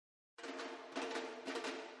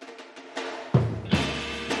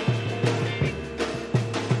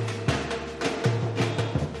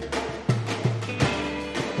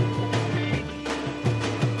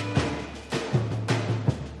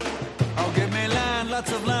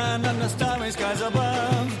lots of land and the starry skies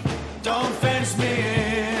above. Don't fence me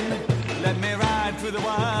in. Let me ride through the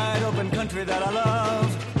wide open country that I love.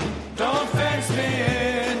 Don't fence me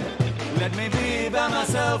in. Let me be by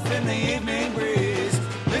myself in the evening breeze.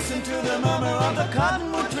 Listen to the murmur of the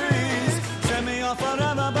cottonwood trees. Send me off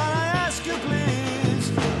forever, but I ask you please.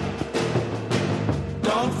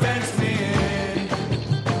 Don't fence me in.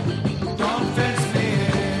 Don't fence me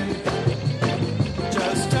in.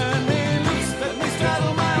 Just turn me loose, let me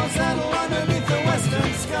straddle my own saddle underneath the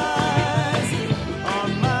western skies. On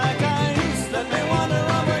my cayuse, let me wander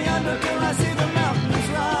over yonder till I see the mountains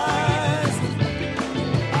rise.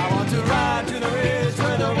 I want to ride to the ridge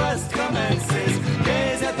where the west commences.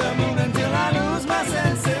 Gaze at the moon until I lose my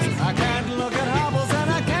senses. I can't look at hobbles and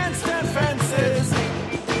I can't stand fences.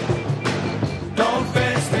 Don't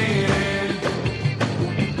fence me in.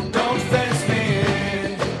 Don't fence me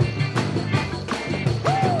in.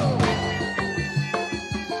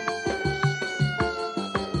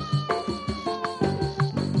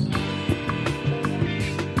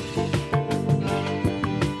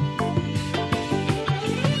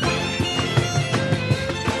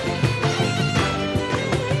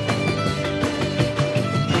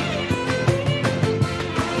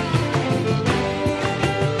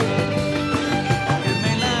 Give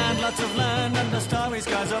me land, lots of land, and the starry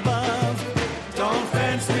skies above. Don't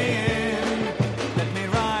fence me in. Let me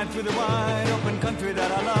ride through the wide open country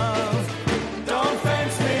that I love. Don't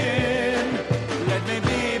fence me in. Let me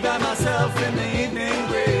be by myself in the evening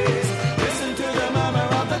breeze. Listen to the murmur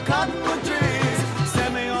of the cottonwood trees.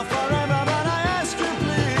 Send me off forever, but I ask you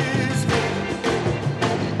please.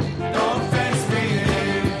 Don't fence me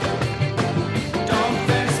in. Don't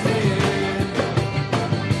fence me in.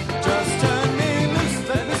 Just turn me loose,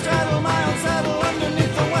 let me straddle my own saddle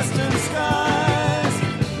underneath the western skies.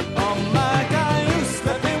 On my cayuse,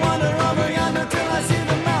 let me wander over yonder till I see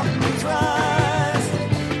the mountains rise.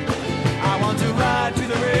 I want to ride to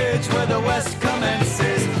the ridge where the west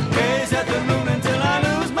commences. Gaze at the moon until I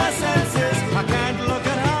lose my senses. I can't look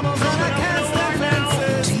at hobbles and I can't stand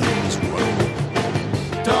fences.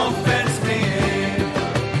 Don't fence me in.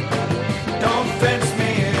 Don't fence me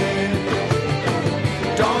in.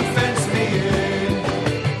 Don't fence me in.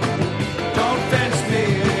 Don't fence me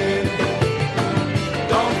in.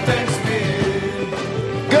 Don't fence me in.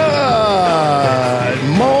 Good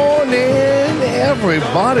morning,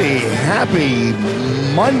 everybody. Happy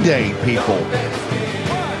Monday, people.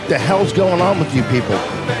 What the hell's going on with you people?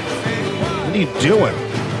 What are you doing?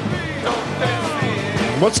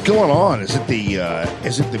 What's going on? Is it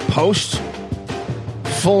the post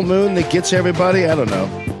full moon that gets everybody? I don't know.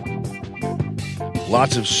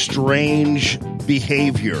 Lots of strange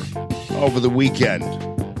behavior over the weekend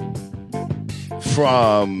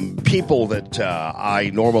from people that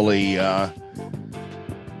I normally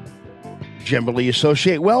generally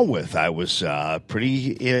associate well with. I was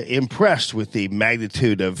pretty impressed with the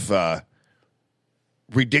magnitude of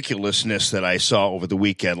ridiculousness that I saw over the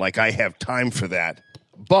weekend. Like, I have time for that.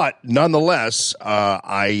 But nonetheless,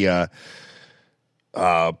 I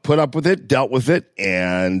put up with it, dealt with it,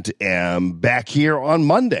 and am back here on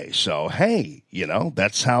Monday. So, hey, you know,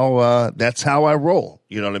 that's how I roll.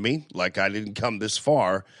 You know what I mean? Like, I didn't come this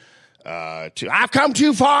far I've come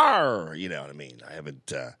too far. You know what I mean? I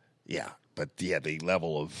haven't, But, yeah, the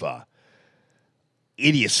level of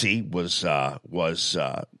idiocy was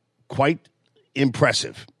quite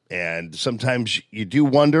impressive. And sometimes you do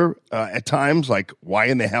wonder at times, like, why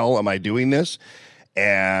in the hell am I doing this?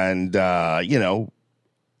 And, then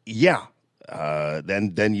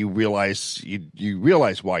you realize you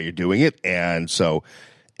realize why you're doing it. And so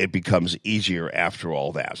it becomes easier after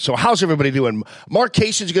all that. So how's everybody doing? Mark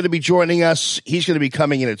Cason's going to be joining us. He's going to be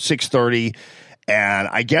coming in at 6:30. And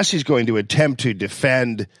I guess he's going to attempt to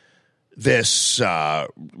defend this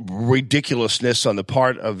ridiculousness on the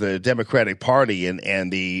part of the Democratic Party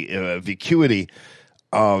and the vacuity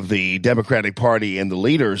of the Democratic Party and the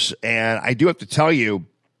leaders. And I do have to tell you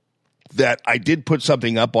that I did put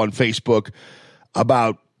something up on Facebook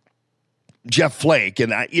about Jeff Flake.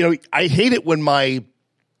 And I hate it when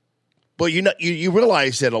you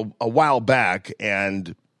realize that a while back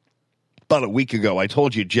and about a week ago, I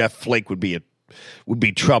told you Jeff Flake would be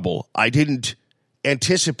trouble. I didn't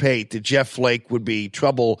anticipate that Jeff Flake would be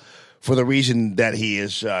trouble for the reason that he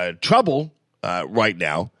is trouble right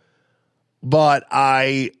now. But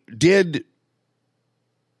I did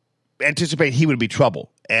anticipate he would be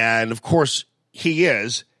trouble. And, of course, he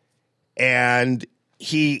is. And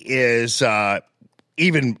he is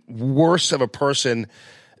even worse of a person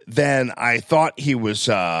than I thought he was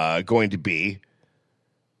going to be.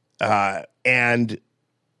 And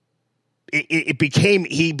he became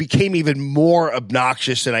even more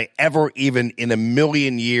obnoxious than I ever even in a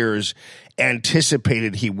million years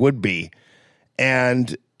anticipated he would be.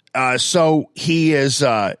 And so he is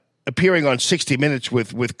appearing on 60 Minutes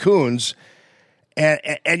with Coons,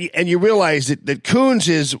 and you realize that Coons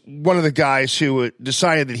is one of the guys who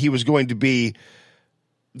decided that he was going to be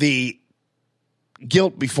the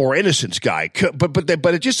guilt before innocence guy.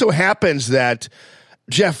 But it just so happens that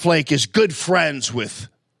Jeff Flake is good friends with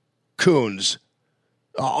Coons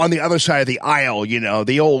on the other side of the aisle,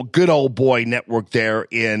 the old Good Old Boy network there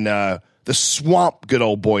in the Swamp Good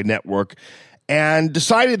Old Boy network, and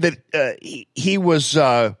decided that he was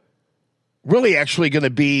really actually going to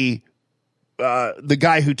be the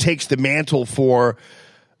guy who takes the mantle for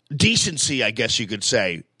decency, I guess you could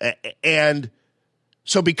say. And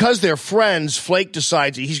so because they're friends, Flake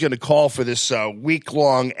decides he's going to call for this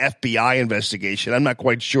week-long FBI investigation. I'm not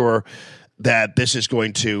quite sure that this is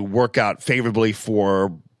going to work out favorably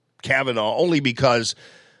for Kavanaugh, only because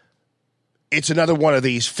it's another one of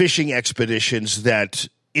these fishing expeditions that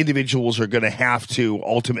individuals are going to have to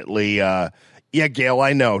ultimately yeah, Gail,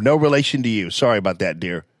 I know. No relation to you. Sorry about that,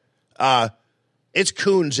 dear. It's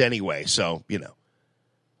Coons anyway, so,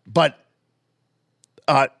 But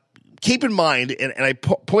keep in mind, and I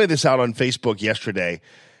pointed this out on Facebook yesterday,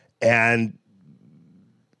 and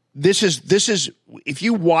this is if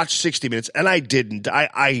you watch 60 Minutes, and I didn't,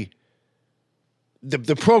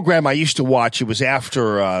 the program I used to watch, it was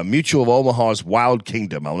after Mutual of Omaha's Wild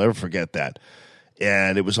Kingdom. I'll never forget that.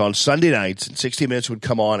 And it was on Sunday nights, and 60 Minutes would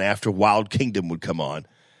come on after Wild Kingdom would come on.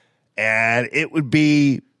 And it would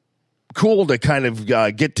be cool to kind of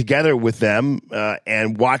get together with them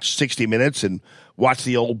and watch 60 Minutes and watch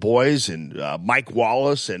the old boys and Mike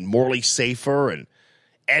Wallace and Morley Safer and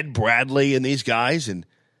Ed Bradley and these guys. And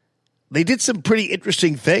they did some pretty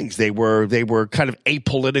interesting things. They were kind of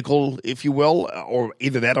apolitical, if you will, or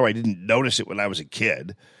either that or I didn't notice it when I was a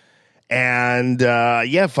kid. And,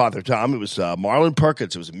 Father Tom, it was Marlon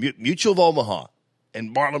Perkins. It was Mutual of Omaha.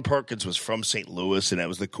 And Marlon Perkins was from St. Louis, and that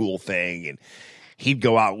was the cool thing. And he'd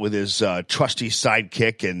go out with his trusty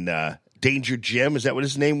sidekick and Danger Jim. Is that what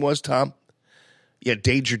his name was, Tom? Yeah,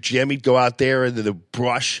 Danger Jim. He'd go out there into the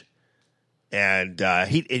brush. And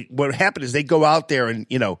what happened is they'd go out there and,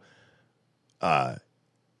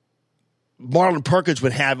 Marlon Perkins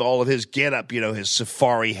would have all of his get-up, his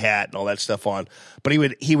safari hat and all that stuff on. But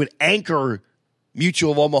he would anchor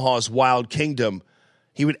Mutual of Omaha's Wild Kingdom.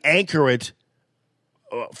 He would anchor it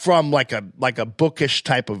from like a bookish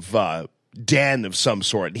type of den of some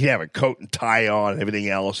sort. He'd have a coat and tie on and everything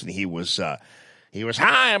else, and he was, hi,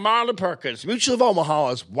 I'm Marlon Perkins, Mutual of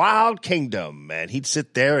Omaha's Wild Kingdom. And he'd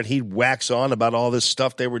sit there and he'd wax on about all this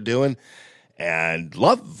stuff they were doing and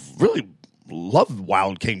really loved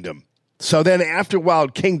Wild Kingdom. So then after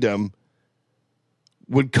Wild Kingdom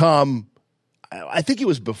would come, I think it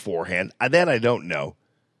was beforehand. That I don't know.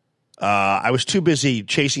 I was too busy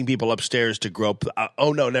chasing people upstairs to grope.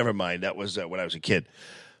 Oh, no, never mind. That was when I was a kid.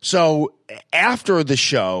 So after the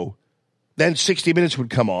show, then 60 Minutes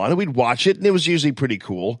would come on, and we'd watch it, and it was usually pretty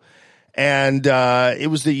cool. And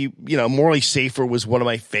it was Morley Safer was one of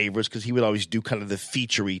my favorites because he would always do kind of the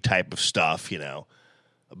feature-y type of stuff,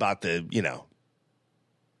 about the,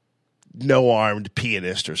 no-armed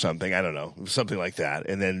pianist or something. I don't know, something like that.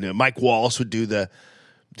 And then Mike Wallace would do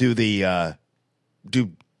an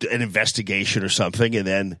investigation or something, and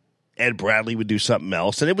then Ed Bradley would do something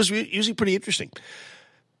else, and it was usually pretty interesting.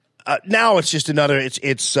 Now it's just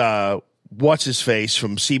it's what's his face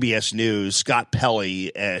from CBS News, Scott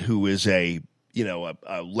Pelley, who is a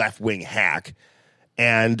left-wing hack,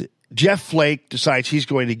 and Jeff Flake decides he's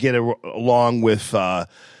going to get along with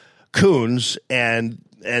Coons, and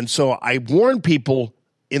so I warned people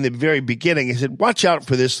in the very beginning. I said, watch out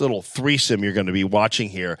for this little threesome you're going to be watching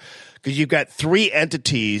here, because you've got three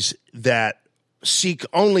entities that seek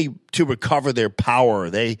only to recover their power.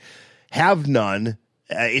 They have none.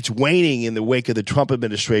 It's waning in the wake of the Trump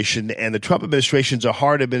administration, and the Trump administration's a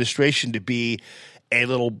hard administration to be a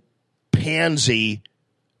little pansy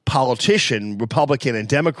politician, Republican and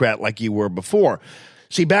Democrat, like you were before.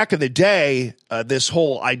 See, back in the day, this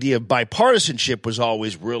whole idea of bipartisanship was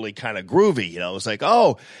always really kind of groovy. It was like,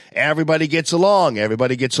 oh, everybody gets along.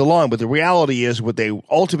 But the reality is what they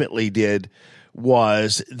ultimately did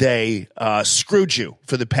was they screwed you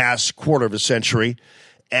for the past quarter of a century.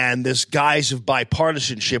 And this guise of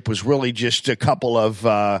bipartisanship was really just a couple of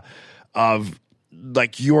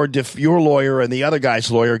like your lawyer and the other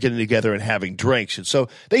guy's lawyer getting together and having drinks. And so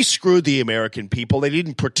they screwed the American people. They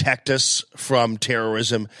didn't protect us from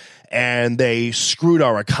terrorism, and they screwed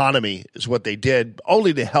our economy is what they did,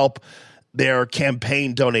 only to help their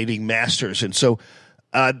campaign donating masters. And so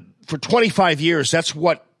for 25 years, that's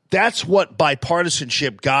what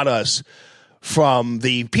bipartisanship got us from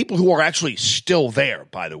the people who are actually still there,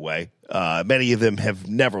 by the way. Many of them have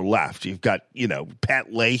never left. You've got,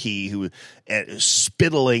 Pat Leahy, who is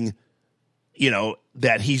spittling,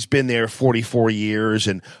 that he's been there 44 years,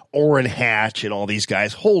 and Orrin Hatch and all these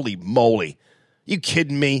guys. Holy moly. You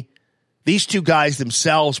kidding me? These two guys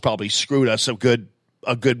themselves probably screwed us a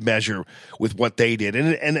good measure with what they did.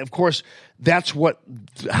 And of course, that's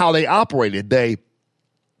how they operated. They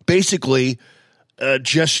basically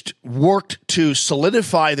just worked to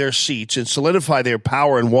solidify their seats and solidify their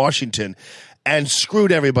power in Washington and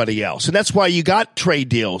screwed everybody else. And that's why you got trade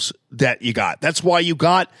deals that you got. That's why you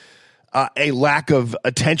got a lack of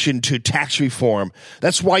attention to tax reform.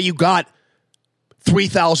 That's why you got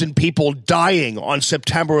 3,000 people dying on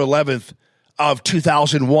September 11th of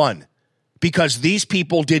 2001, because these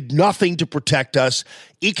people did nothing to protect us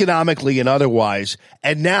economically and otherwise.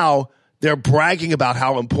 And now they're bragging about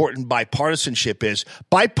how important bipartisanship is.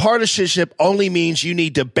 Bipartisanship only means you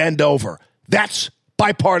need to bend over. That's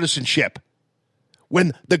bipartisanship.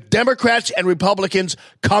 When the Democrats and Republicans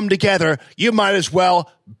come together, you might as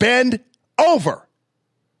well bend over,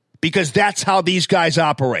 because that's how these guys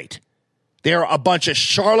operate. They're a bunch of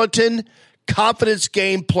charlatan, confidence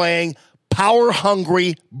game playing,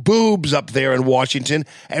 power-hungry boobs up there in Washington,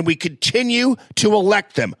 and we continue to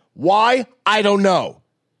elect them. Why? I don't know.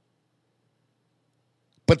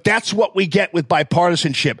 But that's what we get with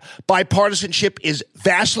bipartisanship. Bipartisanship is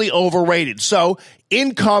vastly overrated. So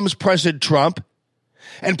in comes President Trump,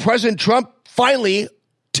 and President Trump finally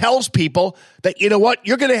tells people that, you know what,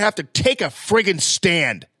 you're going to have to take a friggin'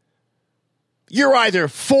 stand. You're either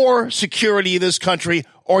for security in this country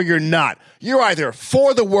or you're not. You're either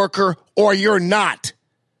for the worker or you're not.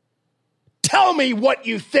 Tell me what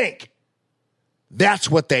you think. That's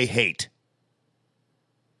what they hate.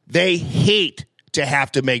 They hate to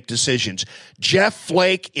have to make decisions. Jeff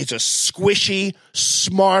Flake is a squishy,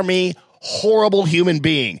 smarmy, horrible human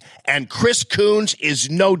being. And Chris Coons is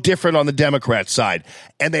no different on the Democrat side.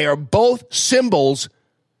 And they are both symbols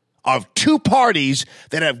of two parties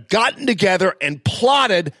that have gotten together and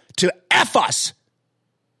plotted to F us.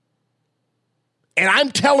 And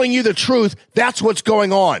I'm telling you the truth, that's what's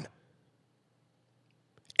going on.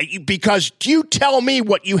 Because you tell me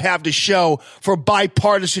what you have to show for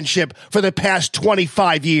bipartisanship for the past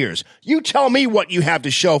 25 years. You tell me what you have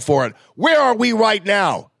to show for it. Where are we right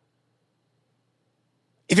now?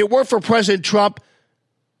 If it weren't for President Trump,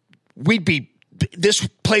 this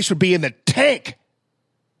place would be in the tank.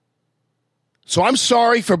 So I'm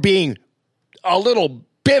sorry for being a little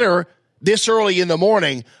bitter this early in the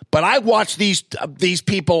morning, but I watched these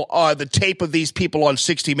people, the tape of these people on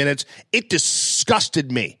 60 Minutes. It disgusted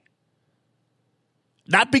me.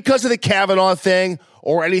 Not because of the Kavanaugh thing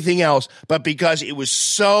or anything else, but because it was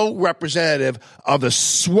so representative of the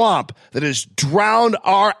swamp that has drowned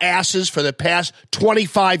our asses for the past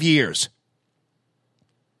 25 years.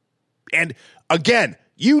 And again,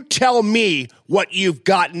 you tell me what you've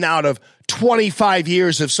gotten out of 25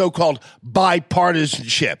 years of so-called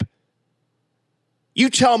bipartisanship. You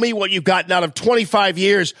tell me what you've gotten out of 25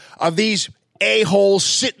 years of these a-holes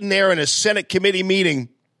sitting there in a Senate committee meeting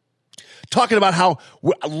talking about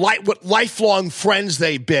what lifelong friends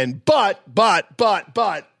they've been. But,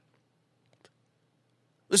 the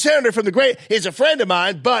senator from the great is a friend of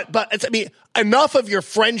mine, but, enough of your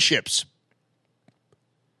friendships.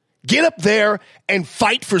 Get up there and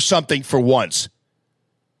fight for something for once.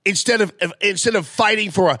 Instead of fighting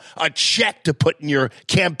for a check to put in your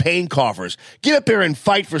campaign coffers. Get up there and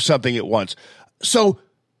fight for something at once. So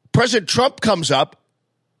President Trump comes up,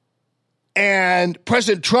 and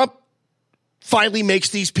President Trump finally makes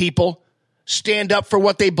these people stand up for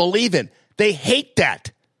what they believe in. They hate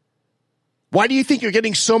that. Why do you think you're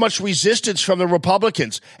getting so much resistance from the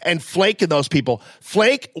Republicans and Flake and those people?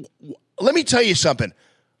 Flake, let me tell you something.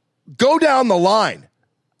 Go down the line.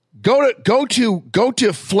 Go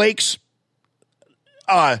to Flake's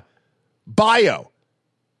bio.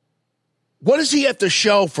 What does he have to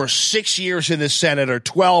show for 6 years in the Senate or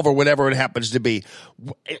 12 or whatever it happens to be?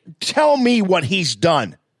 Tell me what he's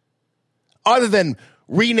done. Other than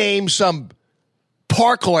rename some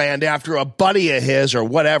parkland after a buddy of his or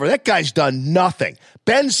whatever. That guy's done nothing.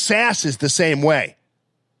 Ben Sasse is the same way.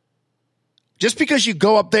 Just because you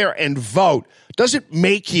go up there and vote doesn't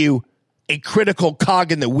make you a critical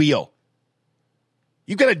cog in the wheel.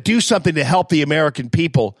 You've got to do something to help the American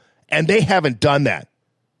people, and they haven't done that.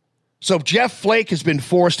 So Jeff Flake has been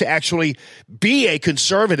forced to actually be a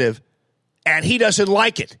conservative, and he doesn't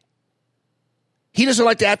like it. He doesn't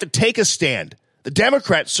like to have to take a stand. The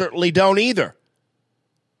Democrats certainly don't either.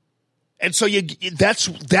 And so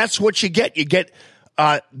that's what you get. You get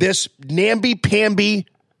this namby-pamby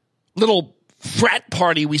little frat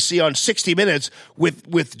party we see on 60 Minutes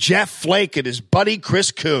with Jeff Flake and his buddy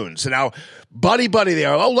Chris Coons. And now buddy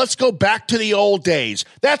there. Oh, let's go back to the old days.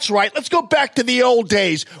 That's right. Let's go back to the old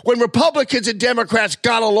days when Republicans and Democrats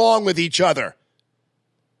got along with each other.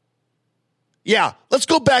 Yeah, let's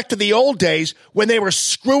go back to the old days when they were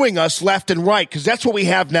screwing us left and right, because that's what we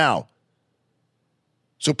have now.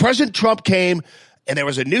 So President Trump came, and there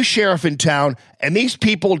was a new sheriff in town, and these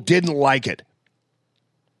people didn't like it.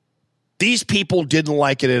 These people didn't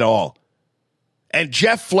like it at all. And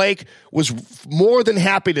Jeff Flake was more than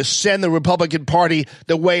happy to send the Republican Party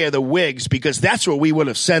the way of the Whigs, because that's where we would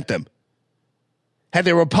have sent them. Had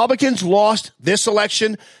the Republicans lost this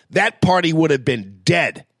election, that party would have been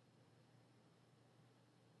dead.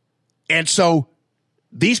 And so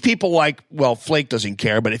these people Flake doesn't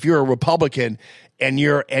care, but if you're a Republican and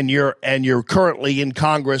you're currently in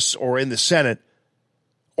Congress or in the Senate,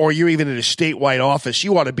 or you're even in a statewide office,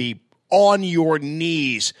 you ought to be on your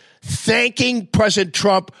knees thanking President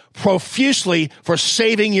Trump profusely for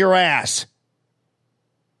saving your ass.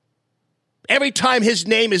 Every time his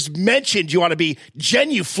name is mentioned, you ought to be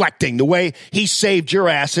genuflecting the way he saved your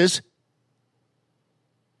asses.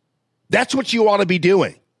 That's what you ought to be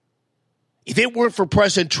doing. If it weren't for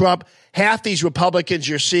President Trump, half these Republicans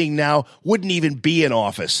you're seeing now wouldn't even be in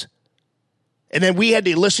office. And then we had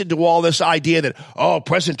to listen to all this idea that,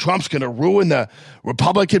 President Trump's going to ruin the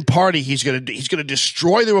Republican Party. He's going to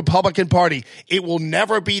destroy the Republican Party. It will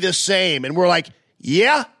never be the same. And we're like,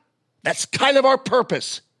 yeah, that's kind of our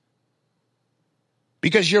purpose.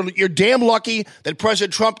 Because you're damn lucky that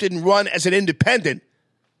President Trump didn't run as an independent,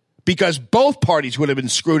 because both parties would have been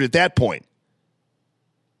screwed at that point.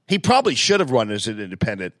 He probably should have run as an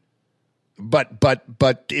independent, but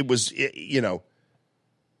it was,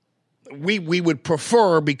 we would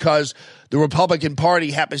prefer, because the Republican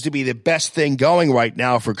Party happens to be the best thing going right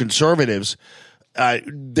now for conservatives.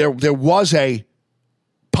 There was a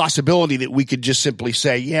possibility that we could just simply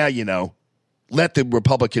say, let the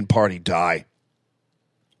Republican Party die.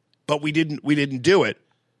 But we didn't do it.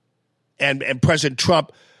 And President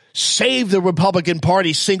Trump saved the Republican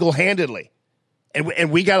Party single-handedly.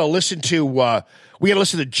 And we got to listen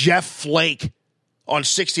to Jeff Flake on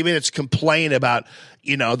 60 Minutes complain about,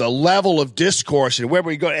 the level of discourse and where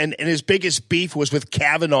we go. And his biggest beef was with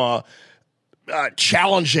Kavanaugh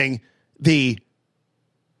challenging the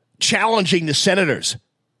senators.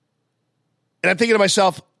 And I'm thinking to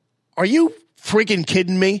myself, are you freaking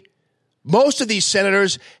kidding me? Most of these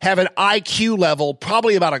senators have an IQ level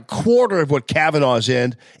probably about a quarter of what Kavanaugh's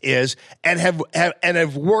is, and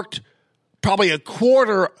have worked probably a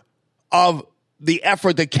quarter of the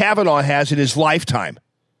effort that Kavanaugh has in his lifetime.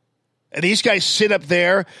 And these guys sit up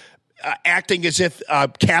there acting as if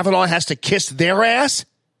Kavanaugh has to kiss their ass.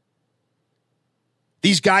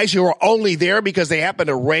 These guys who are only there because they happen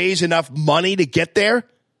to raise enough money to get there.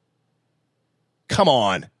 Come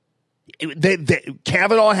on.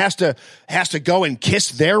 Kavanaugh has to go and kiss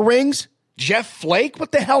their rings? Jeff Flake?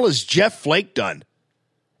 What the hell has Jeff Flake done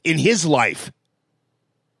in his life?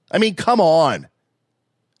 I mean, come on.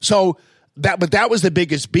 So that was the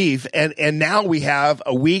biggest beef, and now we have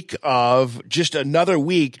a week of just another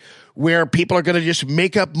week where people are going to just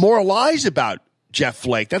make up more lies about Jeff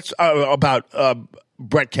Flake. That's about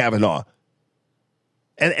Brett Kavanaugh,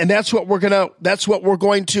 and that's what we're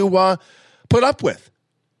going to put up with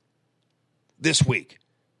this week.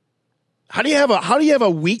 How do you have a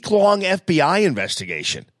week-long FBI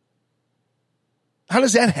investigation? How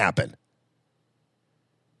does that happen?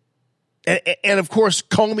 And of course,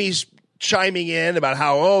 Comey's chiming in about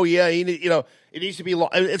how, it needs to be long.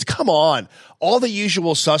 It's come on, all the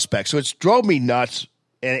usual suspects. So it's drove me nuts,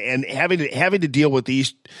 and having to deal with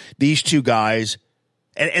these two guys,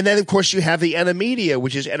 and then of course you have the media,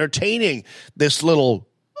 which is entertaining this little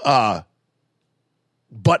butt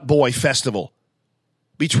boy festival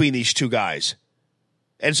between these two guys,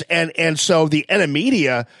 and so the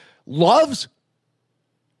media loves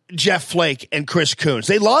Jeff Flake and Chris Coons.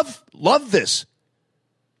 They love this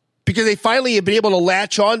because they finally have been able to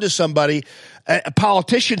latch on to somebody,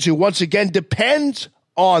 politicians who once again depend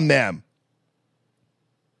on them.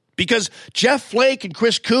 Because Jeff Flake and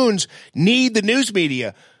Chris Coons need the news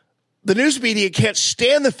media. The news media can't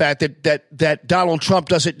stand the fact that Donald Trump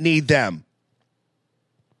doesn't need them.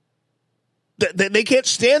 They can't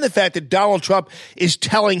stand the fact that Donald Trump is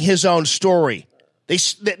telling his own story.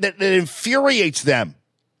 That infuriates them.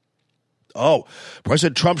 Oh,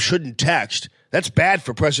 President Trump shouldn't text. That's bad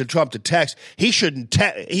for President Trump to text. He shouldn't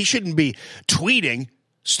be tweeting.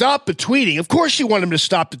 Stop the tweeting. Of course you want him to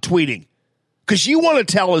stop the tweeting because you want to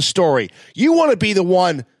tell his story. You want to be the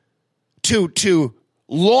one to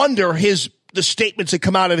launder the statements that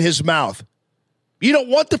come out of his mouth. You don't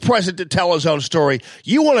want the president to tell his own story.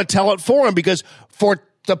 You want to tell it for him because for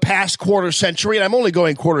the past quarter century, and I'm only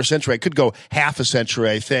going quarter century, I could go half a century,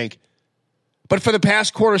 I think. But for the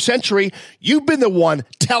past quarter century, you've been the one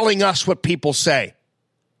telling us what people say.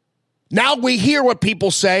 Now we hear what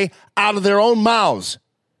people say out of their own mouths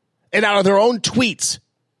and out of their own tweets.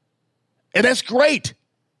 And that's great.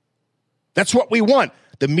 That's what we want.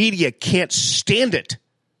 The media can't stand it.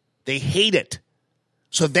 They hate it.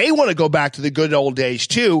 So they want to go back to the good old days,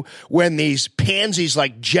 too, when these pansies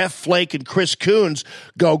like Jeff Flake and Chris Coons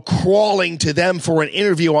go crawling to them for an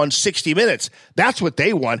interview on 60 Minutes. That's what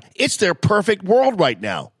they want. It's their perfect world right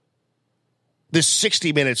now, this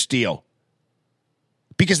 60 Minutes deal.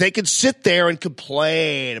 Because they can sit there and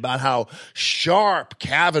complain about how sharp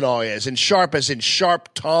Kavanaugh is, and sharp as in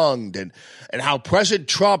sharp-tongued, and how President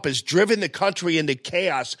Trump has driven the country into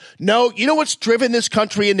chaos. No, you know what's driven this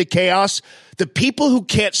country into chaos? The people who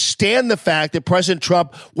can't stand the fact that President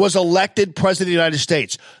Trump was elected president of the United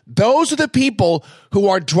States. Those are the people who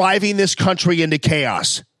are driving this country into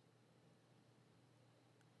chaos.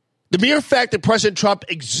 The mere fact that President Trump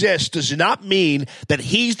exists does not mean that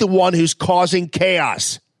he's the one who's causing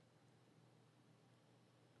chaos.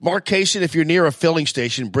 Mark Kaysen, if you're near a filling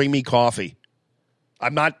station, bring me coffee.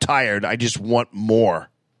 I'm not tired. I just want more.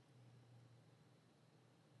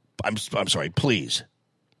 I'm sorry, please.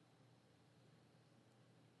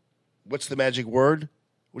 What's the magic word?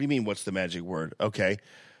 What do you mean, what's the magic word? Okay.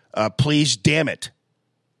 Please, damn it.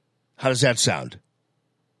 How does that sound?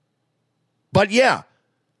 But yeah.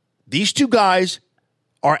 These two guys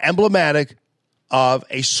are emblematic of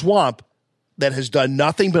a swamp that has done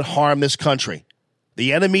nothing but harm this country.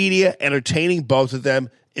 The media entertaining both of them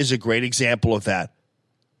is a great example of that.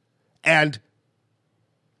 And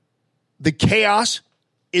the chaos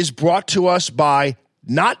is brought to us by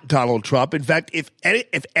not Donald Trump. In fact, if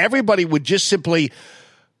everybody would just simply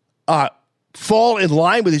fall in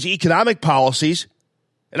line with his economic policies,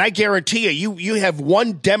 and I guarantee you have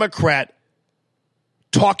one Democrat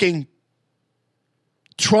talking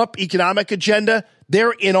Trump economic agenda,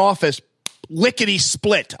 they're in office lickety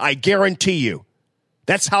split. I guarantee you.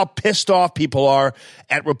 That's how pissed off people are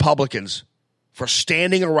at Republicans for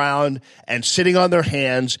standing around and sitting on their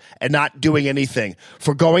hands and not doing anything,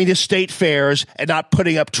 for going to state fairs and not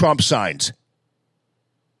putting up Trump signs.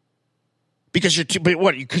 Because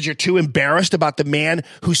you're too embarrassed about the man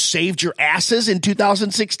who saved your asses in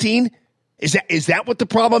 2016? Is that what the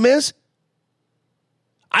problem is?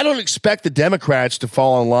 I don't expect the Democrats to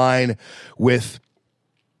fall in line with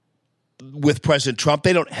President Trump.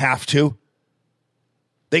 They don't have to.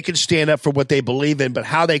 They can stand up for what they believe in, but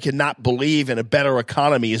how they cannot believe in a better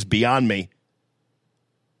economy is beyond me.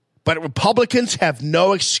 But Republicans have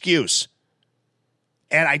no excuse.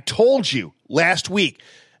 And I told you last week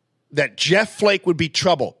that Jeff Flake would be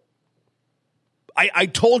trouble. I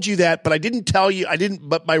told you that, but I didn't tell you.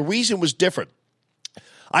 But my reason was different.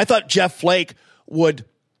 I thought Jeff Flake would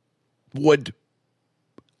vote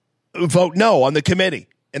no on the committee,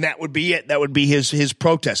 and that would be it. That would be his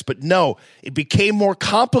protest. But no, it became more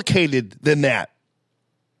complicated than that.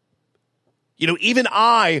 You know, even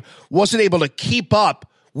I wasn't able to keep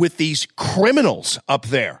up with these criminals up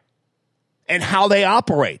there and how they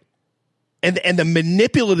operate and the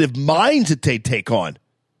manipulative minds that they take on.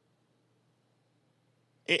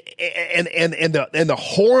 And the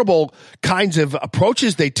horrible kinds of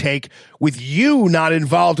approaches they take with you not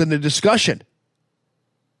involved in the discussion.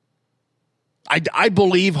 I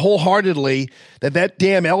believe wholeheartedly that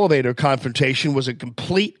damn elevator confrontation was a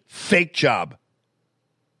complete fake job.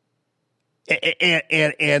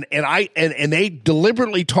 And they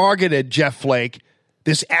deliberately targeted Jeff Flake,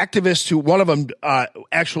 this activist who one of them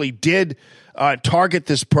actually did target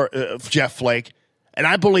this Jeff Flake. And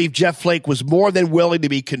I believe Jeff Flake was more than willing to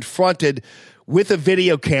be confronted with a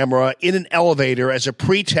video camera in an elevator as a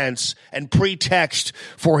pretense and pretext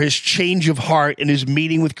for his change of heart in his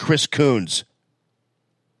meeting with Chris Coons.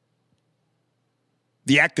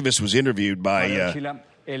 The activist was interviewed by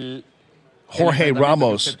Jorge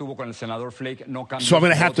Ramos. So I'm going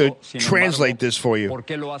to have to translate this for you. Why'd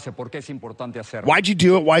you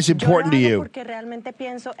do it? Why is it important to you?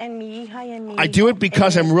 I do it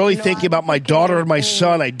because I'm really thinking about my daughter and my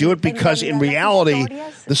son. I do it because in reality,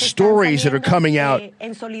 the stories that are coming out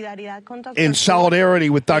in solidarity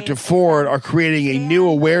with Dr. Ford are creating a new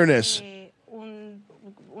awareness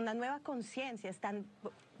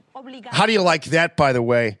How do you like that, by the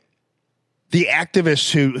way? The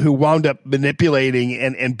activists who wound up manipulating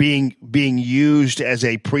and being used as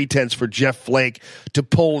a pretense for Jeff Flake to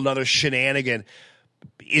pull another shenanigan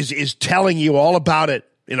is telling you all about it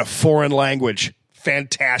in a foreign language.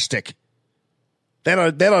 Fantastic. That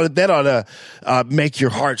ought to make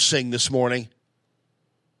your heart sing this morning.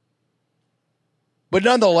 But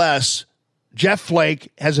nonetheless, Jeff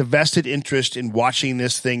Flake has a vested interest in watching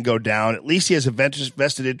this thing go down. At least he has a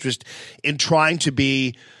vested interest in trying to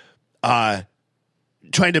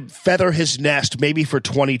feather his nest, maybe for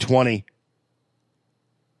 2020.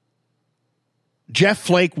 Jeff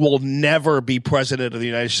Flake will never be president of the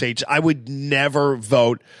United States. I would never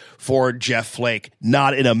vote for Jeff Flake.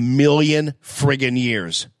 Not in a million friggin'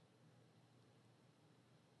 years.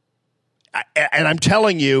 And I'm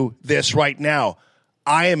telling you this right now.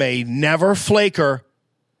 I am a never flaker,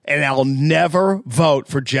 and I'll never vote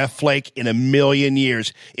for Jeff Flake in a million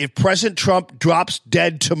years. If President Trump drops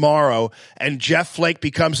dead tomorrow and Jeff Flake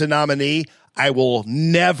becomes a nominee, I will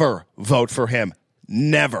never vote for him.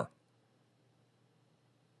 Never.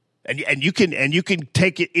 And you can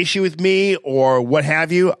take issue with me or what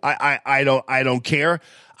have you. I don't care.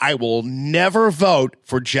 I will never vote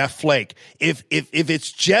for Jeff Flake. If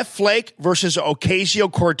it's Jeff Flake versus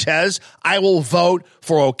Ocasio-Cortez, I will vote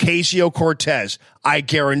for Ocasio-Cortez. I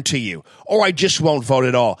guarantee you. Or I just won't vote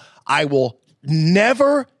at all. I will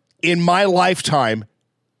never in my lifetime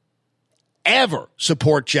ever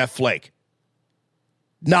support Jeff Flake.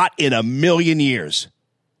 Not in a million years.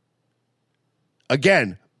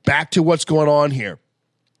 Again, back to what's going on here.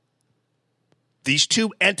 These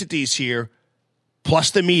two entities here,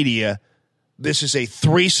 plus the media, this is a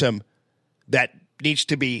threesome that needs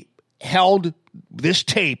to be held. This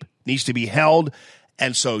tape needs to be held.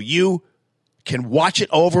 And so you can watch it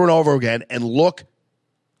over and over again and look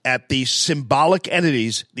at these symbolic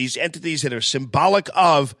entities, these entities that are symbolic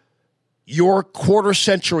of your quarter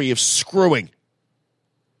century of screwing.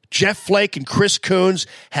 Jeff Flake and Chris Coons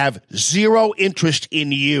have zero interest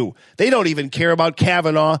in you. They don't even care about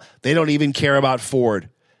Kavanaugh. They don't even care about Ford.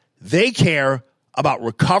 They care about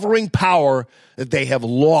recovering power that they have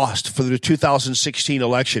lost for the 2016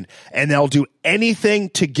 election, and they'll do anything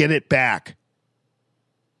to get it back.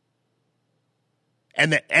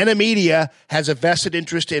 And the media has a vested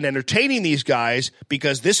interest in entertaining these guys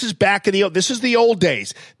because this is this is the old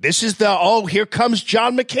days. This is here comes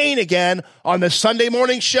John McCain again on the Sunday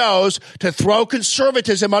morning shows to throw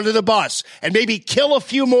conservatism under the bus and maybe kill a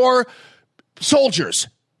few more soldiers.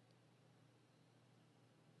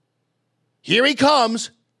 Here he comes,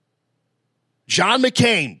 John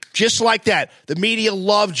McCain, just like that. The media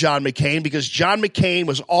loved John McCain because John McCain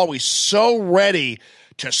was always so ready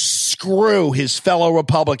to screw his fellow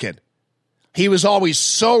Republican. He was always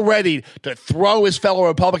so ready to throw his fellow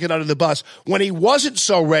Republican under the bus when he wasn't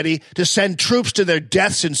so ready to send troops to their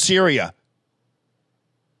deaths in Syria.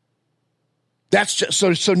 That's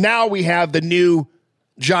just, so now we have the new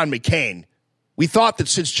John McCain. We thought that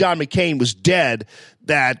since John McCain was dead,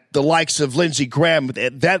 that the likes of Lindsey Graham,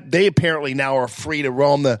 that they apparently now are free to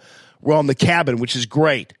roam the cabin, which is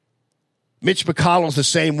great. Mitch McConnell's the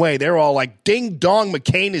same way. They're all like, ding dong,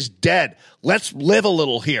 McCain is dead. Let's live a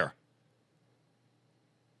little here.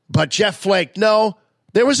 But Jeff Flake, no,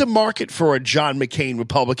 there was a market for a John McCain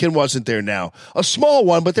Republican, wasn't there now? A small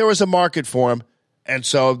one, but there was a market for him. And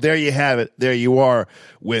so there you have it. There you are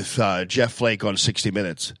with Jeff Flake on 60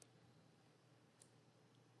 Minutes.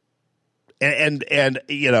 And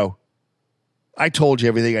you know, I told you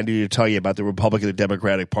everything I needed to tell you about the Republican and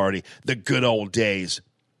Democratic Party, the good old days.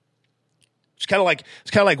 It's kind of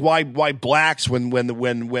like why blacks when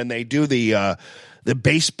they do the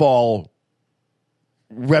baseball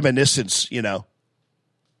reminiscence, you know.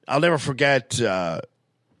 I'll never forget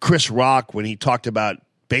Chris Rock when he talked about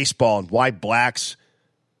baseball and why blacks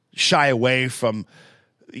shy away from,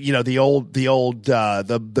 you know,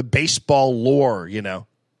 the baseball lore, you know.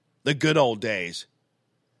 The good old days.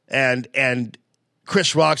 And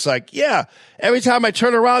Chris Rock's like, yeah, every time I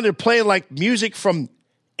turn around, they're playing like music from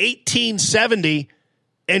 1870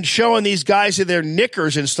 and showing these guys in their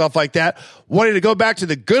knickers and stuff like that, wanting to go back to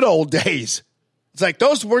the good old days. It's like,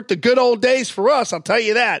 those weren't the good old days for us, I'll tell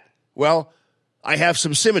you that. Well, I have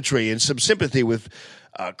some symmetry and some sympathy with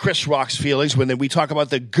Chris Rock's feelings when we talk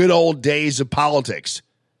about the good old days of politics.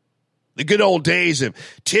 The good old days of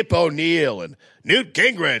Tip O'Neill and Newt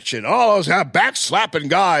Gingrich and all those back-slapping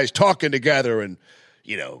guys talking together and,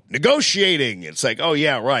 you know, negotiating. It's like, oh,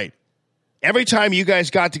 yeah, right. Every time you guys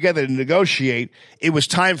got together to negotiate, it was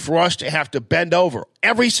time for us to have to bend over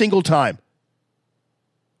every single time.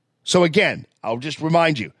 So, again, I'll just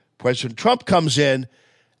remind you, President Trump comes in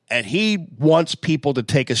and he wants people to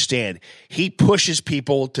take a stand. He pushes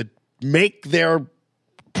people to make their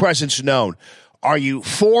presence known. Are you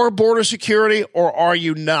for border security or are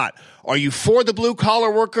you not? Are you for the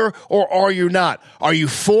blue-collar worker or are you not? Are you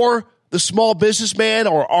for the small businessman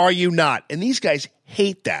or are you not? And these guys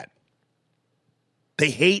hate that. They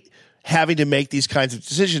hate having to make these kinds of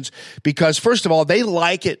decisions because, first of all, they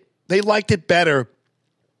like it. They liked it better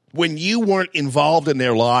when you weren't involved in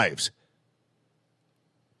their lives.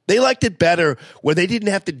 They liked it better when they didn't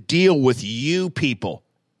have to deal with you people.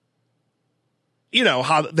 You know,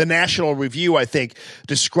 how the National Review, I think,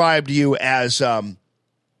 described you as a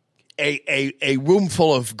room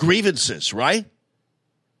full of grievances, right?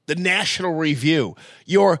 The National Review,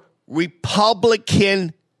 your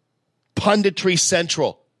Republican punditry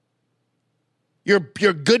central. Your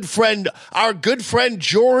good friend, our good friend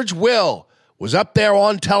George Will, was up there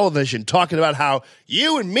on television talking about how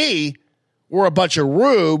you and me were a bunch of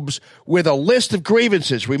rubes with a list of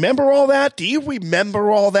grievances. Remember all that? Do you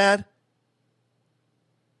remember all that?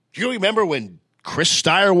 Do you remember when Chris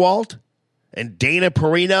Steyerwalt and Dana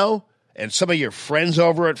Perino and some of your friends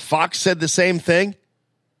over at Fox said the same thing?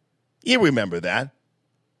 You remember that.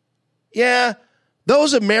 Yeah,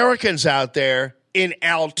 those Americans out there in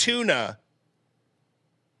Altoona,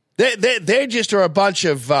 they just are a bunch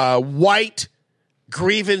of white,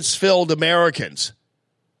 grievance-filled Americans.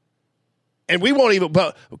 And we won't even,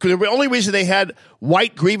 but the only reason they had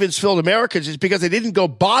white grievance-filled Americans is because they didn't go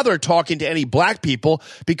bother talking to any black people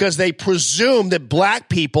because they presumed that black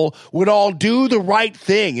people would all do the right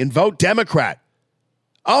thing and vote Democrat.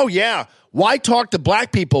 Oh, yeah. Why talk to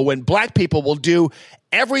black people when black people will do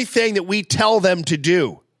everything that we tell them to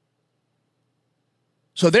do?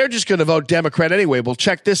 So they're just going to vote Democrat anyway. Well,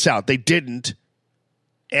 check this out. They didn't.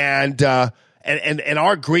 And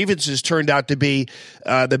our grievances turned out to be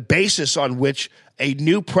the basis on which a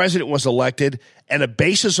new president was elected and a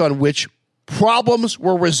basis on which problems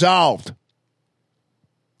were resolved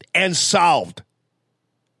and solved.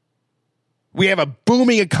 We have a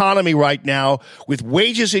booming economy right now with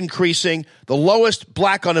wages increasing, the lowest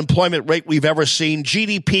black unemployment rate we've ever seen,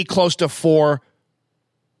 GDP close to 4.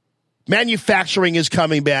 Manufacturing is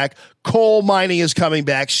coming back. Coal mining is coming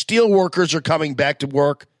back. Steel workers are coming back to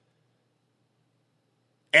work.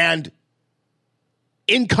 And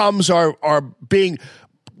incomes are being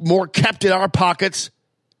more kept in our pockets.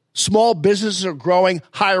 Small businesses are growing,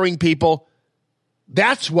 hiring people.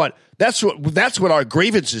 That's what our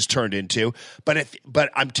grievances turned into. But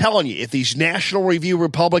I'm telling you, if these National Review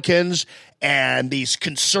Republicans and these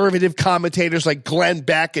conservative commentators like Glenn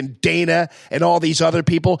Beck and Dana and all these other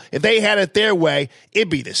people, if they had it their way, it'd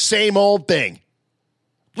be the same old thing.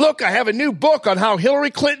 Look, I have a new book on how Hillary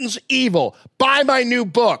Clinton's evil. Buy my new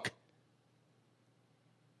book.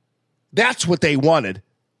 That's what they wanted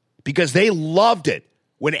because they loved it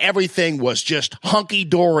when everything was just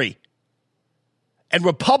hunky-dory. And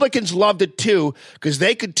Republicans loved it too because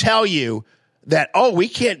they could tell you that, oh, we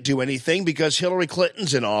can't do anything because Hillary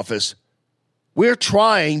Clinton's in office. We're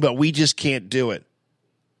trying, but we just can't do it.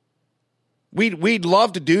 We'd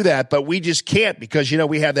love to do that, but we just can't because,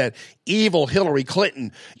 we have that evil Hillary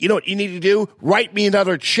Clinton. You know what you need to do? Write me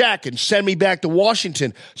another check and send me back to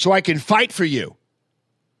Washington so I can fight for you.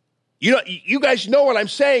 You guys know what I'm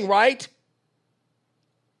saying, right?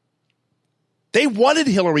 They wanted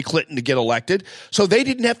Hillary Clinton to get elected, so they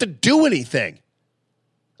didn't have to do anything.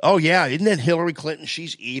 Oh, yeah, isn't that Hillary Clinton?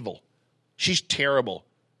 She's evil. She's terrible.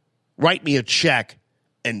 Write me a check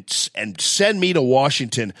and send me to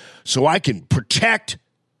Washington so I can protect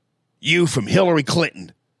you from Hillary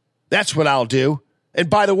Clinton. That's what I'll do. And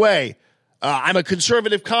by the way, I'm a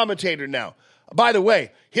conservative commentator now. By the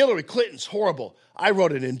way, Hillary Clinton's horrible. I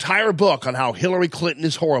wrote an entire book on how Hillary Clinton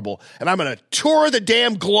is horrible, and I'm going to tour the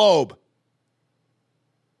damn globe.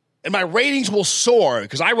 And my ratings will soar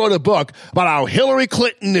because I wrote a book about how Hillary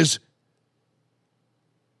Clinton is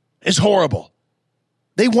horrible.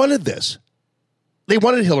 They wanted this. They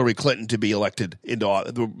wanted Hillary Clinton to be elected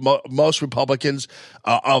into most Republicans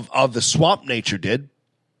of the swamp nature did.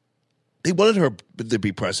 They wanted her to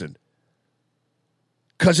be president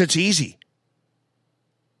because it's easy.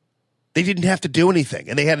 They didn't have to do anything,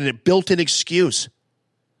 and they had a built-in excuse.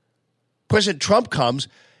 President Trump comes,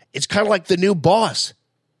 it's kind of like the new boss.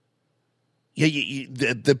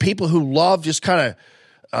 The people who love just kind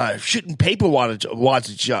of shooting paper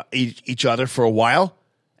wads at each other for a while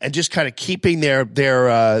and just kind of keeping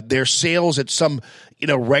their sales at some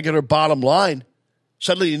regular bottom line.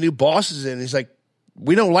 Suddenly the new boss is in. He's like,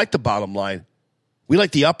 we don't like the bottom line. We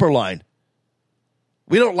like the upper line.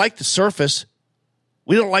 We don't like the surface.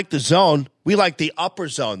 We don't like the zone. We like the upper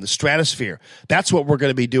zone, the stratosphere. That's what we're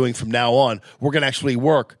going to be doing from now on. We're going to actually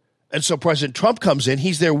work. And so President Trump comes in.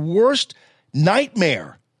 He's their worst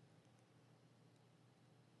nightmare.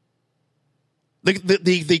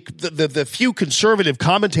 The few conservative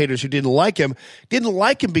commentators who didn't like him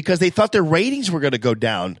because they thought their ratings were going to go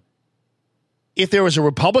down. If there was a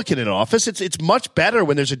Republican in office, it's much better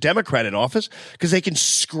when there's a Democrat in office because they can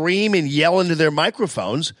scream and yell into their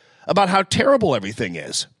microphones about how terrible everything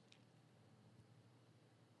is.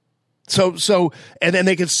 So, and then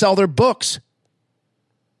they can sell their books.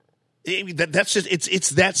 That's just it's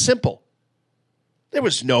that simple. There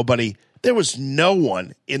was no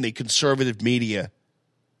one in the conservative media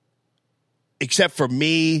except for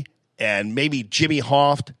me and maybe Jimmy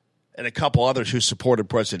Hoft and a couple others who supported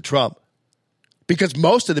President Trump. Because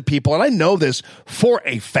most of the people, and I know this for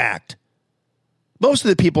a fact, most of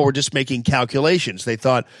the people were just making calculations. They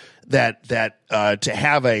thought that to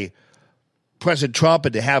have a President Trump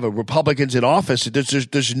and to have a Republicans in office,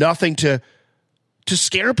 there's nothing to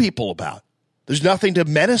scare people about. There's nothing to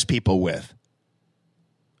menace people with.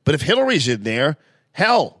 But if Hillary's in there,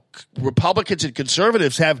 hell, Republicans and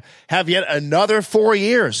conservatives have yet another 4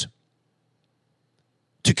 years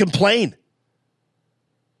to complain.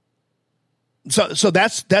 So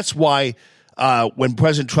that's why when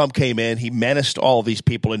President Trump came in, he menaced all these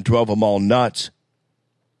people and drove them all nuts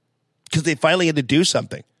because they finally had to do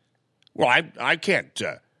something. Well, I can't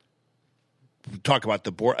talk about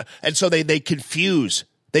the border, and so they confuse.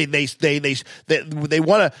 They want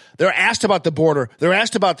to. They're asked about the border. They're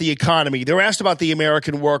asked about the economy. They're asked about the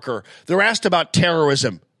American worker. They're asked about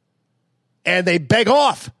terrorism, and they beg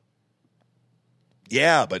off.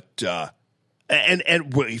 Yeah, but. And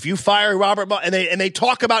if you fire Robert Mueller, and they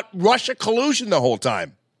talk about Russia collusion the whole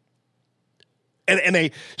time, and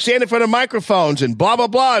they stand in front of microphones and blah blah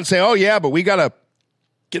blah and say, oh yeah, but we gotta,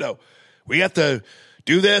 we have to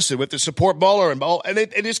do this and we have to support Mueller and they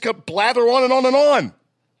just blather on and on and on.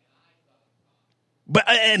 But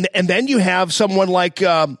and then you have someone like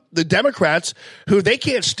the Democrats who they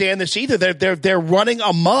can't stand this either. They're running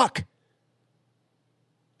amok.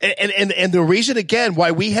 And the reason, again, why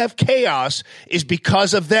we have chaos is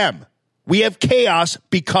because of them. We have chaos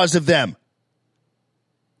because of them.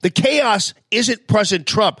 The chaos isn't President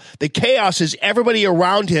Trump. The chaos is everybody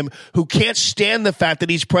around him who can't stand the fact that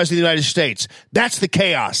he's president of the United States. That's the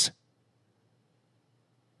chaos.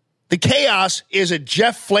 The chaos is a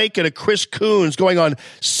Jeff Flake and a Chris Coons going on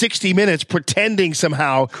 60 Minutes pretending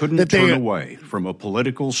somehow couldn't that they turn away from a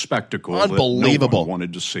political spectacle unbelievable. That no one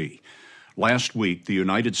wanted to see. Last week, the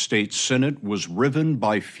United States Senate was riven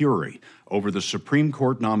by fury over the Supreme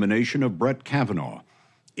Court nomination of Brett Kavanaugh.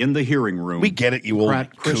 In the hearing room, we get it, you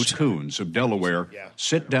old Chris Coons of Delaware,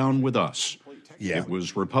 sit down with us. Yeah. It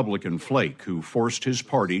was Republican Flake who forced his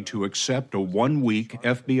party to accept a one-week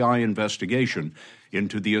FBI investigation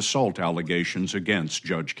into the assault allegations against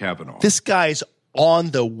Judge Kavanaugh. This guy's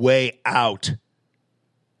on the way out.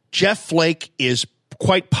 Jeff Flake is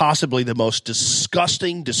quite possibly the most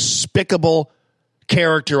disgusting, despicable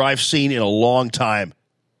character I've seen in a long time.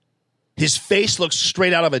 His face looks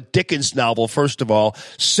straight out of a Dickens novel, first of all.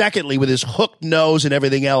 Secondly, with his hooked nose and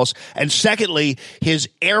everything else. And secondly, his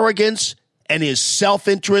arrogance and his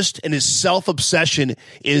self-interest and his self-obsession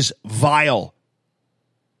is vile.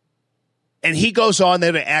 And he goes on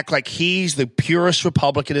there to act like he's the purest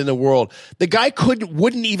Republican in the world. The guy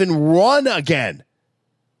wouldn't even run again.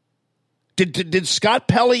 Did Scott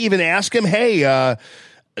Pelley even ask him, hey,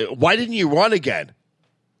 why didn't you run again?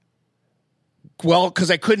 Well, because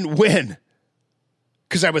I couldn't win.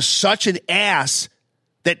 Because I was such an ass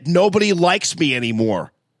that nobody likes me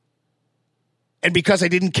anymore. And because I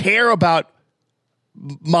didn't care about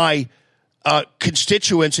my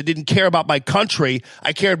constituents and didn't care about my country,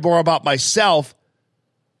 I cared more about myself.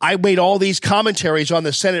 I made all these commentaries on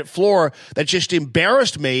the Senate floor that just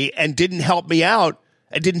embarrassed me and didn't help me out.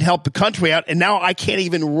 It didn't help the country out, and now I can't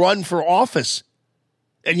even run for office.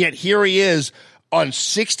 And yet here he is on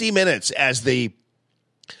 60 Minutes as the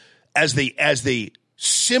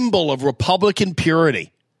symbol of Republican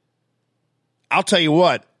purity. I'll tell you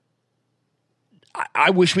what, I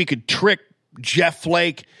wish we could trick Jeff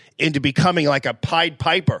Flake into becoming like a Pied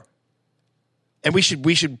Piper. And we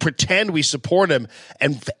should pretend we support him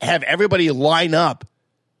and have everybody line up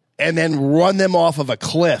and then run them off of a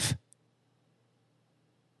cliff.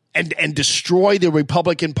 And destroy the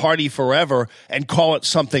Republican Party forever and call it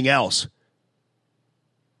something else.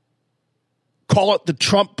 Call it the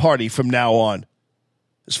Trump Party from now on,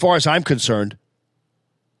 as far as I'm concerned.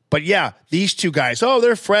 But yeah, these two guys,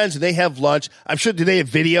 they're friends and they have lunch. I'm sure, did they have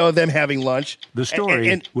video of them having lunch? The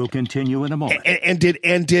story will continue in a moment. And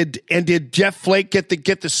did Jeff Flake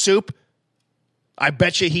get the soup? I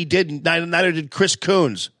bet you he didn't. Neither did Chris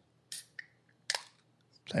Coons.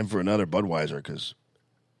 Time for another Budweiser because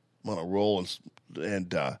I'm on a roll,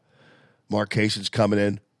 and Mark Cason's coming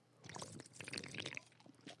in.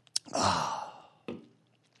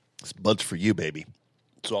 This Bud's for you, baby.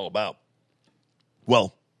 It's all about.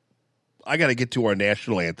 Well, I got to get to our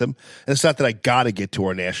national anthem. And it's not that I got to get to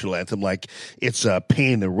our national anthem like it's a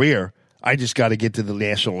pain in the rear. I just got to get to the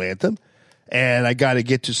national anthem. And I got to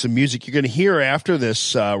get to some music. You're going to hear after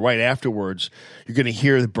this, right afterwards, you're going to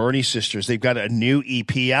hear the Bernie Sisters. They've got a new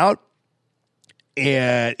EP out,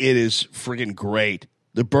 and it is friggin' great.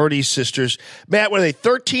 The Bernie Sisters. Matt, what are they,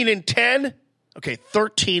 13 and 10? Okay,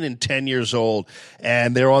 13 and 10 years old,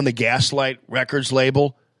 and they're on the Gaslight Records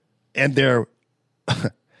label, and they're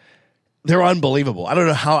unbelievable. I don't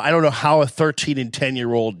know how a 13 and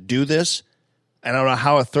 10-year-old do this. I don't know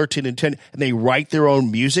how a 13 and 10, and they write their own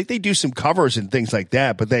music. They do some covers and things like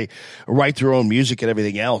that, but they write their own music and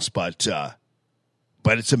everything else. But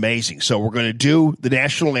it's amazing. So we're going to do the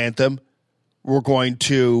national anthem. We're going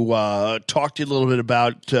to talk to you a little bit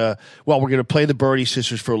about, we're going to play the Bernie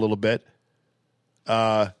Sisters for a little bit.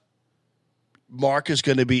 Mark is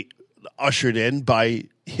going to be ushered in by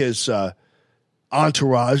his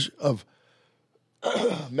entourage of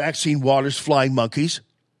Maxine Waters Flying Monkeys.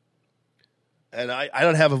 And I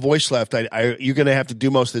don't have a voice left. You're going to have to do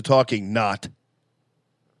most of the talking. Not.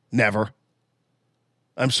 Never.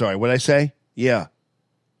 I'm sorry. What did I say? Yeah.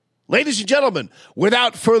 Ladies and gentlemen,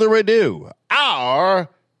 without further ado, our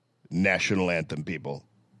national anthem, people.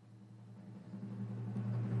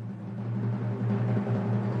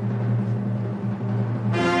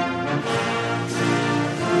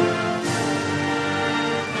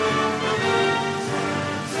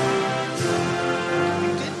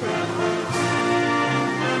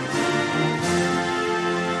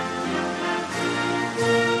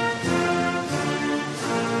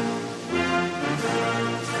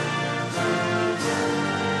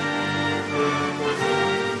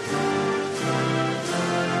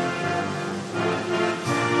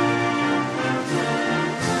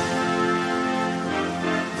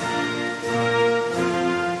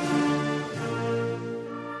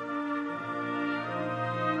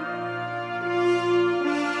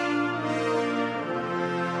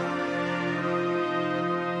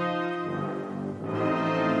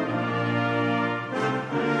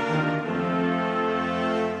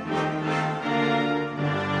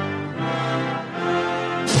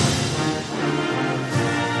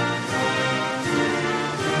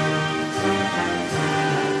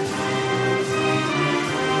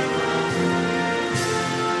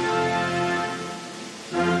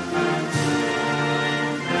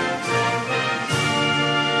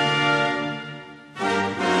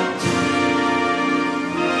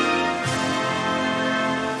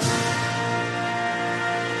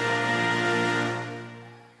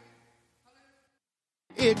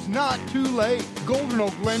 It's not too late. Golden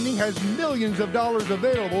Oak Lending has millions of dollars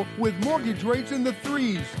available with mortgage rates in the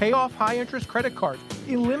 3s. Pay off high-interest credit cards.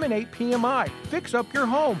 Eliminate PMI. Fix up your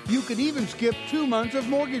home. You could even skip 2 months of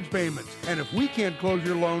mortgage payments. And if we can't close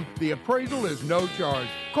your loan, the appraisal is no charge.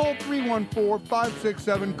 Call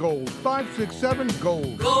 314-567-GOLD.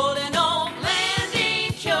 567-GOLD. Golden Oak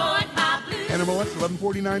Lending, short my blue. NMLS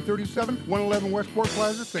 114937, 111 Westport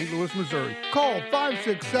Plaza, St. Louis, Missouri. Call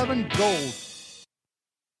 567-GOLD.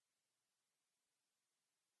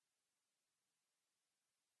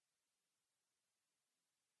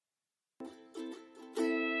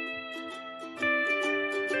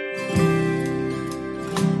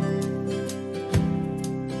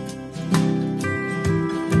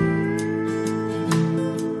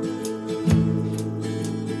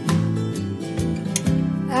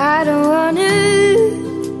 I don't want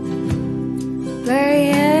to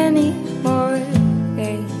play any more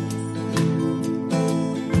games.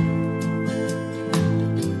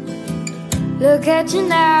 Look at you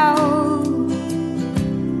now,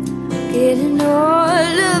 getting all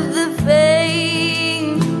of the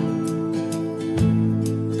fame.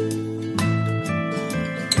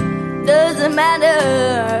 Doesn't matter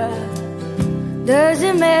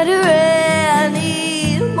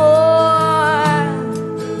anymore.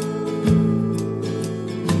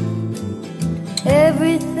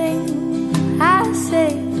 Everything I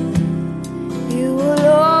say, you will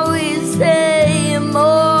always say more.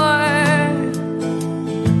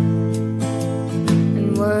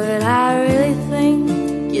 And what I really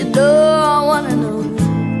think, you don't wanna know.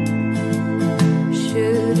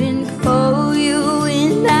 Shouldn't call you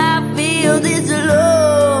in now.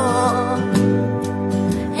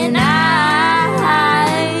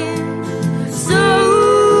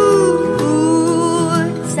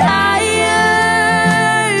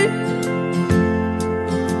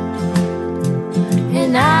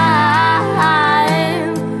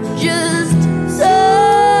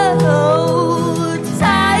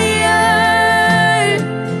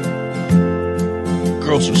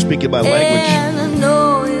 speaking my language. And I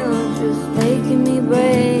know you're just making me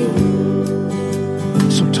brave.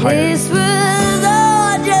 I'm so tired. This was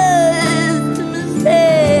all just a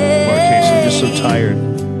mistake. Marquez, I'm just so tired.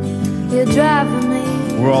 You're driving me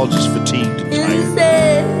We're all just fatigued and tired.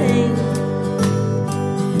 insane.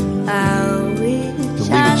 I wish leave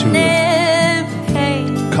it I to never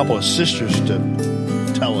came. A couple of sisters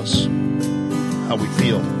to tell us how we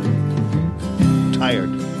feel. Tired.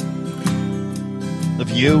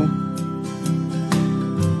 Of you.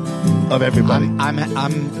 Of everybody. I'm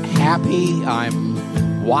happy.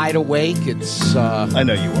 I'm wide awake. It's I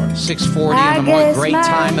know you are. 6:40 in the morning. Great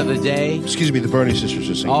time of the day. Excuse me, the Bernie sisters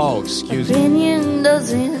are singing. Oh, excuse me. Opinion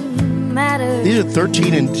doesn't matter. These are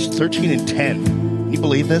 13 and 10. Can you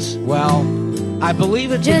believe this? Well, I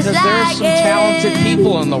believe it Just because there's like some talented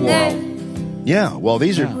people in the world. Yeah, well,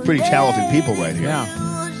 these are pretty talented people right here. Yeah.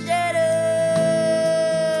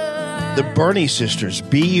 The Bernie sisters,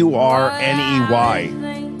 Burney. You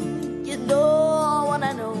don't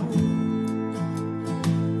wanna know.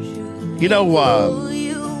 You know,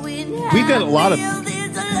 we've got a lot of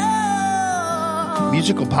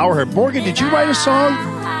musical power here. Morgan, did you write a song?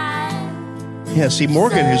 Yeah, see,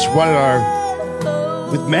 Morgan has run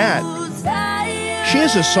with Matt. She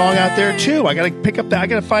has a song out there too. I gotta pick up that. I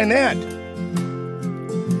gotta find that.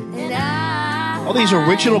 All these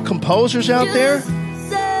original composers out there.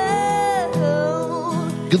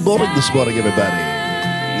 Good morning this morning, everybody.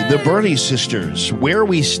 The Bernie sisters. Where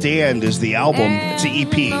We Stand is the album. It's the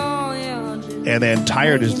EP. And then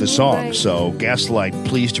Tired is the song. So Gaslight,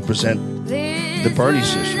 pleased to present the Bernie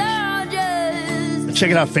sisters. And check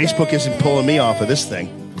it out. Facebook isn't pulling me off of this thing.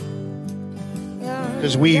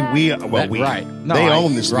 Because we right. No, they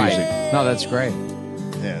own this right. music. No, that's great.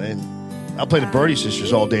 Yeah, I'll play the Bernie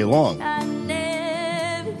sisters all day long.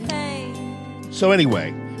 So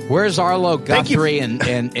anyway. Where's Arlo Guthrie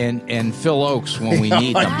and Phil Oakes when we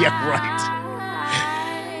need them? Yeah,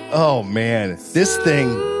 right. Oh, man. This thing.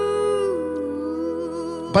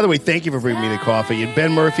 By the way, thank you for bringing me the coffee. And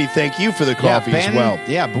Ben Murphy, thank you for the coffee as well.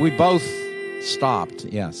 Yeah, but we both stopped,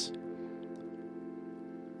 yes.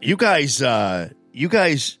 You guys have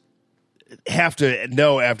to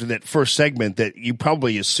know after that first segment that you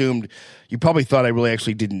probably thought I really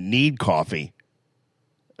actually didn't need coffee.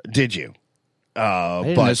 Did you? I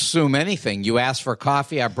didn't assume anything. You asked for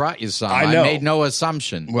coffee, I brought you some. I know. I made no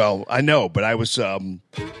assumption. Well, I know, but I was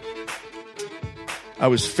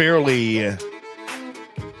fairly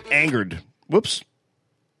angered. Whoops.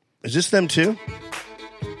 Is this them too?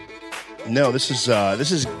 No, this is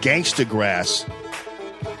Gangsta Grass.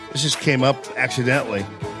 This just came up accidentally.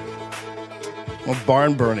 Well,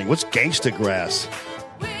 barn burning. What's Gangsta Grass?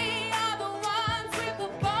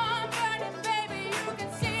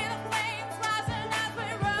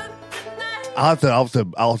 I'll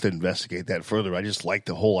have to investigate that further. I just like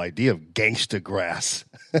the whole idea of Gangsta Grass.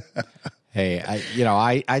 Hey,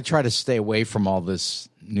 I try to stay away from all this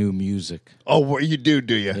new music. Oh, what you do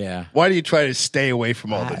you? Yeah. Why do you try to stay away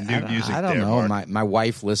from all the new music? I don't know. Mark? My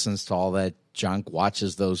wife listens to all that junk,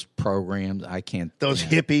 watches those programs. I can't. Those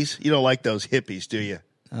hippies? You don't like those hippies, do you?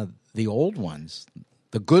 The old ones,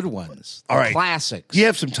 the good ones, the all right. classics. You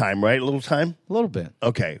have some time, right? A little time? A little bit.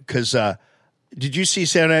 Okay, because did you see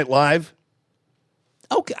Saturday Night Live?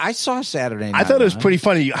 Okay, I saw Saturday Night. I thought it was pretty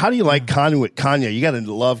funny. How do you like Kanye? You got to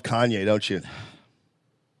love Kanye, don't you?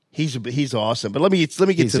 He's awesome. But let me get to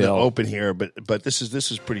the open here. But this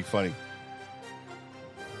is pretty funny.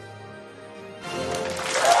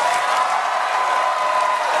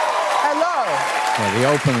 Hello. Yeah, the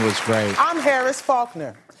open was great. I'm Harris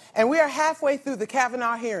Faulkner, and we are halfway through the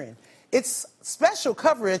Kavanaugh hearing. It's special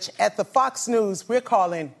coverage at the Fox News we're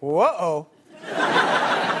calling Whoa.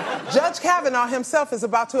 Judge Kavanaugh himself is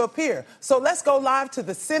about to appear. So let's go live to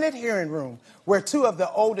the Senate hearing room, where two of the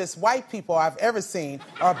oldest white people I've ever seen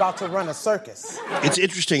are about to run a circus. It's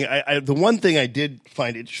interesting. The one thing I did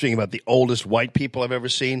find interesting about the oldest white people I've ever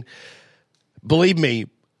seen, believe me,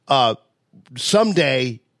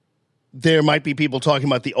 someday there might be people talking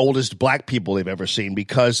about the oldest black people they've ever seen,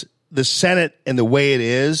 because the Senate and the way it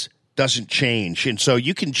is doesn't change. And so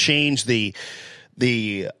you can change the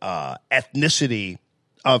ethnicity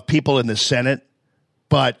of people in the Senate,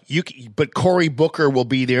 but Cory Booker will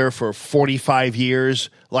be there for 45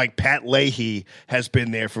 years, like Pat Leahy has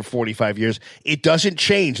been there for 45 years. It doesn't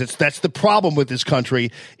change. That's the problem with this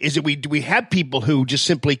country, is that we have people who just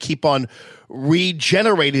simply keep on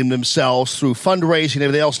regenerating themselves through fundraising and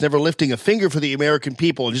everything else, never lifting a finger for the American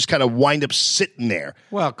people, and just kind of wind up sitting there.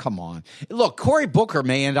 Well, come on. Look, Cory Booker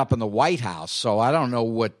may end up in the White House, so I don't know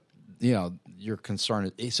what, your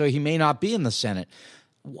concern is. So he may not be in the Senate.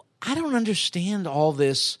 I don't understand all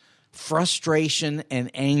this frustration and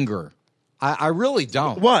anger. I really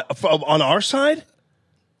don't. What, on our side?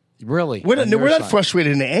 Really? We're not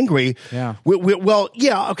frustrated and angry. Yeah. Well,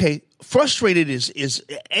 yeah, okay. Frustrated is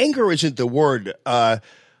anger isn't the word.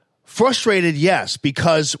 Frustrated, yes,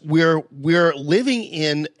 because we're living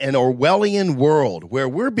in an Orwellian world where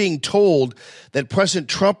we're being told that President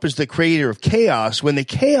Trump is the creator of chaos when the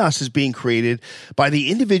chaos is being created by the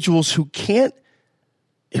individuals who can't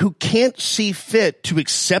see fit to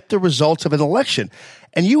accept the results of an election.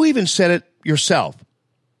 And you even said it yourself.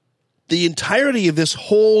 The entirety of this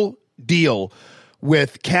whole deal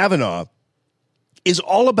with Kavanaugh is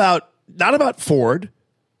all about, not about Ford,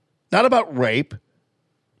 not about rape,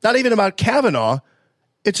 not even about Kavanaugh.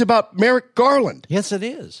 It's about Merrick Garland. Yes, it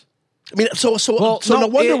is. I mean, so no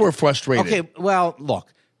wonder we're frustrated. Okay, well,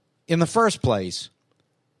 look, in the first place,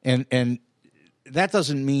 and that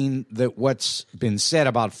doesn't mean that what's been said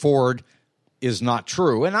about Ford is not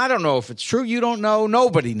true. And I don't know if it's true. You don't know.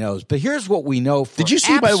 Nobody knows. But here's what we know for Did you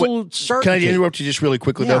see, absolute by the way, certainty. Can I interrupt you just really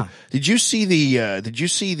quickly, Yeah. though? Did you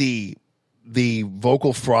see the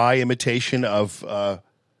vocal fry imitation of her?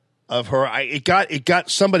 It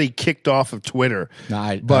got somebody kicked off of Twitter. No,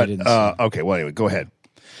 I didn't see it. Okay, well, anyway, go ahead.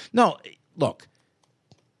 No, look,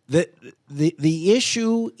 the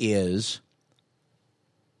issue is,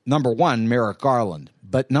 number one, Merrick Garland.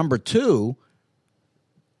 But number two,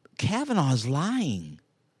 Kavanaugh's lying.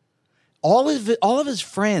 All of his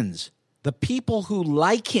friends, the people who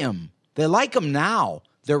like him, they like him now.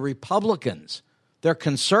 They're Republicans. They're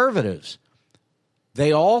conservatives.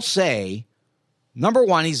 They all say, number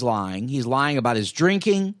one, he's lying. He's lying about his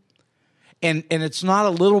drinking. And it's not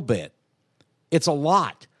a little bit. It's a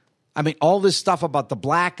lot. I mean, all this stuff about the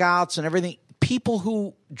blackouts and everything. People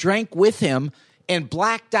who drank with him and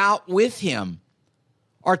blacked out with him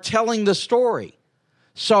are telling the story.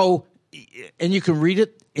 So, and you can read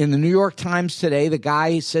it in the New York Times today. The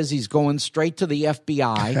guy says he's going straight to the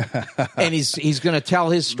FBI, and he's going to tell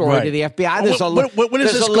his story to the FBI. There's a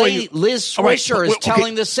lady, Liz Swisher, is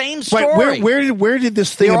telling the same story. Right. Where did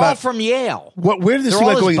this thing They're about all from Yale? Where did this They're thing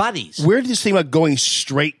all about his going? buddies. Where did this thing about going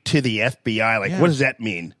straight to the FBI? Like, what does that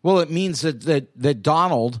mean? Well, it means that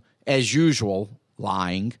Donald, as usual,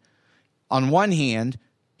 lying. On one hand,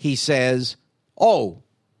 he says, "Oh,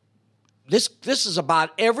 this is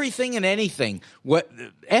about everything and anything. What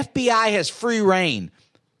FBI has free reign,"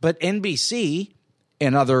 but NBC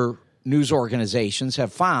and other news organizations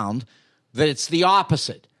have found that it's the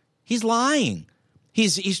opposite. He's lying.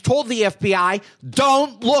 He's told the FBI,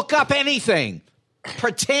 "Don't look up anything.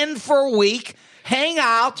 Pretend for a week, hang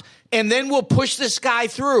out, and then we'll push this guy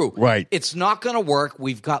through." Right. It's not going to work.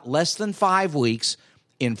 We've got less than 5 weeks.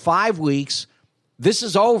 In 5 weeks, this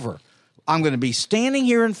is over. I'm going to be standing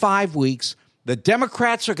here in 5 weeks. The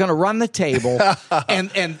Democrats are going to run the table,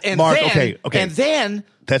 and Mark, then, okay. and then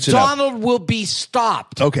That's Donald will be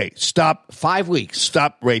stopped. Okay, stop. 5 weeks.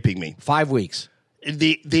 Stop raping me. 5 weeks.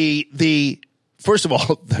 The first of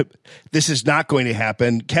all, this is not going to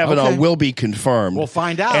happen. Kavanaugh will be confirmed. We'll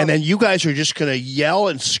find out. And then you guys are just going to yell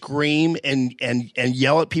and scream and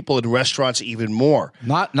yell at people in restaurants even more.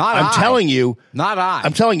 I'm telling you. Not I.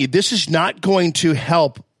 I'm telling you, this is not going to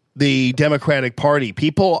help the Democratic Party.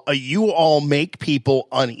 People, you all make people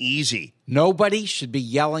uneasy. Nobody should be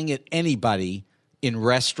yelling at anybody in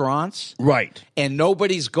restaurants. Right. And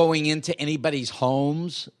nobody's going into anybody's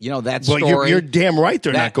homes. You know, that story. Well, you're damn right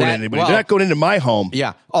they're not going into anybody. They're not going into my home.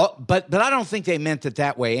 Yeah. But I don't think they meant it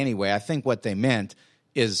that way anyway. I think what they meant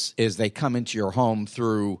is they come into your home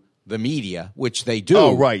through the media, which they do.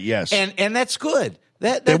 Oh, right, yes. And that's good.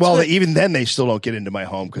 That's good. good. Even then, they still don't get into my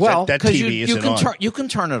home because that TV isn't on. You can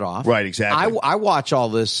turn it off. Right, exactly. I watch all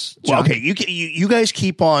this junk. Well, okay, you guys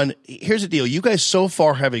keep on. Here's the deal. You guys so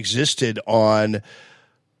far have existed on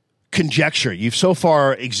conjecture. You've so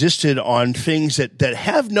far existed on things that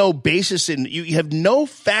have no basis in. You have no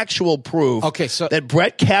factual proof. Okay, so that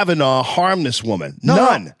Brett Kavanaugh harmed this woman.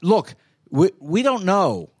 None. No, look, we don't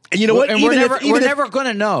know. And you know what? And we're never going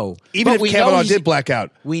to know. Even if Kavanaugh did black out,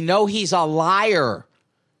 we know he's a liar.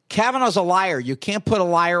 Kavanaugh's a liar. You can't put a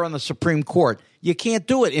liar on the Supreme Court. You can't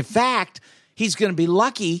do it. In fact, he's going to be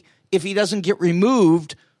lucky if he doesn't get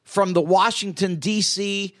removed from the Washington,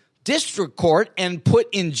 D.C. District Court and put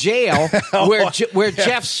in jail where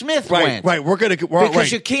Jeff Smith went. Right,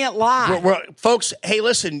 because you can't lie. Folks, hey,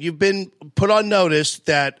 listen, you've been put on notice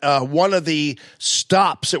that one of the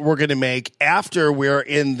stops that we're going to make after we're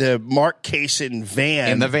in the Mark Kaysen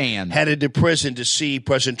van, headed to prison to see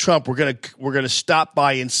President Trump, we're going to stop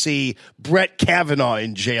by and see Brett Kavanaugh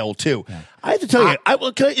in jail too. Yeah. I have to tell you,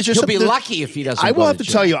 he'll be lucky if he doesn't. I will have to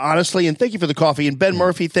tell you honestly, and thank you for the coffee. And Ben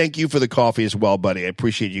Murphy, thank you for the coffee as well, buddy. I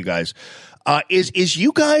appreciate you guys. Is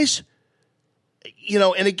you guys,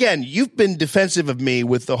 and again, you've been defensive of me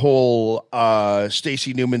with the whole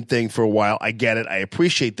Stacey Newman thing for a while. I get it. I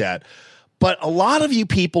appreciate that. But a lot of you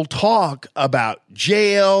people talk about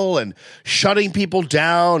jail and shutting people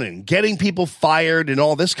down and getting people fired and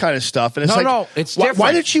all this kind of stuff. And it's it's different.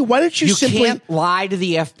 Why don't you simply can't lie to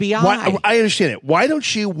the FBI? I understand it. Why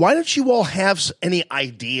don't you all have any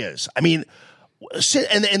ideas? I mean,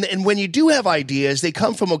 and when you do have ideas, they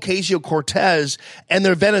come from Ocasio-Cortez and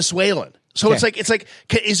they're Venezuelan. So it's like,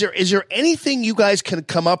 is there anything you guys can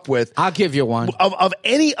come up with? I'll give you one of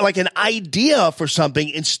any, like an idea for something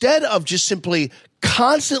instead of just simply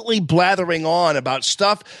constantly blathering on about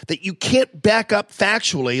stuff that you can't back up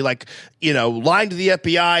factually, like, lying to the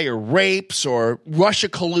FBI or rapes or Russia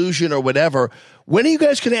collusion or whatever. When are you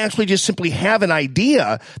guys going to actually just simply have an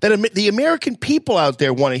idea that the American people out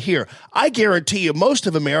there want to hear? I guarantee you, most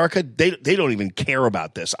of America, they don't even care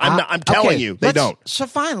about this. I'm telling you, they don't. So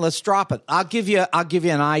fine, let's drop it. I'll give you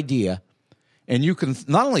an idea, and you can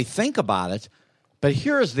not only think about it, but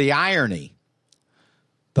here's the irony: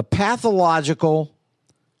 the pathological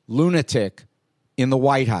lunatic in the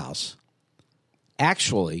White House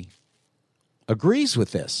actually agrees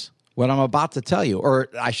with this. What I'm about to tell you, or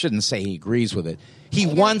I shouldn't say he agrees with it. He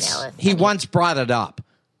once brought it up.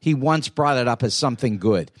 He once brought it up as something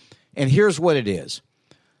good. And here's what it is.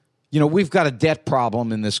 We've got a debt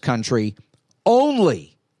problem in this country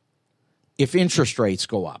only if interest rates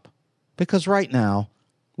go up. Because right now,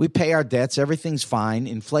 we pay our debts, everything's fine,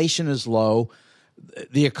 inflation is low,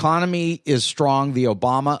 the economy is strong, the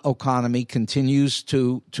Obama economy continues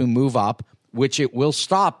to move up, which it will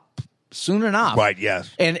stop soon enough. Right,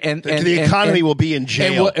 yes. And the economy will be in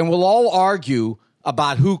jail. And we'll all argue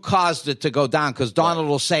about who caused it to go down because Donald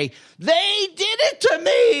will say, they did it to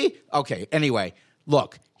me. Okay, anyway,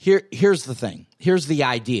 look, here's the thing. Here's the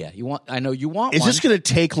idea. I know you want Is one. this going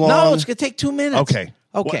to take long? No, it's going to take 2 minutes. Okay.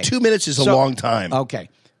 Well, 2 minutes is a long time. Okay.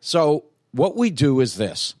 So what we do is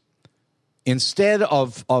this. Instead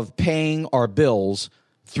of paying our bills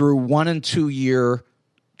through 1 and 2 year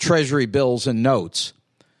Treasury bills and notes,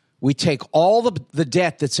 we take all the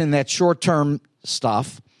debt that's in that short-term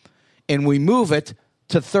stuff and we move it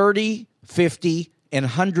to 30, 50, and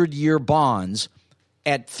 100-year bonds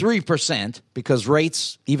at 3% because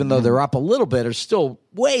rates, even though they're up a little bit, are still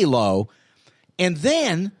way low. And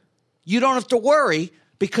then you don't have to worry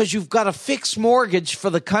because you've got a fixed mortgage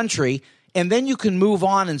for the country, and then you can move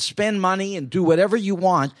on and spend money and do whatever you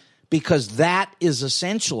want because that is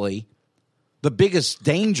essentially the biggest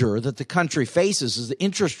danger that the country faces is the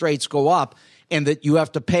interest rates go up and that you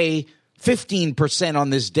have to pay 15%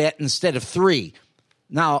 on this debt instead of 3%.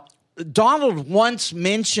 Now, Donald once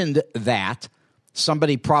mentioned that.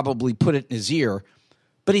 Somebody probably put it in his ear.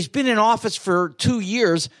 But he's been in office for 2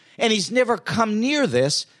 years, and he's never come near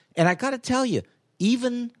this. And I got to tell you,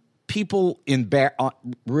 even people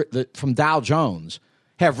from Dow Jones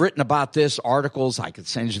have written about this, articles. I could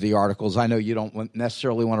send you the articles. I know you don't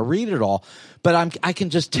necessarily want to read it all, but I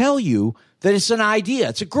can just tell you that it's an idea.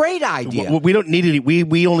 It's a great idea. We don't need it.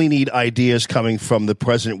 We only need ideas coming from the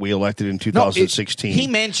president we elected in 2016. He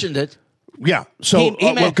mentioned it. Yeah. So,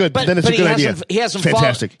 well, good. Then it's a good idea. He hasn't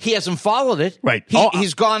Fantastic. He hasn't followed it. Right.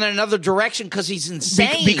 He's gone in another direction because he's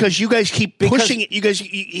insane. Because you guys keep pushing it. You guys,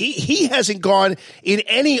 he hasn't gone in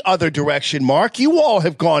any other direction, Mark. You all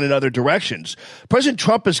have gone in other directions. President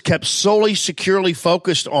Trump has kept solely, securely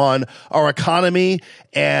focused on our economy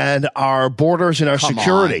and our borders and our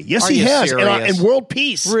security. Yes, he has. And world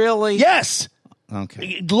peace. Really? Yes.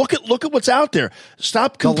 Okay. Look at what's out there.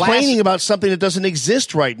 Stop complaining about something that doesn't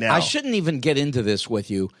exist right now. I shouldn't even get into this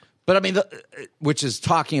with you, but I mean, which is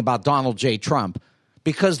talking about Donald J. Trump,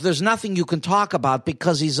 because there's nothing you can talk about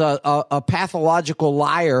because he's a pathological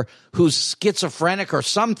liar who's schizophrenic or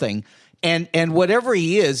something, and whatever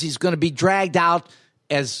he is, he's going to be dragged out,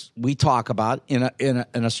 as we talk about, in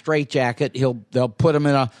a straitjacket. They'll put him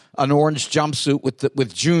in an orange jumpsuit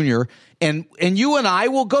with Junior, and you and I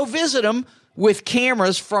will go visit him with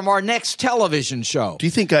cameras from our next television show. Do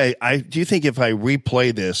you think if I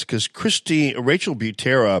replay this, because Rachel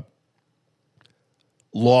Butera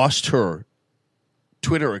lost her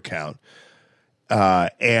Twitter account,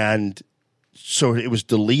 and so it was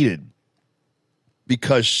deleted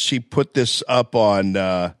because she put this up on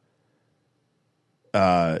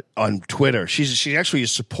Twitter. She's actually a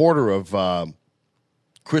supporter of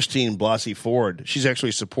Christine Blasey Ford. She's actually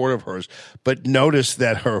a supporter of hers, but notice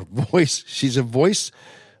that her voice, she's a voice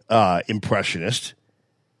impressionist,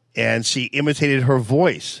 and she imitated her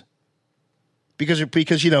voice. because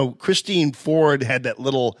Christine Ford had that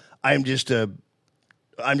little I'm just a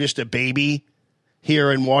baby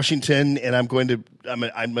here in Washington, and I'm going to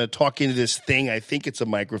talk into this thing. I think it's a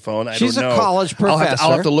microphone. She's don't know. a college professor.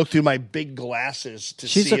 I'll have to look through my big glasses to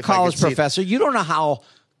see. She's a if I college can see professor. You don't know how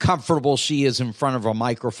comfortable she is in front of a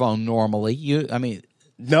microphone normally.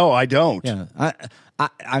 No, I don't. Yeah,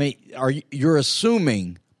 you're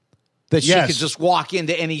assuming that she could just walk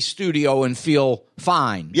into any studio and feel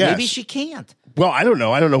fine? Yes. Maybe she can't. Well, I don't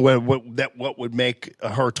know. I don't know what would make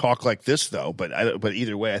her talk like this, though. But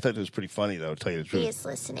either way, I thought it was pretty funny, though. To tell you the truth. He's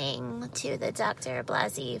listening to the Dr.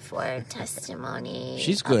 Blasey Ford testimony.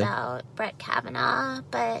 She's good. About Brett Kavanaugh,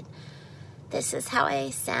 but this is how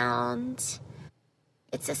I sound.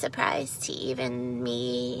 It's a surprise to even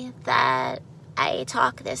me that I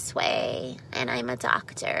talk this way, and I'm a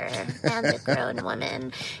doctor and a grown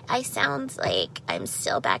woman. I sound like I'm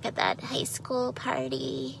still back at that high school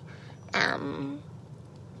party.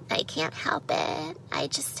 I can't help it. I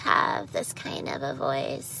just have this kind of a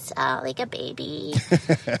voice, like a baby,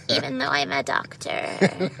 even though I'm a doctor.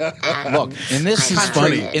 And look, in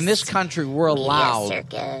this country, we're allowed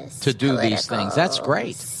to do these things. That's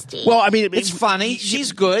great. Well, I mean, it's funny.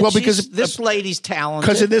 She's good. Well, because this lady's talented.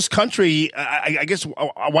 Because in this country, I guess,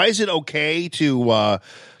 why is it okay to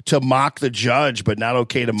mock the judge, but not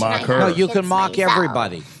okay to mock her? No, you can mock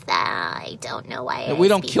everybody. I don't know why. We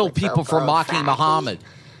don't kill people for mocking Muhammad.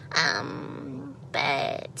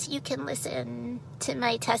 But you can listen to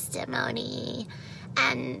my testimony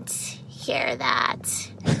and hear that.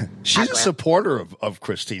 She's a supporter of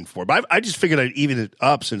Christine Ford. But I just figured I'd even it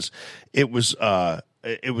up since since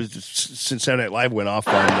Saturday Night Live went off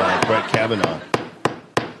on Brett Kavanaugh.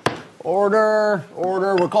 Order.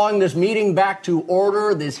 We're calling this meeting back to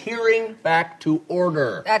order, this hearing back to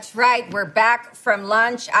order. That's right. We're back from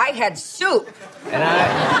lunch. I had soup. And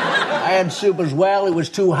I had soup as well. It was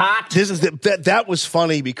too hot. That was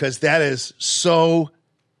funny because that is so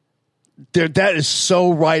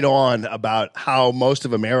right on about how most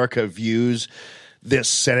of America views this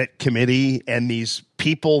Senate committee and these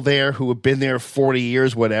people there who have been there 40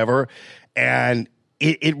 years, whatever. And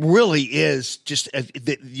it really is just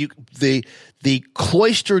the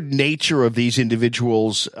cloistered nature of these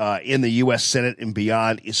individuals in the U.S. Senate and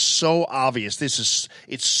beyond is so obvious.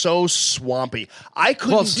 It's so swampy. I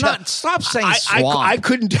couldn't. Well, stop saying swamp. I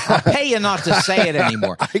couldn't. I'll pay you not to say it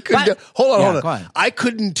anymore. Hold on. I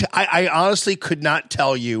couldn't. I honestly could not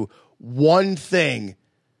tell you one thing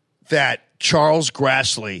that Charles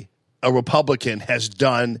Grassley, a Republican, has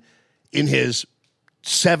done in his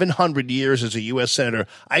 700 years as a U.S. Senator.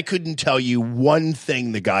 I couldn't tell you one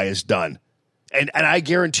thing the guy has done. And I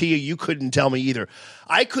guarantee you couldn't tell me either.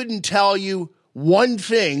 I couldn't tell you one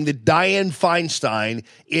thing that Dianne Feinstein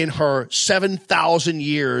in her 7,000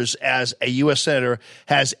 years as a U.S. Senator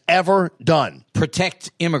has ever done.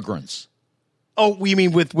 Protect immigrants. Oh, you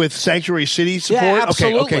mean with sanctuary city support? Yeah,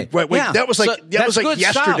 absolutely. Okay. Wait, yeah. That was like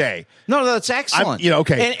yesterday. Stuff. No, that's excellent.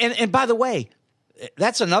 Okay. And by the way,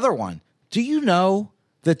 that's another one. Do you know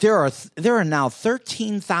that there are now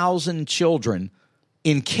 13,000 children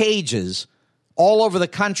in cages all over the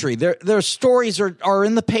country? Their stories are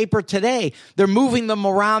in the paper today. They're moving them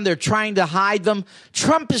around. They're trying to hide them.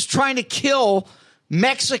 Trump is trying to kill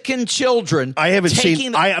Mexican children. I haven't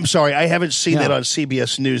seen. I'm sorry. I haven't seen that on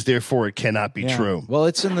CBS News. Therefore, it cannot be true. Well,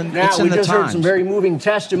 it's in the. Now it's in we the just Times. heard some very moving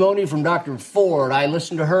testimony from Dr. Ford. I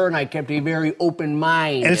listened to her and I kept a very open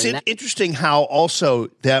mind. And it's interesting how also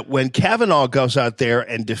that when Kavanaugh goes out there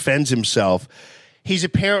and defends himself, he's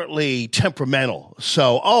apparently temperamental.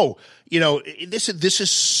 So, this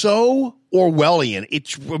is so Orwellian.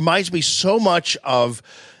 It reminds me so much of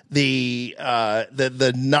the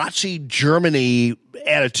Nazi Germany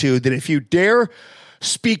attitude that if you dare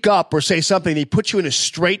speak up or say something, they put you in a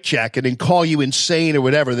straitjacket and call you insane or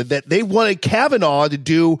whatever. That they wanted Kavanaugh to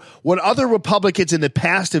do what other Republicans in the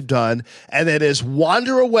past have done, and that is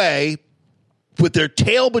wander away with their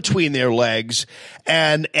tail between their legs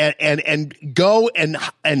and go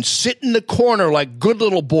and sit in the corner like good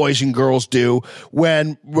little boys and girls do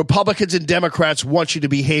when Republicans and Democrats want you to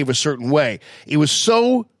behave a certain way. It was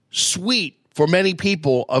so sweet for many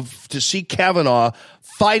people to see Kavanaugh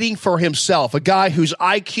fighting for himself, a guy whose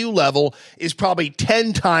IQ level is probably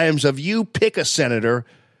 10 times of you pick a senator.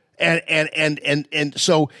 And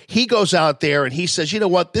so he goes out there and he says, you know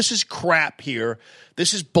what, this is crap here.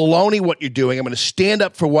 This is baloney what you're doing. I'm going to stand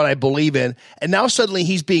up for what I believe in. And now suddenly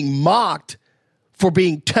he's being mocked for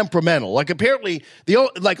being temperamental. Like apparently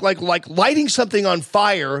like lighting something on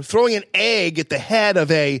fire, throwing an egg at the head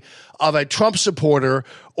of a of a Trump supporter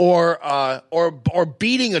or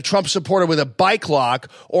beating a Trump supporter with a bike lock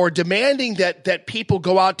or demanding that people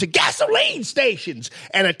go out to gasoline stations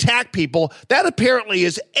and attack people, that apparently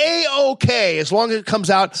is A-OK as long as it comes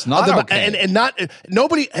out. It's not okay. And not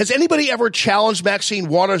nobody has anybody ever challenged Maxine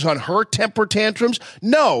Waters on her temper tantrums?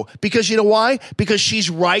 No, because you know why? Because she's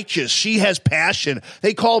righteous. She has passion.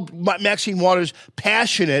 They call Maxine Waters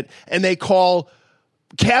passionate, and they call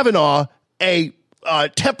Kavanaugh a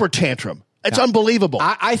temper tantrum. It's unbelievable.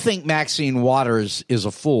 I think Maxine Waters is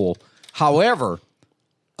a fool. However,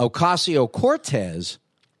 Ocasio-Cortez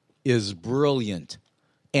is brilliant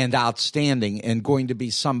and outstanding and going to be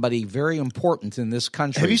somebody very important in this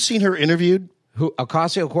country. Have you seen her interviewed? Who,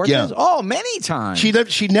 Ocasio-Cortez? Yeah. Oh, many times.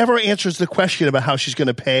 She never answers the question about how she's going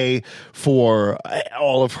to pay for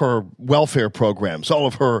all of her welfare programs, all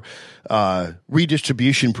of her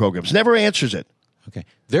redistribution programs. Never answers it. Okay.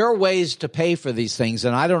 There are ways to pay for these things,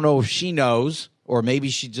 and I don't know if she knows, or maybe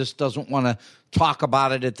she just doesn't want to talk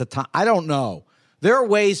about it at the time. I don't know. There are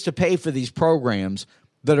ways to pay for these programs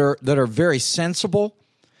that are very sensible.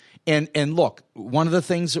 And look, one of the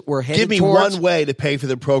things that we're headed towards. Give me one way to pay for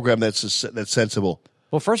the program that's sensible.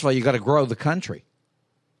 Well, first of all, you got to grow the country.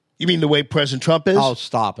 You mean the way President Trump is? Oh,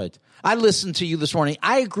 stop it! I listened to you this morning.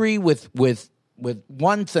 I agree with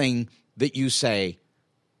one thing that you say,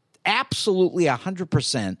 absolutely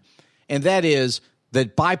 100%, and that is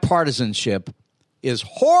that bipartisanship is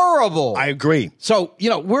horrible. I agree. So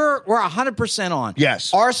we're 100% on.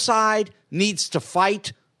 Yes, our side needs to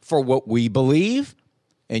fight for what we believe.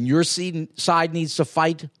 And your side needs to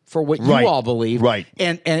fight for what you all believe, right?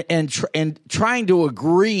 And trying to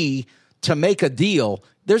agree to make a deal.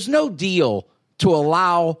 There's no deal to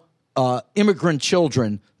allow immigrant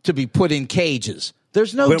children to be put in cages.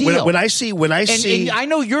 There's no deal. When I see, and I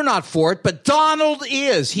know you're not for it, but Donald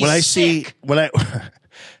is. He's sick.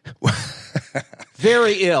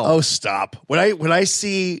 Very ill. Oh, stop! When I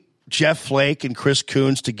see Jeff Flake and Chris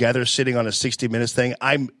Coons together sitting on a 60 Minutes thing,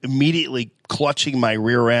 I'm immediately clutching my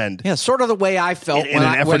rear end. Yeah, sort of the way I felt in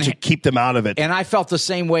an effort to keep them out of it. And I felt the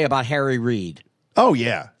same way about Harry Reid. Oh,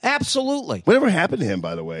 yeah. Absolutely. Whatever happened to him,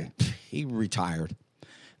 by the way? He retired.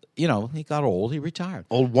 He got old. He retired.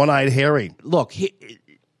 Old one-eyed Harry. Look,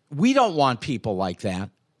 we don't want people like that.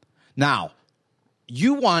 Now,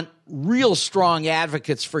 you want real strong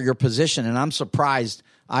advocates for your position, and I'm surprised.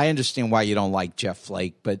 I understand why you don't like Jeff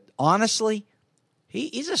Flake, but honestly,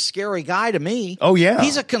 he's a scary guy to me. Oh, yeah.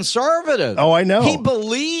 He's a conservative. Oh, I know. He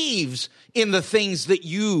believes in the things that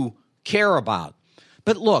you care about.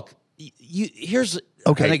 But look, here's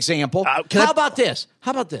an example. How about this?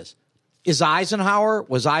 Was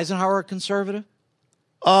Eisenhower a conservative?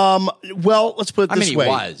 Well, let's put it this way. He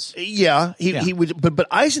was. Yeah, he would, but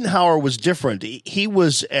Eisenhower was different. He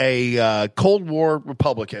was a Cold War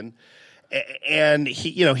Republican. And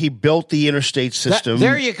he built the interstate system.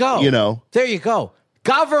 There you go. There you go.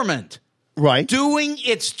 Government. Right. Doing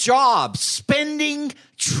its job, spending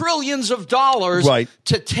trillions of dollars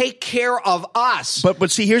to take care of us. But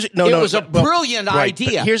see, here's it was a brilliant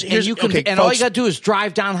idea. Here's and folks, all you got to do is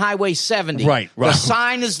drive down Highway 70. Right. The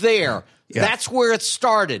sign is there. Yeah. That's where it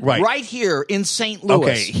started. Right here in St.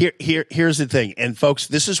 Louis. Okay. Here's the thing, and folks,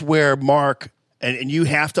 this is where Mark and you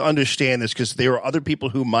have to understand this because there are other people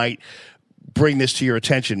who might bring this to your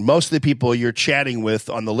attention. Most of the people you're chatting with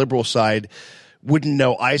on the liberal side wouldn't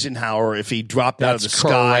know Eisenhower if he dropped out of the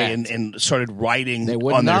sky and started riding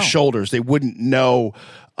on their shoulders. They wouldn't know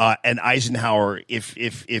an Eisenhower if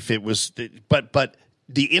it was. But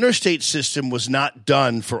the interstate system was not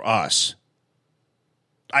done for us.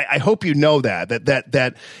 I hope you know that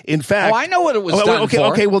in fact. Oh, I know what it was done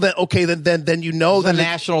for. Then you know the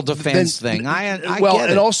national defense thing. I get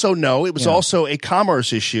it. And also it was also a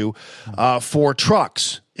commerce issue for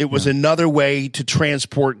trucks. It was another way to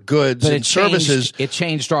transport goods and services. It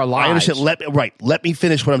changed our lives. I understand. Let me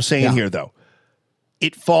finish what I'm saying here, though.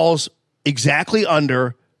 It falls exactly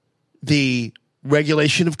under the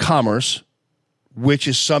regulation of commerce, which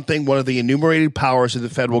is one of the enumerated powers of the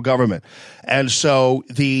federal government. And so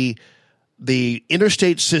the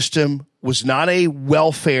interstate system was not a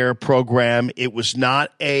welfare program. It was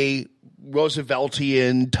not a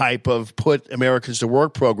Rooseveltian type of put Americans to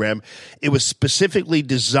work program. It was specifically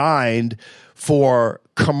designed for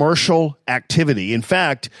commercial activity. In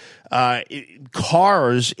fact,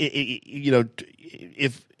 cars,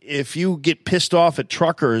 if you get pissed off at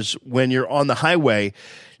truckers when you're on the highway,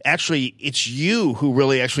 actually, it's you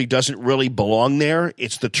who actually doesn't really belong there.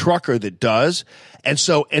 It's the trucker that does. And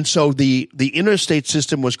so the interstate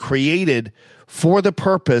system was created for the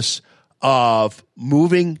purpose of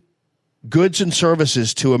moving goods and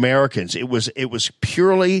services to Americans. It was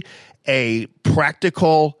purely a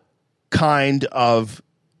practical kind of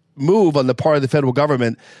move on the part of the federal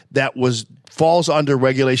government that falls under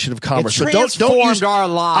regulation of commerce. It transformed our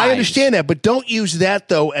lives. I understand that, but don't use that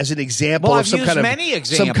though as an example of some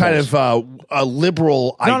kind of a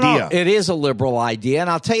liberal idea. No, it is a liberal idea, and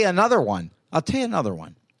I'll tell you another one.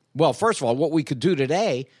 Well, first of all, what we could do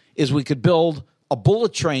today is we could build a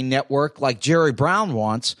bullet train network like Jerry Brown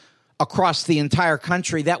wants across the entire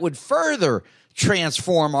country that would further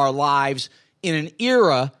transform our lives in an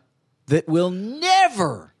era that will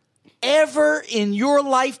never, ever in your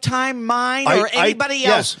lifetime, mine, or anybody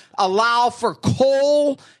else allow for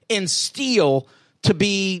coal and steel to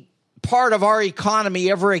be part of our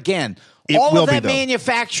economy ever again. All of that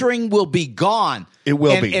manufacturing will be gone. It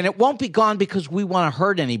will be. And it won't be gone because we want to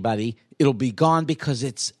hurt anybody. It'll be gone because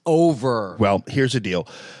it's over. Well, here's the deal.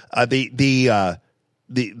 The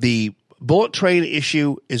bullet train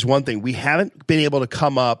issue is one thing. We haven't been able to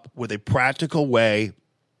come up with a practical way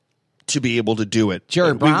to be able to do it.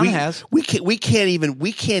 Jerry Brown has. We can't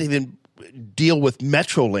even deal with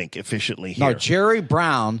Metrolink efficiently here. No, Jerry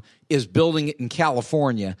Brown is building it in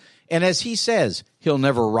California, and as he says, he'll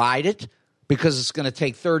never ride it because it's going to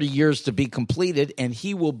take 30 years to be completed, and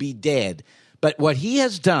he will be dead. But what he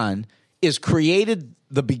has done is created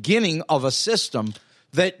the beginning of a system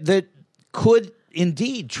that could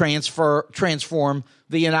indeed transform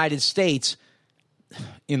the United States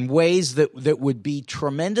in ways that would be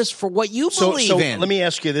tremendous for what you believe in. Let me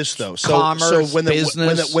ask you this, though. Commerce, when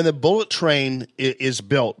business. when the bullet train is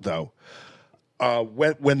built, though,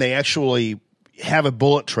 when they actually have a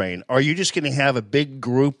bullet train, are you just going to have a big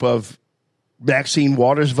group of Maxine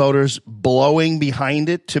Waters voters blowing behind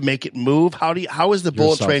it to make it move? How is the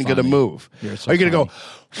bullet train going to move? Are you going to go?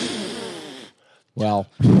 Well,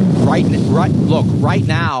 right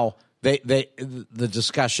now. The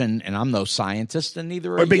discussion, and I'm no scientist, and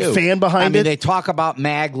neither are you. A big fan behind it. They talk about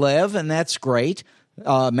maglev, and that's great,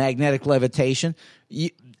 magnetic levitation.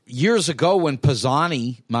 Years ago, when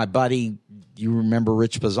Pisani, my buddy, you remember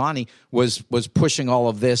Rich Pisani, was pushing all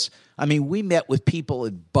of this. I mean, we met with people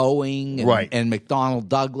at Boeing and McDonnell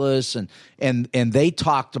Douglas, and they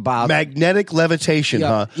talked about magnetic levitation.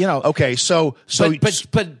 Huh? Okay,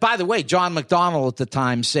 but by the way, John McDonnell at the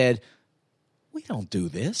time said, we don't do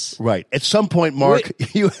this. Right. At some point, Mark,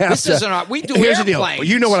 you have this to. Isn't we do here's airplanes. The deal.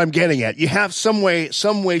 You know what I'm getting at. You have some way,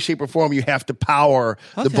 shape, or form. You have to power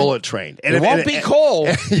the bullet train. And it won't be coal.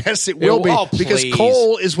 Yes, it will be because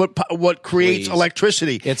coal is what creates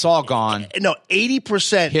electricity. It's all gone. No,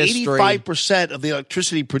 80%, 85% of the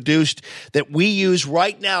electricity produced that we use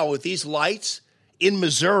right now with these lights in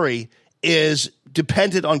Missouri is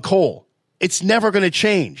dependent on coal. It's never going to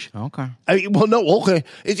change. Okay.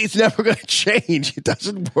 It's never going to change. It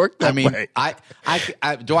doesn't work that way.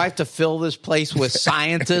 Do I have to fill this place with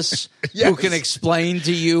scientists who can explain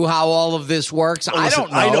to you how all of this works? Listen,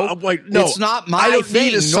 I don't know. No, it's not my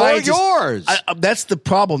thing, nor yours. That's the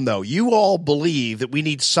problem, though. You all believe that we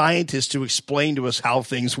need scientists to explain to us how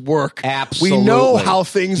things work. Absolutely. We know how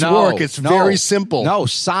things work. It's very simple. No,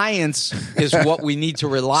 science is what we need to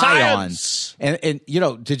rely on. And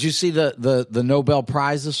did you see the Nobel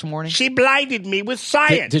Prize this morning? She blinded me with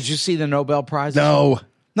science. Did you see the Nobel Prize? No.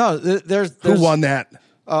 No, there's who won that?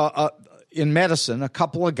 In medicine, a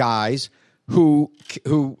couple of guys who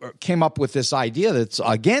came up with this idea that's,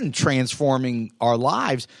 again, transforming our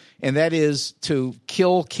lives, and that is to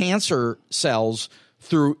kill cancer cells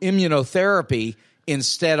through immunotherapy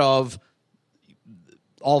instead of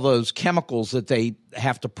all those chemicals that they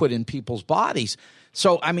have to put in people's bodies.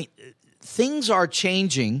 So, I mean, things are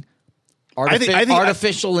changing.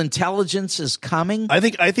 Artificial intelligence is coming. I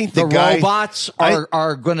think the robots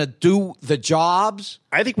are going to do the jobs.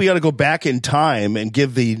 I think we ought to go back in time and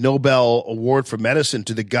give the Nobel Award for Medicine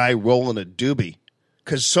to the guy rolling a doobie,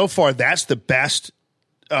 because so far that's the best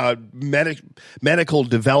medical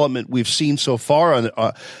development we've seen so far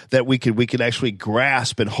on, that we could actually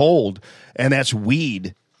grasp and hold, and that's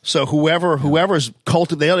weed. So whoever's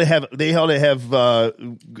cultivating, they ought to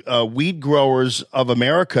have weed growers of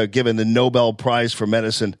America given the Nobel Prize for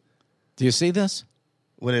Medicine. Do you see this?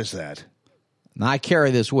 What is that? Now, I carry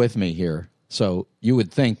this with me here, so you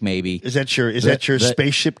would think maybe is that your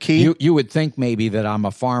spaceship key? You would think maybe that I'm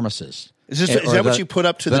a pharmacist. Is that what you put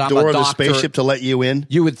up to the door of the spaceship to let you in?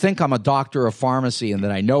 You would think I'm a doctor of pharmacy and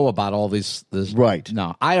that I know about all this. Right?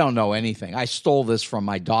 No, I don't know anything. I stole this from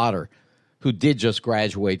my daughter, who did just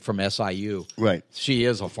graduate from SIU. Right. She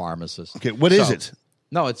is a pharmacist. Okay, what is it?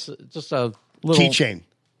 No, it's just a little keychain.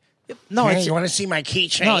 No, you want to see my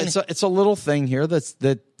keychain? No, it's a little thing here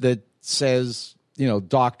that says,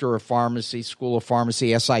 doctor of pharmacy, School of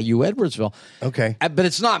Pharmacy, SIU Edwardsville. Okay. But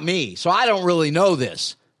it's not me, so I don't really know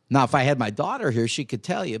this. Now, if I had my daughter here, she could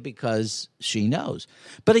tell you because she knows.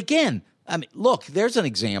 But again, I mean, look, there's an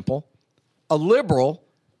example. A liberal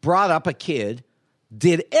brought up a kid,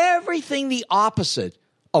 did everything the opposite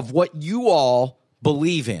of what you all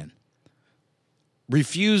believe in.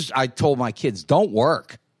 Refused. I told my kids, don't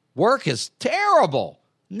work. Work is terrible.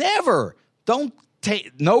 Never. Don't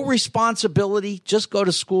take no responsibility. Just go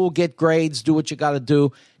to school, get grades, do what you got to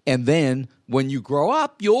do. And then when you grow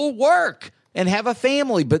up, you'll work and have a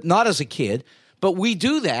family, but not as a kid. But we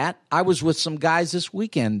do that. I was with some guys this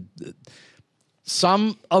weekend,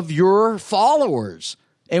 some of your followers,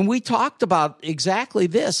 and we talked about exactly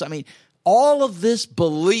this. I mean, all of this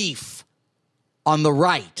belief on the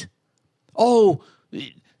right. Oh,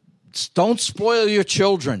 don't spoil your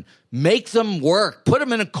children. Make them work. Put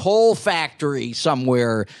them in a coal factory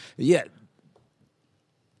somewhere. Yeah.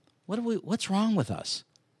 What's wrong with us?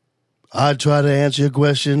 I tried to answer your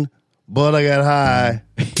question, but I got high.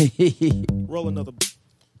 Roll another.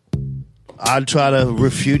 I try to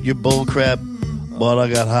refute your bullcrap, but I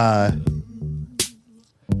got high.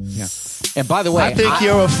 Yeah. And by the way, I think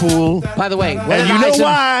you're a fool. By the way, and you know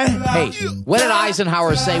why? Hey, what did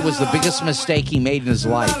Eisenhower say was the biggest mistake he made in his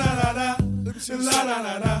life?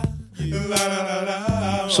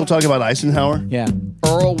 Still talking about Eisenhower? Yeah.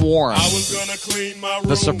 Earl Warren,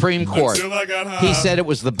 the Supreme Court. He said it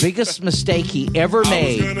was the biggest mistake he ever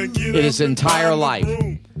made in his entire life.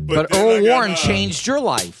 But Earl Warren changed your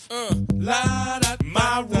life.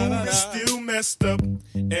 My room is still messed up,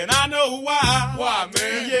 and I know why. Why,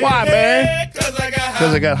 man? Yeah, why, man? Because I got high.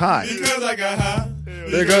 Because I got high. Because I got high.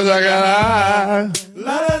 Because I got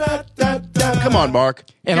high. Come on, Mark.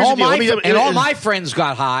 And all my friends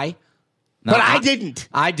got high. No, but I didn't.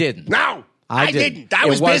 I didn't. No, I didn't. I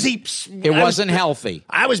was busy. It wasn't healthy.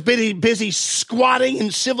 I was busy squatting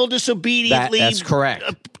and civil disobediently. That's correct.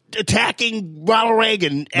 Attacking Ronald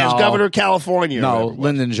Reagan as governor of California. No,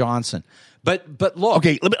 Lyndon Johnson. But look.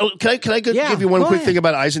 Okay, can I give you one quick thing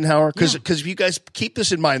about Eisenhower? Because if you guys keep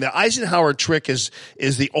this in mind, the Eisenhower trick is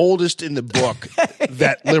the oldest in the book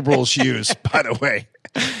that liberals use, by the way.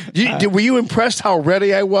 Were you impressed how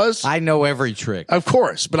ready I was? I know every trick. Of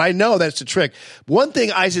course, but I know that's a trick. One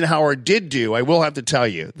thing Eisenhower did do, I will have to tell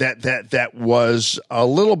you, that was a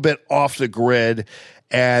little bit off the grid,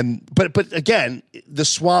 but again, the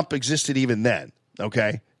swamp existed even then,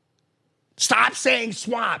 okay? Stop saying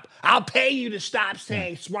swamp. I'll pay you to stop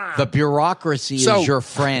saying swamp. The bureaucracy is your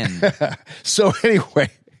friend. So anyway,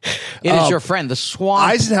 it is your friend. The swamp.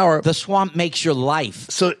 Eisenhower. The swamp makes your life.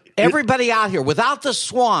 So everybody out here, without the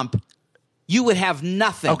swamp, you would have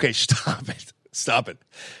nothing. Okay, stop it. Stop it.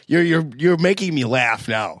 You're making me laugh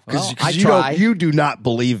now because you do not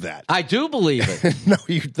believe that. I do believe it. No,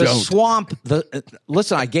 you don't. The swamp.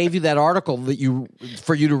 Listen, I gave you that article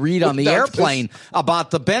for you to read on the airplane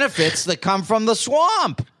about the benefits that come from the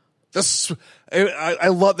swamp. I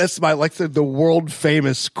love that's the world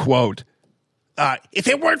famous quote. If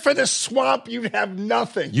it weren't for the swamp, you'd have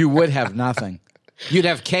nothing. You would have nothing. You'd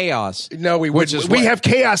have chaos. No, we wouldn't. We have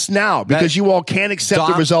chaos now because you all can't accept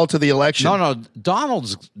the result of the election. No,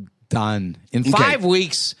 Donald's done. In 5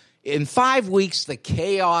 weeks, the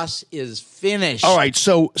chaos is finished. All right.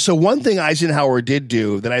 So one thing Eisenhower did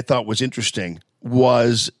do that I thought was interesting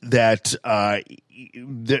was that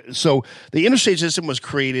so the interstate system was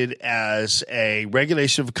created as a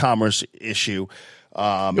regulation of commerce issue.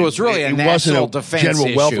 It was really a national defense general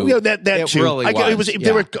issue. welfare. You know, that it too. Really was.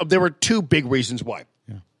 There were two big reasons why.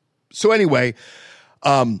 Yeah. So anyway,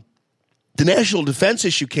 the national defense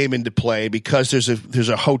issue came into play because there's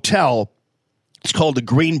a hotel. It's called the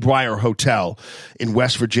Greenbrier Hotel in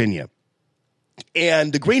West Virginia.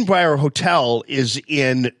 And the Greenbrier Hotel is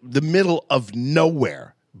in the middle of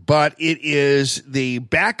nowhere, but it is the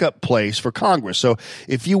backup place for Congress. So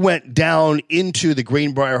if you went down into the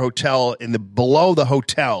Greenbrier Hotel below the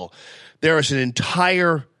hotel, there is an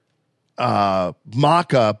entire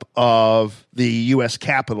mock-up of the U.S.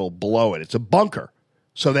 Capitol below it. It's a bunker.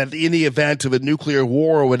 So that in the event of a nuclear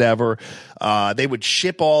war or whatever, they would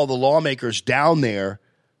ship all the lawmakers down there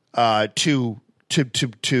to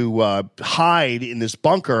hide in this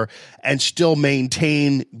bunker and still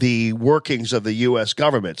maintain the workings of the U.S.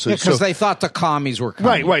 government. Because they thought the commies were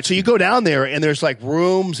coming. Right. So you go down there and there's like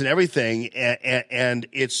rooms and everything, and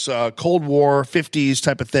it's Cold War 50s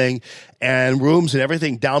type of thing, and rooms and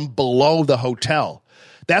everything down below the hotel.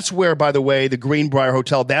 That's where, by the way, the Greenbrier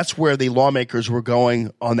Hotel, that's where the lawmakers were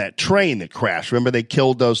going on that train that crashed. Remember, they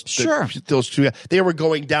killed those two. They were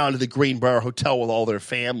going down to the Greenbrier Hotel with all their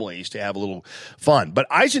families to have a little fun. But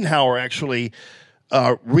Eisenhower actually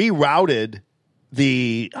rerouted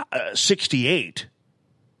the 68,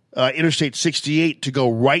 Interstate 68, to go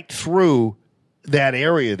right through that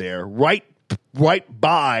area there, right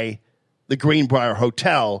by the Greenbrier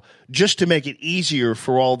Hotel, just to make it easier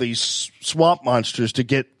for all these swamp monsters to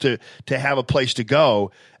get to have a place to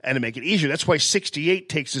go and to make it easier. That's why 68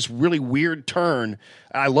 takes this really weird turn.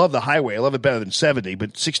 I love the highway. I love it better than 70,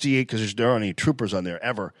 but 68, because there aren't any troopers on there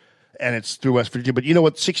ever, and it's through West Virginia. But you know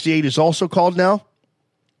what 68 is also called now?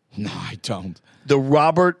 No, I don't. The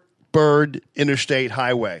Robert Byrd Interstate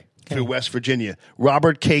Highway through West Virginia.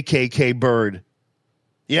 Robert KKK Byrd.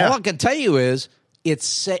 Yeah. All I can tell you is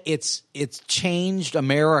it's changed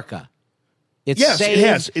America. It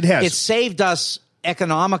has. It's saved us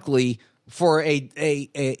economically for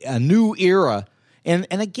a new era. And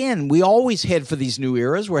again, we always head for these new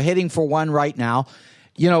eras. We're heading for one right now.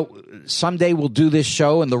 You know, someday we'll do this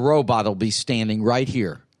show and the robot will be standing right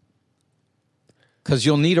here. Because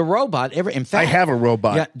you'll need a robot. In fact, I have a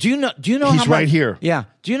robot. Yeah. Do you know? He's right here. Yeah.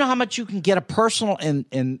 Do you know how much you can get a personal? And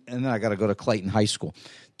then I got to go to Clayton High School.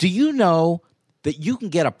 Do you know that you can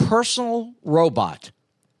get a personal robot?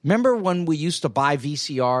 Remember when we used to buy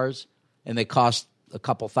VCRs and they cost a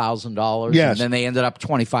couple $1,000? Yes. And then they ended up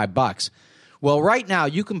 $25. Well, right now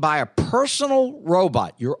you can buy a personal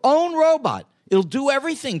robot, your own robot. It'll do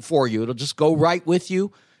everything for you. It'll just go right with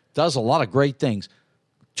you. Does a lot of great things.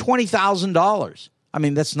 $20,000. I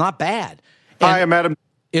mean, that's not bad. Hi, I'm Adam.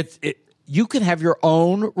 You can have your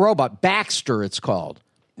own robot. Baxter, it's called.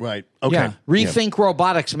 Right. Okay. Yeah. Rethink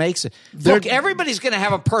Robotics makes it. Look, everybody's going to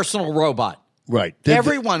have a personal robot. Right.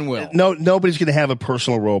 Everyone will. No, nobody's going to have a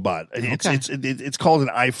personal robot. It's called an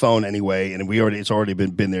iPhone anyway, and it's already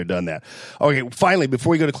been there, done that. Okay. Finally,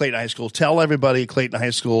 before we go to Clayton High School, tell everybody at Clayton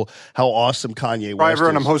High School how awesome Kanye West is.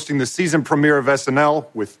 And I'm hosting the season premiere of SNL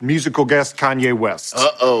with musical guest Kanye West.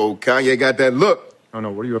 Kanye got that look. Oh no,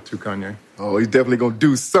 what are you up to, Kanye? Oh, he's definitely gonna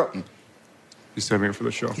do something. He's having it for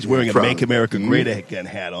the show. He's wearing a Make America Great Again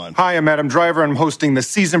hat on. Hi, I'm Adam Driver, and I'm hosting the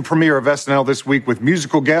season premiere of SNL this week with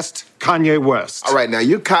musical guest Kanye West. All right, now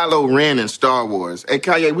you're Kylo Ren in Star Wars. Hey,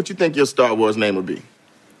 Kanye, what you think your Star Wars name would be?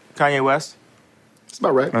 Kanye West? That's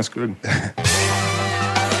about right. That's good.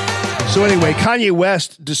 So anyway, Kanye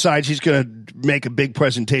West decides he's going to make a big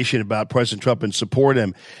presentation about President Trump and support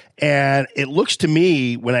him. And it looks to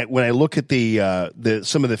me, when I look at the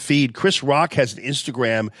some of the feed, Chris Rock has an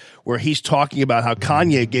Instagram where he's talking about how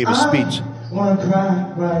Kanye gave a speech. I want to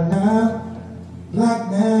cry right now,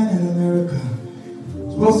 black man in America.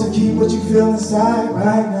 Supposed to keep what you feel inside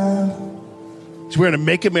right now. He's wearing a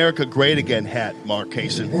Make America Great Again hat, Mark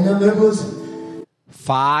Kaysen. And the liberals.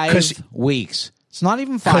 5 weeks. It's not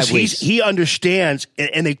even 5 weeks. He understands,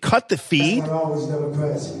 and they cut the feed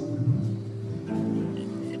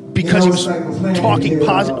because he was talking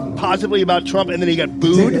positively about Trump, and then he got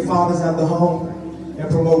booed. Take the fathers out the home and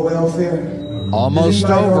promote welfare. Almost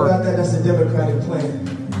over. About that? That's a Democratic plan.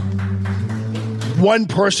 One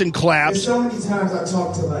person claps. There's so many times I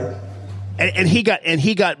talk to And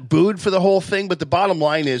he got booed for the whole thing. But the bottom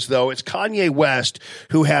line is, though, it's Kanye West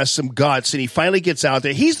who has some guts, and he finally gets out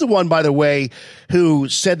there. He's the one, by the way, who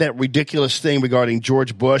said that ridiculous thing regarding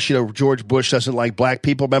George Bush. You know, George Bush doesn't like black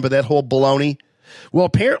people. Remember that whole baloney? Well,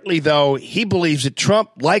 apparently, though, he believes that Trump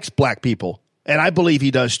likes black people. And I believe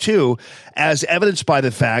he does too, as evidenced by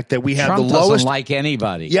the fact that we have Trump the lowest. Doesn't like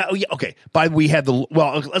anybody. Yeah. Okay. We had the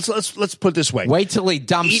let's put it this way. Wait till he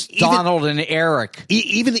dumps Donald and Eric.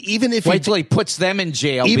 Even if wait till he puts them in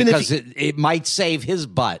jail because it might save his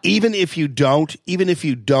butt. Even if you don't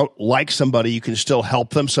like somebody, you can still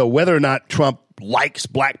help them. So whether or not Trump likes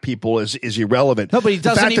black people is irrelevant. No, but he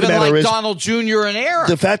doesn't even like Donald Jr. and Eric.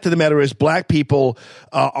 The fact of the matter is black people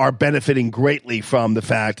are benefiting greatly from the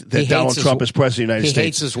fact that Donald Trump is president of the United States. He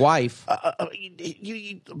hates his wife.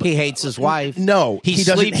 He hates his wife. No, he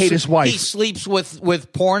doesn't hate his wife. He sleeps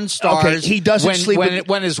with porn stars. Okay, he doesn't sleep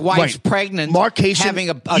when his wife's pregnant, Mark Kaysen, having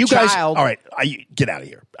a you guys, child. All right, get out of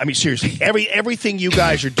here. I mean, seriously, everything you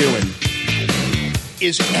guys are doing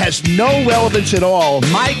has no relevance at all,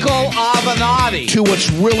 Michael Avenatti, to what's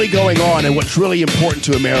really going on and what's really important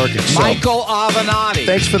to Americans. So, Michael Avenatti.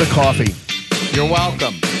 Thanks for the coffee. You're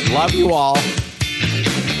welcome. Love you all.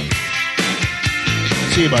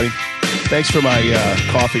 See you, buddy. Thanks for my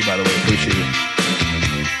coffee, by the way. Appreciate it.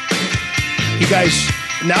 You guys,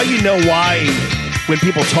 now you know why when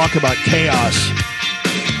people talk about chaos,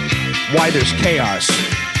 why there's chaos.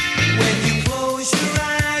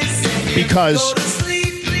 Because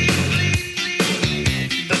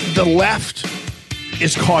the left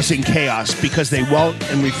is causing chaos because they won't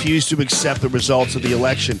and refuse to accept the results of the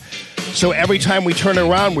election. So every time we turn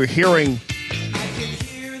around, we're hearing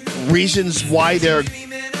reasons why they're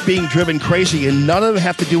being driven crazy, and none of them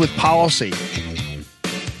have to do with policy.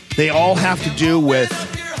 They all have to do with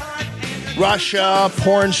Russia,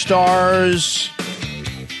 porn stars,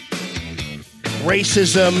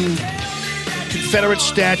 racism, Confederate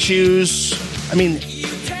statues. I mean,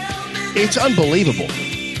 it's unbelievable.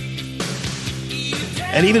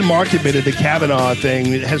 And even Mark admitted the Kavanaugh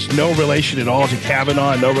thing has no relation at all to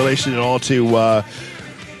Kavanaugh, no relation at all to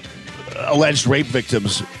alleged rape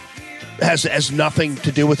victims. Has nothing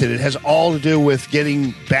to do with it. It has all to do with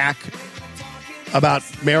getting back about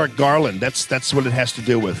Merrick Garland. That's what it has to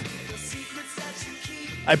do with.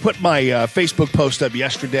 I put my Facebook post up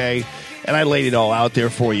yesterday, and I laid it all out there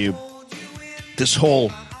for you. This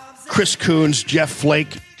whole Chris Coons, Jeff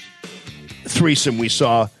Flake threesome we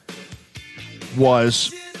saw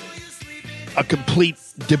was a complete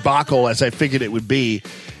debacle, as I figured it would be.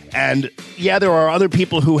 And yeah, there are other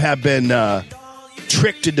people who have been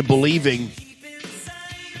tricked into believing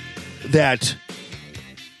that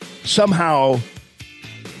somehow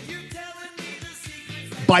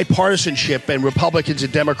bipartisanship and Republicans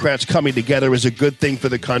and Democrats coming together is a good thing for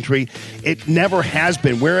the country. It never has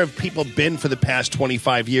been. Where have people been for the past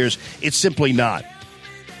 25 years? It's simply not.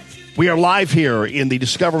 We are live here in the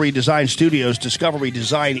Discovery Design Studios,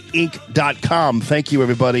 discoverydesigninc.com. Thank you,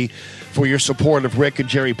 everybody, for your support of Rick and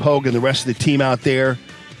Jerry Pogue and the rest of the team out there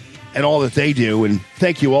and all that they do. And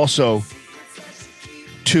thank you also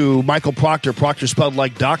to Michael Proctor, Proctor spelled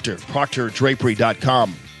like doctor,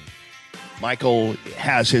 proctordrapery.com. Michael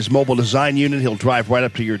has his mobile design unit. He'll drive right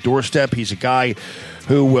up to your doorstep. He's a guy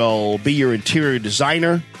who will be your interior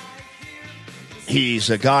designer. He's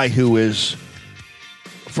a guy who is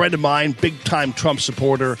a friend of mine, big-time Trump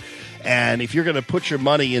supporter. And if you're going to put your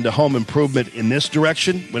money into home improvement in this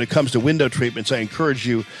direction, when it comes to window treatments, I encourage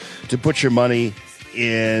you to put your money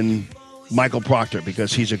in Michael Proctor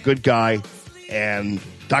because he's a good guy. And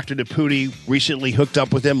Dr. Naputi recently hooked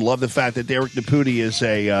up with him. Love the fact that Derek Naputi is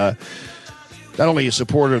not only a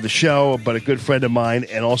supporter of the show, but a good friend of mine,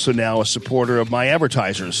 and also now a supporter of my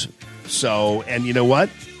advertisers. So, and you know what?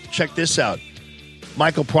 Check this out.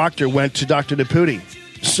 Michael Proctor went to Dr. Naputi.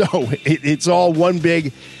 So it's all one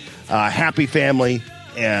big happy family,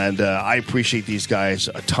 and I appreciate these guys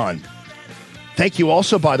a ton. Thank you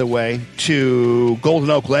also, by the way, to Golden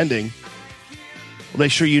Oak Lending. We'll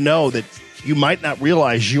make sure you know that you might not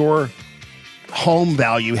realize your home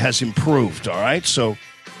value has improved, all right? So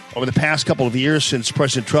over the past couple of years since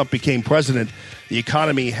President Trump became president, the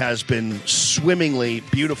economy has been swimmingly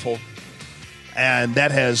beautiful, and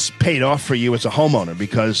that has paid off for you as a homeowner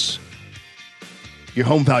because your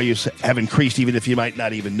home values have increased even if you might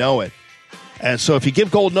not even know it. And so if you give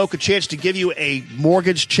Golden Oak a chance to give you a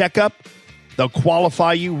mortgage checkup, they'll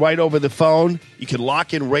qualify you right over the phone. You can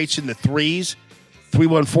lock in rates in the threes.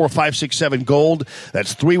 314-567-GOLD.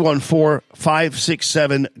 That's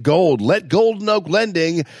 314-567-GOLD. Let Golden Oak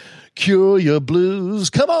Lending cure your blues.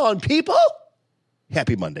 Come on, people.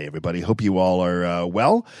 Happy Monday, everybody. Hope you all are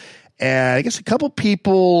well. And I guess a couple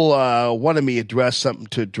people wanted me to address something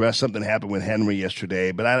that happened with Henry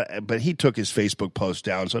yesterday, but he took his Facebook post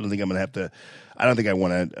down, so I don't think I'm going to have to. I don't think I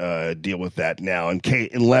want to deal with that now,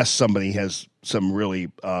 unless somebody has some really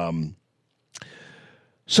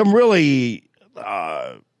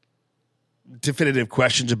definitive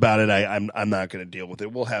questions about it. I'm not going to deal with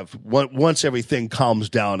it. We'll have once everything calms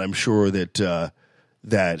down. I'm sure that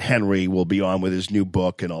that Henry will be on with his new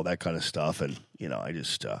book and all that kind of stuff. And I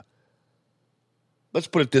just let's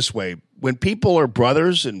put it this way: when people are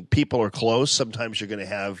brothers and people are close, sometimes you're going to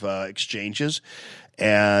have exchanges.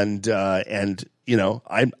 And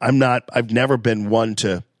I'm not. I've never been one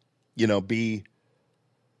to be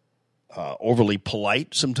overly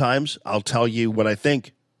polite. Sometimes I'll tell you what I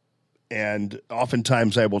think, and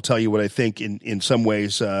oftentimes I will tell you what I think in some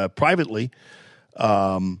ways privately,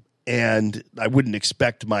 and I wouldn't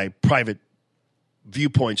expect my private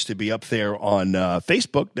viewpoints to be up there on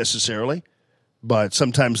Facebook necessarily, but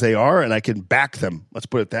sometimes they are, and I can back them. Let's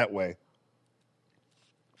put it that way.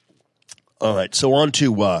 All right, so on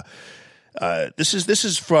to this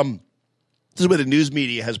is what the news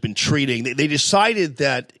media has been treating. They decided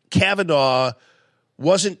that Kavanaugh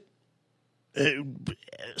wasn't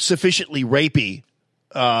sufficiently rapey.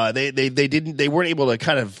 They weren't able to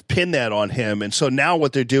kind of pin that on him, and so now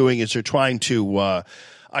what they're doing is they're trying to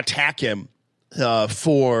attack him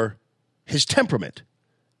for his temperament.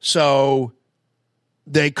 So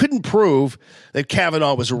they couldn't prove that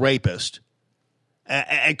Kavanaugh was a rapist.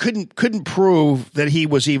 I couldn't prove that he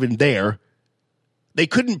was even there. They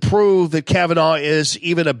couldn't prove that Kavanaugh is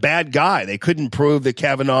even a bad guy. They couldn't prove that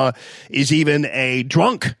Kavanaugh is even a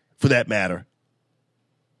drunk, for that matter.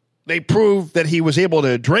 They proved that he was able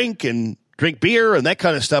to drink beer and that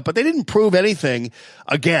kind of stuff, but they didn't prove anything.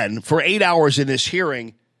 Again, for 8 hours in this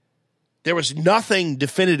hearing, there was nothing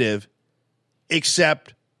definitive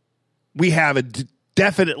except we have a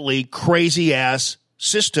definitely crazy-ass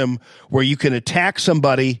system where you can attack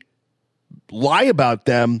somebody, lie about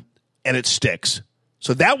them, and it sticks.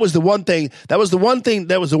 So that was the one thing. That was the one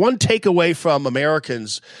takeaway from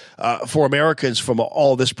Americans, for Americans from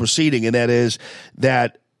all this proceeding, and that is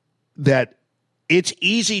that it's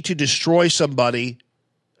easy to destroy somebody,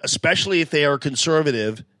 especially if they are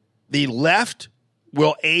conservative. The left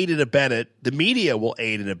will aid and abet it. The media will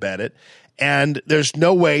aid and abet it, and there's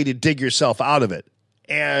no way to dig yourself out of it.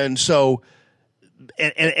 And so,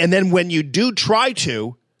 and then when you do try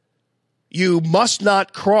to, you must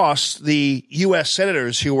not cross the U.S.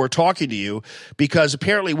 senators who are talking to you, because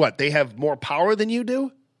apparently they have more power than you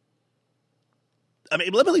do? I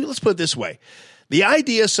mean, let's put it this way. The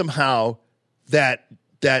idea somehow that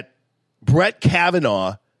Brett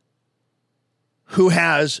Kavanaugh, who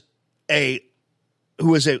is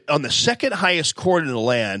on the second highest court in the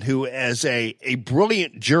land, who is a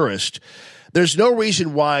brilliant jurist, there's no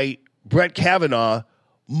reason why Brett Kavanaugh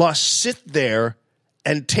must sit there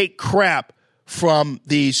and take crap from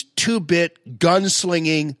these two-bit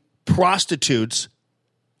gunslinging prostitutes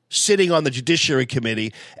sitting on the Judiciary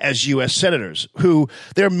Committee as U.S. senators, who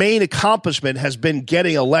their main accomplishment has been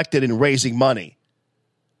getting elected and raising money.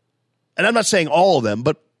 And I'm not saying all of them,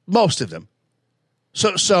 but most of them.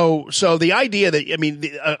 So the idea that, I mean,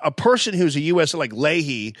 a person who's a U.S. like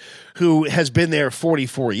Leahy, who has been there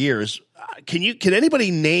 44 years, can anybody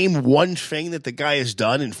name one thing that the guy has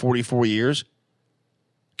done in 44 years?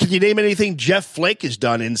 Can you name anything Jeff Flake has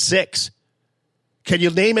done in 6? Can you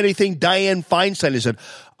name anything Dianne Feinstein has done?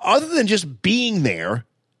 Other than just being there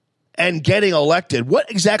and getting elected, what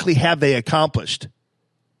exactly have they accomplished?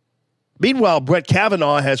 Meanwhile, Brett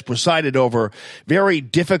Kavanaugh has presided over very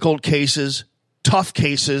difficult cases, tough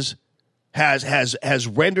cases, has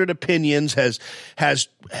rendered opinions, has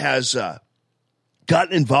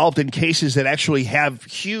gotten involved in cases that actually have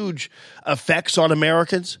huge effects on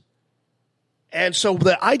Americans. And so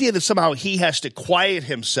the idea that somehow he has to quiet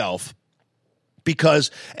himself because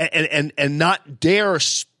and not dare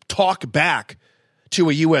talk back to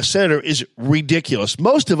a U.S. senator is ridiculous.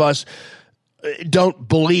 Most of us don't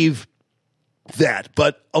believe that,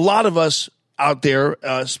 but a lot of us out there,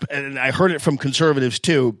 and I heard it from conservatives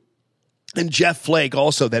too, and Jeff Flake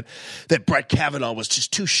also, that Brett Kavanaugh was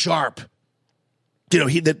just too sharp. You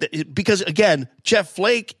know, because again, Jeff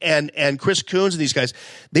Flake and Chris Coons and these guys,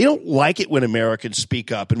 they don't like it when Americans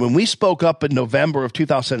speak up. And when we spoke up in November of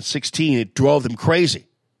 2016, it drove them crazy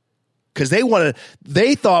because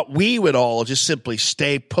they thought we would all just simply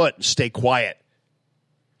stay put and stay quiet.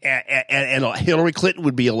 And Hillary Clinton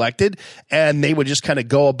would be elected, and they would just kind of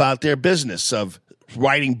go about their business of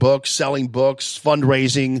writing books, selling books,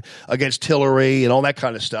 fundraising against Hillary and all that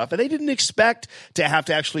kind of stuff. And they didn't expect to have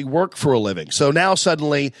to actually work for a living. So now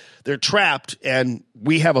suddenly they're trapped and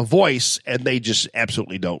we have a voice and they just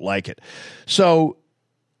absolutely don't like it. So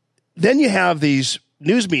then you have these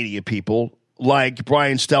news media people like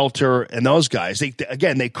Brian Stelter and those guys.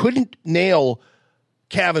 They couldn't nail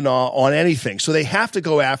Kavanaugh on anything. So they have to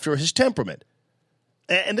go after his temperament.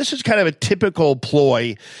 And this is kind of a typical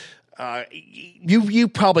ploy. You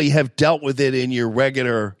probably have dealt with it in your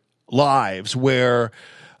regular lives where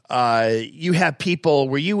you have people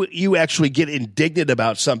where you actually get indignant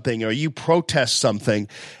about something or you protest something,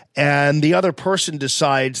 and the other person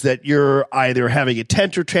decides that you're either having a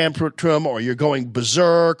temper tantrum or you're going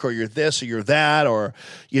berserk or you're this or you're that, or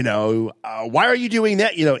why are you doing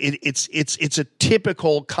that? It's a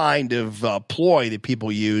typical kind of ploy that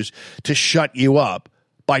people use to shut you up,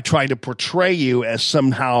 by trying to portray you as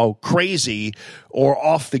somehow crazy or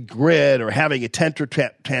off the grid or having a temper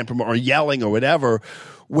tantrum or yelling or whatever,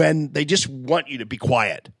 when they just want you to be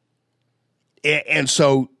quiet. And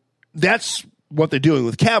so that's what they're doing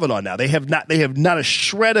with Kavanaugh now. They have not a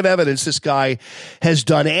shred of evidence this guy has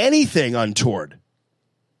done anything untoward,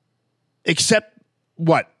 except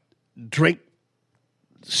drink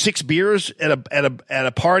 6 beers at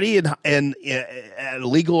a party and at a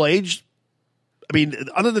legal age. I mean,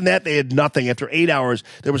 other than that, they had nothing. After 8 hours,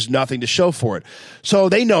 there was nothing to show for it. So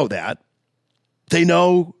they know that. They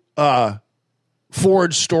know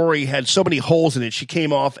Ford's story had so many holes in it. She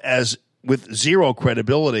came off as with zero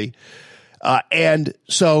credibility. And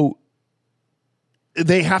so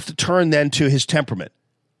they have to turn then to his temperament.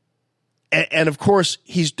 And of course,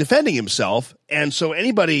 he's defending himself. And so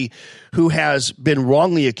anybody who has been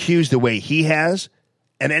wrongly accused the way he has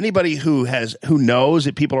And anybody who knows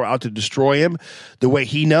that people are out to destroy him the way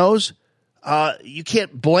he knows, you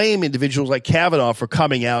can't blame individuals like Kavanaugh for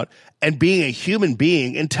coming out and being a human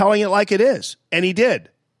being and telling it like it is. And he did.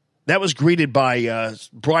 That was greeted by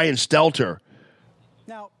Brian Stelter.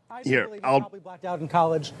 Now, I Here, believe he probably blacked out in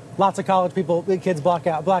college. Lots of college people, the kids black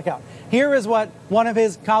out. Here is what one of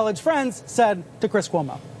his college friends said to Chris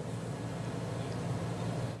Cuomo.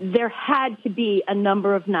 There had to be a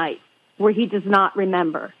number of nights where he does not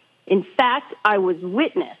remember. In fact, I was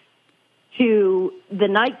witness to the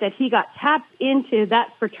night that he got tapped into that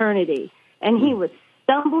fraternity, and he was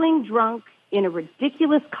stumbling drunk in a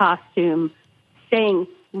ridiculous costume, saying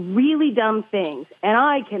really dumb things. And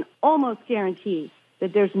I can almost guarantee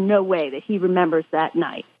that there's no way that he remembers that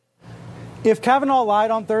night. If Kavanaugh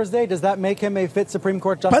lied on Thursday, does that make him a fit Supreme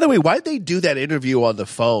Court justice? By the way, why did they do that interview on the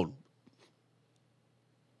phone?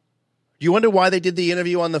 You wonder why they did the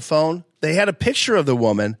interview on the phone? They had a picture of the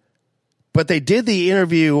woman, but they did the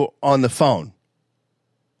interview on the phone.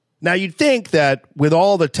 Now, you'd think that with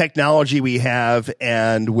all the technology we have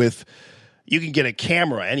and with you can get a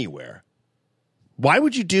camera anywhere, why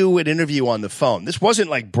would you do an interview on the phone? This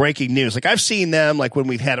wasn't like breaking news. Like I've seen them like when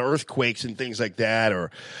we've had earthquakes and things like that,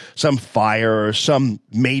 or some fire or some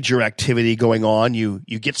major activity going on. You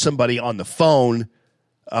get somebody on the phone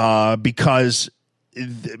because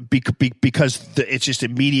it's just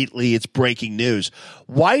immediately it's breaking news.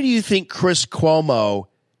 Why do you think Chris Cuomo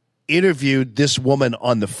interviewed this woman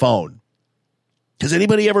on the phone? Has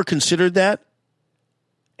anybody ever considered that?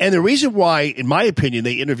 And the reason why, in my opinion,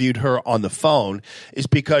 they interviewed her on the phone is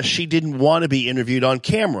because she didn't want to be interviewed on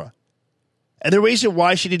camera. And the reason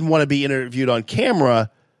why she didn't want to be interviewed on camera,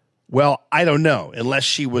 well, I don't know, unless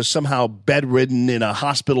she was somehow bedridden in a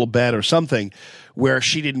hospital bed or something where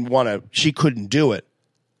she couldn't do it.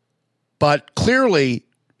 But clearly,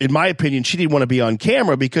 in my opinion, she didn't want to be on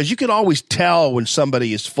camera because you can always tell when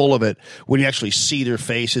somebody is full of it when you actually see their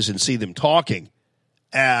faces and see them talking,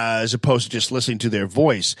 as opposed to just listening to their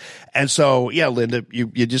voice. And so, yeah, Linda, you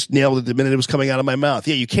just nailed it the minute it was coming out of my mouth.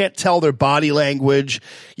 Yeah, you can't tell their body language.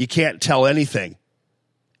 You can't tell anything.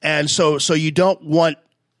 And so you don't want,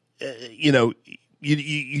 you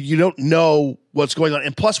don't know what's going on.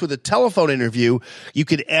 And plus, with a telephone interview, you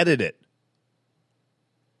could edit it.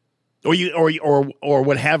 Or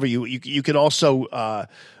what have you. You can also,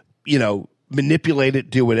 manipulate it,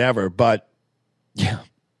 do whatever. But, yeah.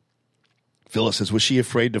 Phyllis says, was she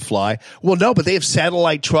afraid to fly? Well, no, but they have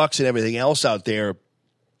satellite trucks and everything else out there,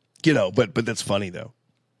 but that's funny, though.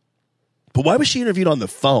 But why was she interviewed on the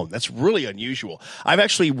phone? That's really unusual. I've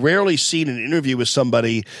actually rarely seen an interview with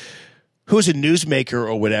somebody who's a newsmaker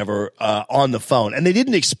or whatever on the phone. And they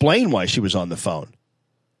didn't explain why she was on the phone.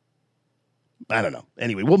 I don't know.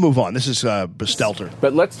 Anyway, we'll move on. This is Stelter.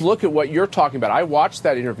 But let's look at what you're talking about. I watched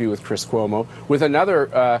that interview with Chris Cuomo with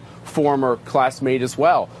another former classmate as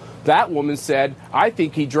well. That woman said, I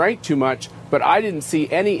think he drank too much, but I didn't see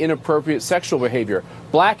any inappropriate sexual behavior.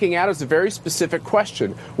 Blacking out is a very specific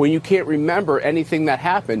question when you can't remember anything that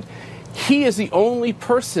happened. He is the only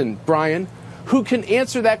person, Brian, who can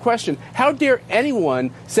answer that question. How dare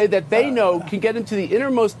anyone say that they can get into the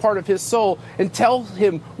innermost part of his soul and tell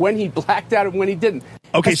him when he blacked out and when he didn't?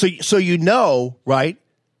 Okay, so you know, right,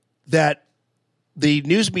 that the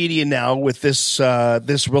news media now with this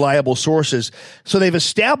reliable sources, so they've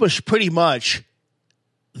established pretty much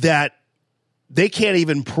that they can't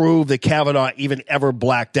even prove that Kavanaugh even ever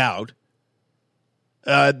blacked out.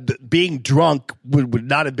 Being drunk would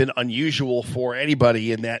not have been unusual for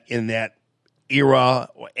anybody in that era,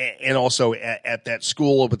 and also at that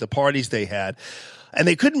school with the parties they had, and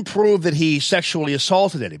they couldn't prove that he sexually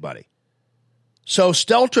assaulted anybody. So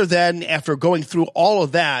Stelter then, after going through all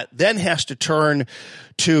of that, then has to turn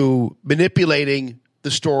to manipulating the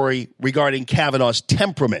story regarding Kavanaugh's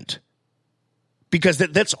temperament, because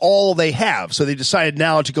that's all they have. So they decided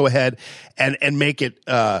now to go ahead and make it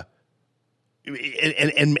and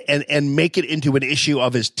make it into an issue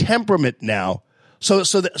of his temperament now.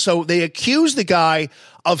 So they accuse the guy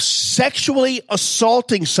of sexually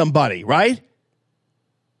assaulting somebody, right?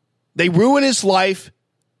 They ruin his life.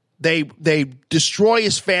 They destroy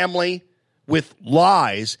his family with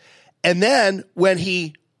lies. And then when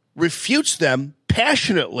he refutes them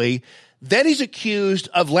passionately, then he's accused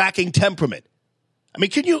of lacking temperament. I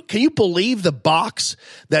mean, can you believe the box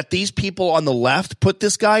that these people on the left put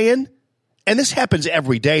this guy in? And this happens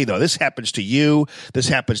every day, though. This happens to you. This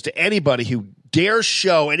happens to anybody who dares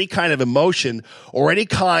show any kind of emotion or any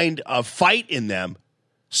kind of fight in them.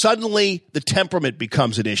 Suddenly, the temperament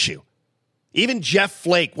becomes an issue. Even Jeff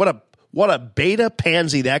Flake, what a beta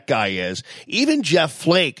pansy that guy is. Even Jeff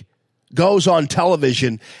Flake goes on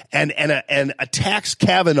television and attacks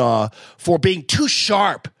Kavanaugh for being too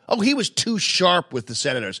sharp. Oh, he was too sharp with the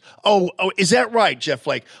senators. Oh, is that right, Jeff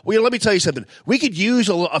Flake? Well, let me tell you something. We could use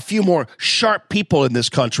a few more sharp people in this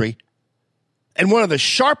country. And one of the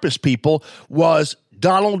sharpest people was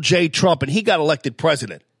Donald J. Trump, and he got elected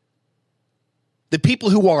president. The people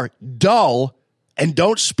who are dull and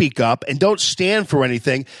don't speak up and don't stand for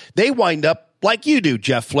anything, they wind up like you do,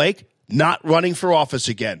 Jeff Flake, not running for office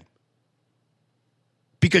again.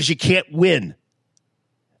 Because you can't win.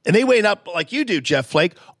 And they wind up like you do, Jeff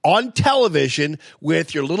Flake, on television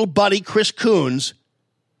with your little buddy, Chris Coons,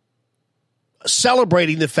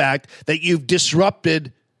 celebrating the fact that you've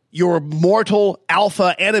disrupted your mortal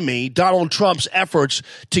alpha enemy, Donald Trump's efforts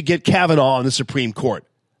to get Kavanaugh on the Supreme Court.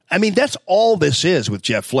 I mean, that's all this is with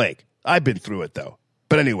Jeff Flake. I've been through it, though.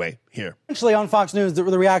 But anyway, here. Actually, on Fox News, the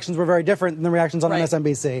reactions were very different than the reactions on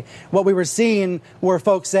MSNBC. What we were seeing were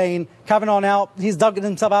folks saying, Kavanaugh now, he's dug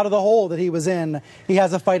himself out of the hole that he was in. He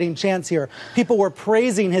has a fighting chance here. People were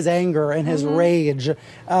praising his anger and his rage.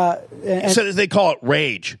 So they call it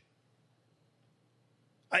rage.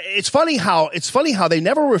 It's funny how they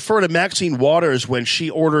never refer to Maxine Waters when she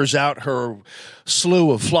orders out her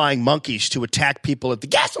slew of flying monkeys to attack people at the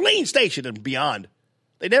gasoline station and beyond.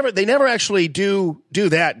 They never actually do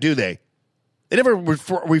that, do they? They never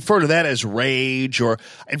refer to that as rage, or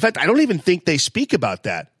in fact, I don't even think they speak about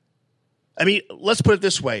that. I mean, let's put it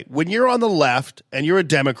this way. When you're on the left and you're a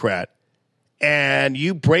Democrat and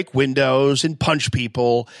you break windows and punch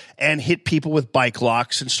people and hit people with bike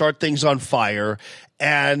locks and start things on fire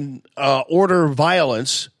and order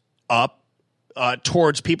violence up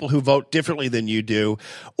towards people who vote differently than you do,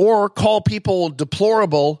 or call people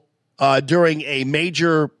deplorable during a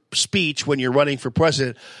major speech when you're running for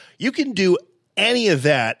president, you can do any of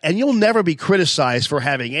that, and you'll never be criticized for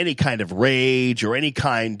having any kind of rage or any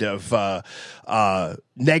kind of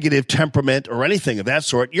negative temperament or anything of that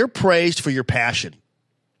sort. You're praised for your passion.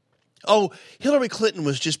 Oh, Hillary Clinton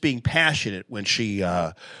was just being passionate when she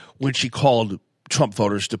called Trump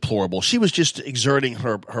voters deplorable. She was just exerting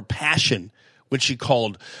her passion when she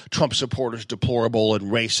called Trump supporters deplorable and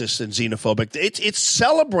racist and xenophobic. It's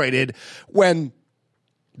celebrated when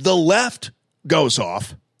the left goes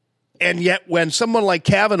off, and yet when someone like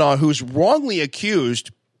Kavanaugh, who's wrongly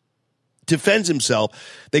accused, defends himself,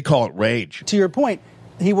 they call it rage. To your point,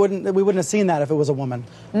 we wouldn't have seen that if it was a woman.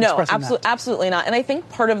 No, absolutely not. And I think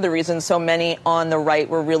part of the reason so many on the right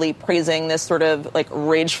were really praising this sort of like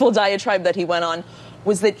rageful diatribe that he went on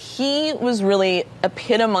was that he was really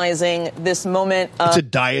epitomizing this moment of it's a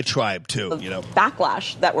diatribe too,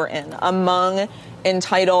 backlash that we're in among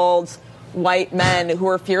entitled white men who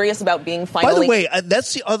are furious about being finally. By the way,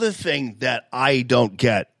 that's the other thing that I don't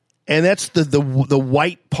get, and that's the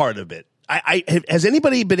white part of it. Has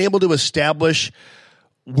anybody been able to establish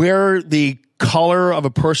where the color of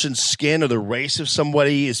a person's skin or the race of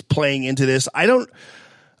somebody is playing into this? I don't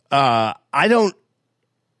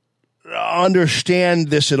understand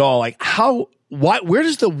this at all. Like where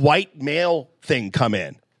does the white male thing come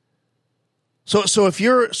in? So if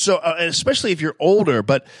you're especially if you're older,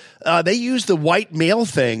 but they use the white male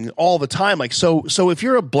thing all the time. Like so if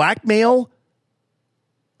you're a black male,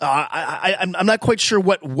 I'm not quite sure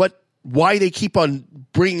why they keep on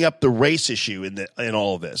bringing up the race issue in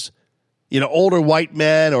all of this. Older white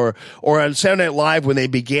men or on Saturday Night Live when they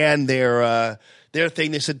began their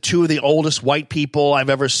thing, they said 2 of the oldest white people I've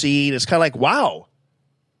ever seen. It's kind of like, wow,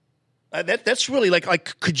 that's really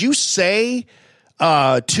like could you say 2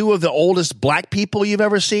 of the oldest black people you've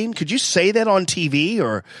ever seen? Could you say that on TV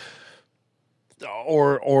or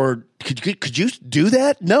could you do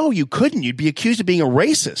that? No, you couldn't. You'd be accused of being a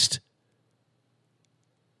racist.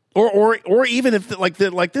 Or even if like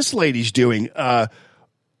this lady's doing,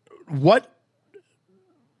 what?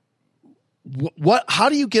 How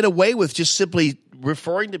do you get away with just simply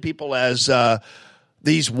referring to people as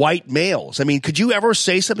these white males? I mean, could you ever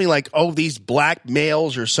say something like, "Oh, these black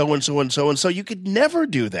males," or so and so and so and so? You could never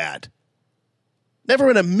do that. Never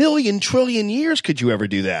in a million trillion years could you ever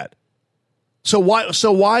do that. So why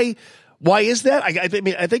is that? I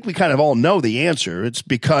think we kind of all know the answer. It's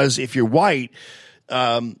because if you're white,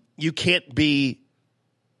 you can't be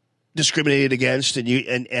discriminated against,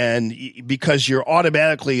 and because you're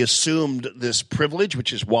automatically assumed this privilege,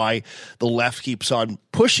 which is why the left keeps on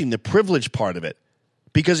pushing the privilege part of it.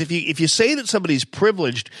 Because if you say that somebody's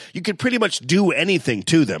privileged, you can pretty much do anything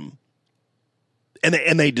to them,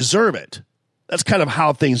 and they deserve it. That's kind of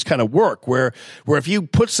how things kind of work. Where if you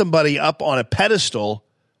put somebody up on a pedestal,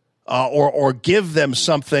 or give them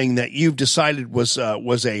something that you've decided was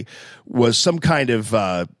some kind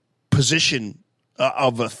of position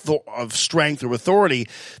of strength or authority,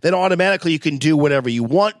 then automatically you can do whatever you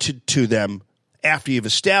want to them after you've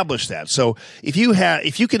established that. So if you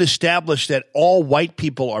can establish that all white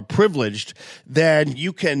people are privileged, then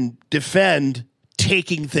you can defend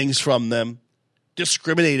taking things from them,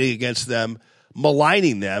 discriminating against them,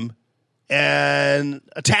 maligning them, and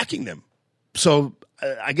attacking them. So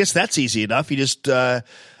I guess that's easy enough. You just add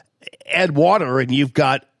water and you've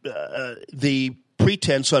got the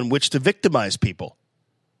pretense on which to victimize people.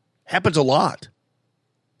 Happens a lot.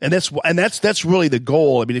 And that's really the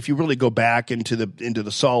goal. I mean, if you really go back into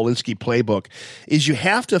the Saul Alinsky playbook, is you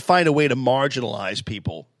have to find a way to marginalize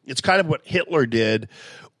people. It's kind of what Hitler did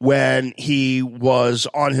when he was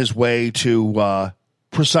on his way to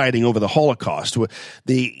presiding over the Holocaust.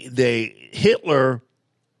 Hitler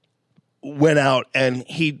went out and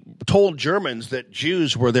he told Germans that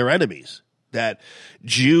Jews were their enemies, that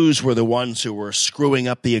Jews were the ones who were screwing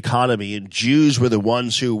up the economy, and Jews were the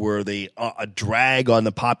ones who were a drag on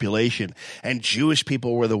the population, and Jewish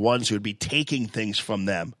people were the ones who would be taking things from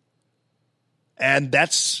them. And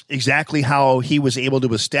that's exactly how he was able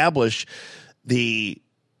to establish the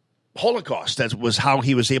Holocaust. That was how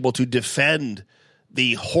he was able to defend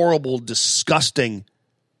the horrible, disgusting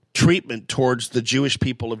treatment towards the Jewish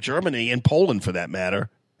people of Germany and Poland, for that matter,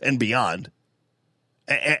 and beyond.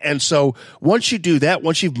 And so once you do that,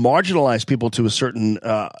 once you've marginalized people to a certain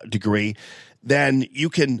degree, then you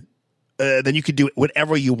can do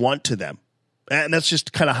whatever you want to them. And that's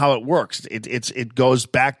just kind of how it works. It goes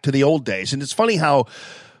back to the old days. And it's funny how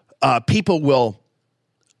people will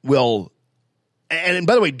and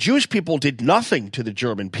by the way, Jewish people did nothing to the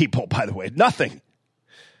German people, by the way, nothing.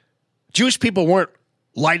 Jewish people weren't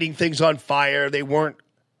lighting things on fire. They weren't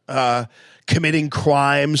committing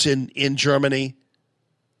crimes in Germany.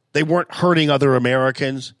 They weren't hurting other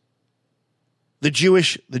Americans. The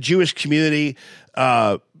Jewish community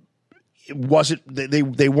wasn't.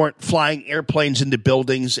 They weren't flying airplanes into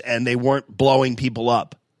buildings, and they weren't blowing people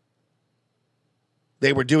up.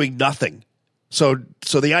 They were doing nothing. So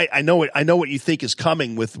I know what you think is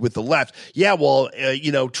coming with the left. Yeah, well,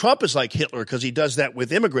 Trump is like Hitler because he does that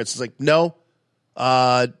with immigrants. It's like, no,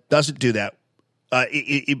 doesn't do that.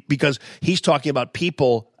 Because he's talking about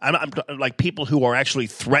people, I'm like people who are actually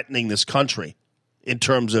threatening this country in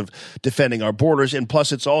terms of defending our borders, and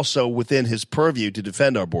plus it's also within his purview to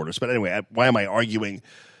defend our borders. But anyway, why am I arguing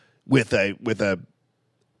with a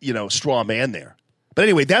straw man there? But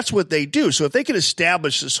anyway, that's what they do. So if they can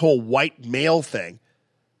establish this whole white male thing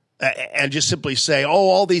and just simply say, oh,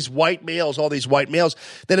 all these white males,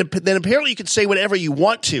 then apparently you can say whatever you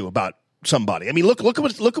want to about somebody. I mean, look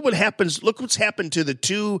what happens. Look what's happened to the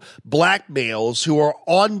two black males who are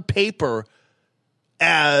on paper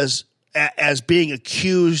as being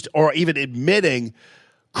accused or even admitting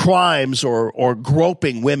crimes or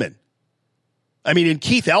groping women. I mean, in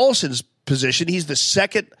Keith Ellison's position, he's the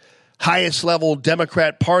second highest level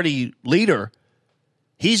Democrat Party leader.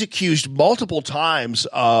 He's accused multiple times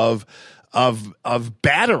of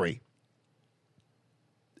battery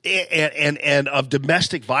and of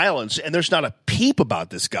domestic violence, and there's not a peep about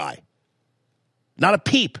this guy. Not a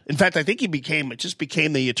peep. In fact, I think he became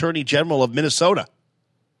the Attorney General of Minnesota.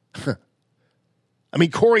 I mean,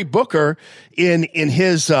 Cory Booker in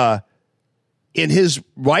his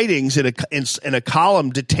writings in a column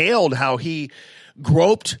detailed how he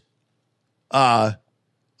groped a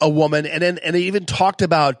woman, and he even talked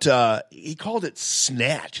about he called it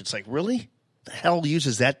snatch. It's like, really? The hell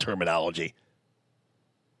uses that terminology?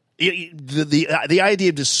 The idea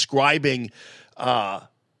of describing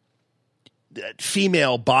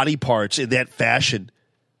female body parts in that fashion,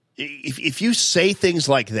 if you say things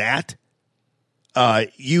like that,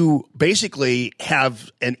 you basically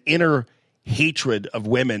have an inner hatred of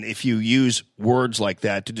women if you use words like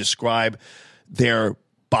that to describe their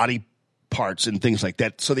body parts and things like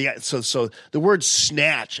that. So the word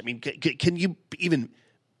snatch, I mean, can you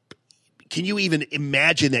even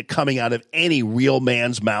imagine that coming out of any real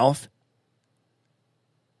man's mouth?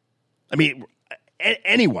 I mean,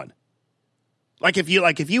 anyone. Like if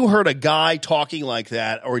you heard a guy talking like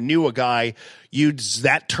that or knew a guy use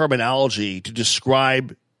that terminology to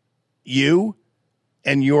describe you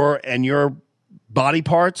and your body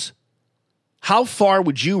parts, how far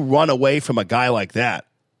would you run away from a guy like that?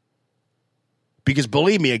 Because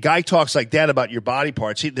believe me, a guy talks like that about your body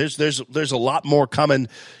parts, there's a lot more coming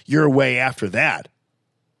your way after that.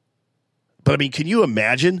 But I mean, can you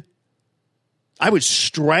imagine? I would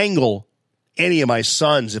strangle any of my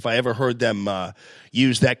sons if I ever heard them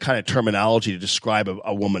use that kind of terminology to describe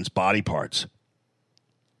a woman's body parts.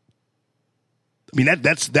 I mean,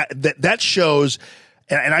 that shows,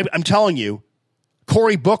 and I'm telling you,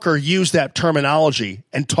 Cory Booker used that terminology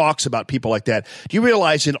and talks about people like that. Do you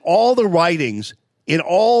realize in all the writings, in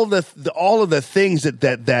all of the things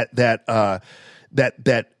that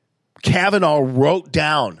Kavanaugh wrote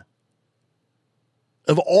down,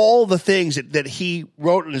 of all the things that he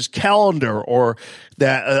wrote in his calendar, or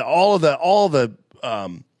that all the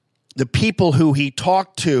people who he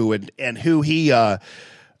talked to and who he had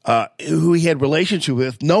relationships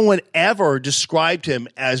with, no one ever described him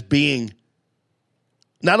as being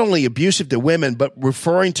not only abusive to women, but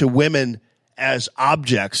referring to women as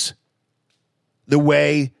objects the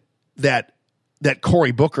way that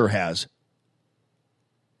Cory Booker has.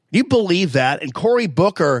 You believe that? And Cory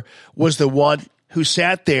Booker was the one who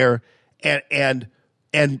sat there and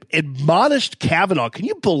admonished Kavanaugh. Can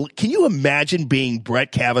you imagine being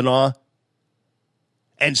Brett Kavanaugh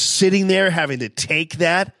and sitting there having to take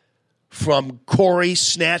that from Cory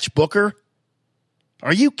Snatch Booker?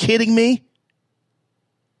 Are you kidding me?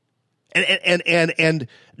 And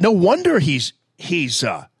no wonder he's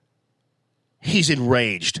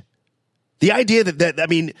enraged. The idea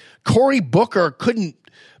that Cory Booker couldn't.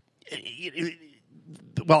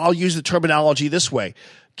 Well, I'll use the terminology this way.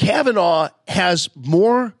 Kavanaugh has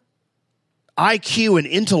more IQ and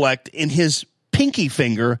intellect in his pinky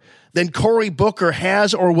finger than Cory Booker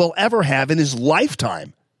has or will ever have in his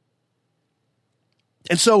lifetime.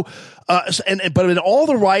 And so, but in all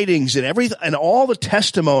the writings and and all the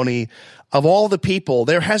testimony of all the people,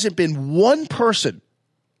 there hasn't been one person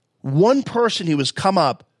who has come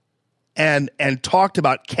up and talked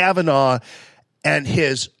about Kavanaugh and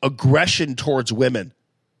his aggression towards women.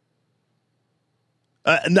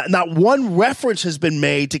 Not one reference has been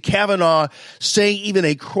made to Kavanaugh saying even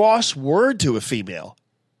a cross word to a female.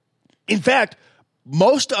 In fact,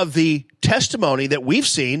 most of the testimony that we've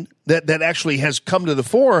seen that actually has come to the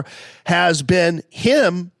fore has been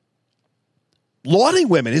him lauding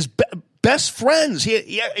women, his best friends.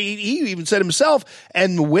 He even said himself,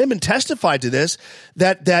 and women testified to this,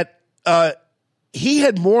 that he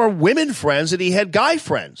had more women friends than he had guy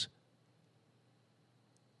friends.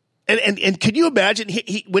 And can you imagine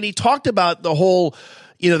when he talked about the whole,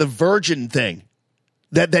 the virgin thing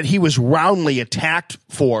that he was roundly attacked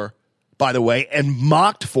for, by the way, and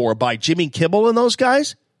mocked for by Jimmy Kimmel and those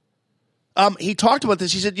guys? He talked about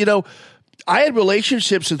this. He said, I had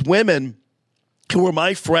relationships with women who were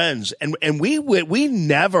my friends, and we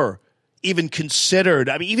never even considered.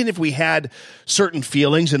 Even if we had certain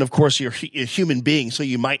feelings, and of course you're a human being, so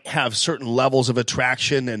you might have certain levels of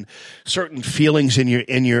attraction and certain feelings in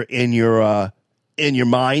your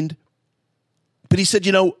mind. But he said,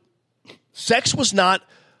 sex was not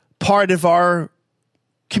part of our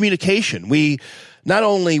communication. We not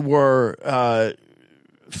only were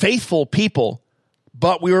faithful people,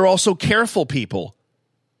 but we were also careful people.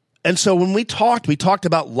 And so when we talked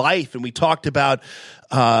about life, and we talked about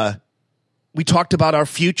our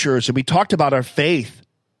futures, and we talked about our faith.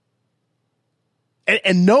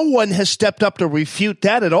 And no one has stepped up to refute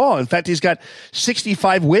that at all. In fact, he's got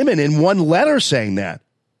 65 women in one letter saying that.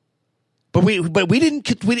 But we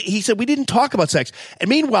didn't. He said we didn't talk about sex. And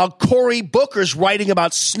meanwhile, Cory Booker's writing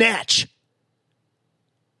about snatch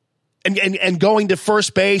and going to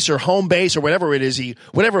first base or home base or whatever it is.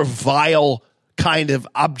 Whatever vile kind of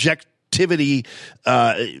objectivity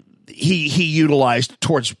he utilized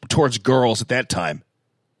towards girls at that time.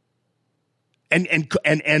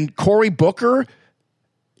 And Cory Booker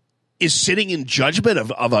is sitting in judgment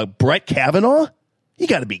of a Brett Kavanaugh? You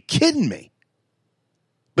got to be kidding me.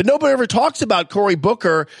 But nobody ever talks about Cory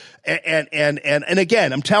Booker. And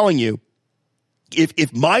again, I'm telling you,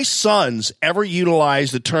 if my sons ever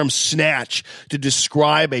utilize the term snatch to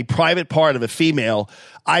describe a private part of a female,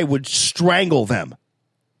 I would strangle them.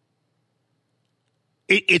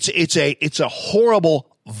 It's a horrible,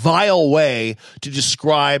 vile way to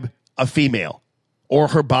describe a female or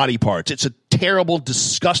her body parts. It's a terrible,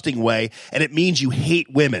 disgusting way, and it means you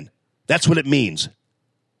hate women. That's what it means.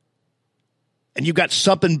 And you've got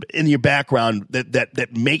something in your background that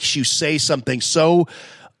makes you say something so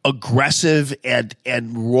aggressive and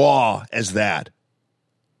raw as that.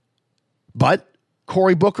 But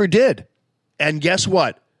Cory Booker did. And guess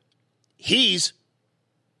what? He's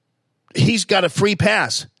got a free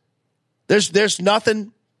pass. There's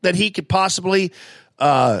nothing that he could possibly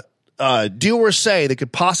do or say that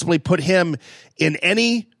could possibly put him in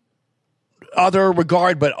any other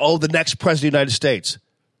regard but, the next president of the United States.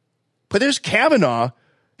 But there's Kavanaugh,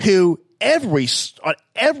 who on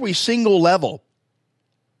every single level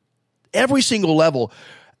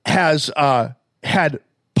has had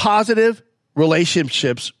positive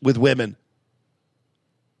relationships with women.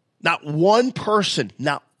 Not one person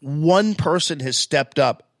one person has stepped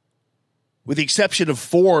up, with the exception of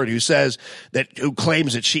Ford, who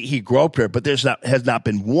claims that he groped her, but has not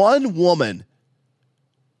been one woman,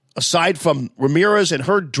 aside from Ramirez and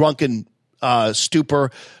her drunken stupor,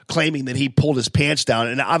 claiming that he pulled his pants down.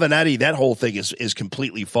 And Avenatti, that whole thing is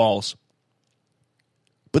completely false.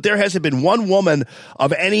 But there hasn't been one woman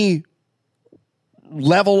of any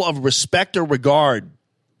level of respect or regard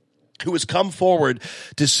who has come forward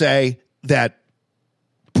to say that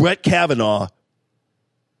Brett Kavanaugh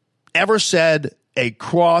ever said a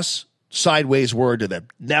cross, sideways word to them.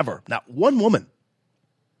 Never. Not one woman.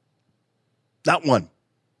 Not one.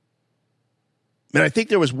 And I think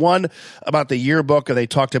there was one about the yearbook, and they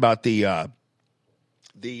talked about Melissa,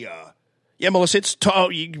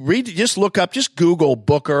 you read, just look up, just Google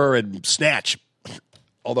Booker and Snatch.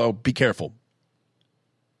 Although, be careful.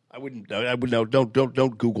 I wouldn't know.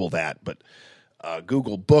 Don't Google that, but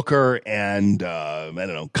Google Booker and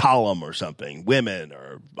column or something, women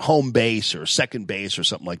or home base or second base or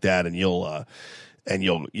something like that, and you'll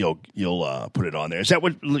put it on there. Is that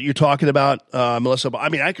what you're talking about, Melissa? I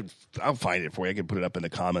mean, I'll find it for you. I can put it up in the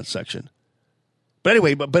comments section. But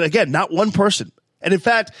anyway, but again, not one person. And in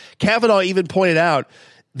fact, Kavanaugh even pointed out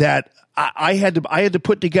that I had to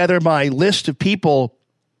put together my list of people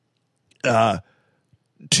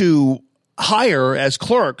to hire as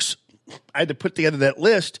clerks. I had to put together that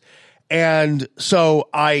list. And so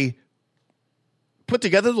I put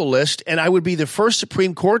together the list, and I would be the first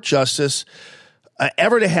Supreme Court justice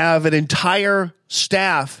ever to have an entire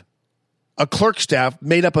staff, a clerk staff,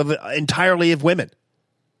 made up of entirely of women.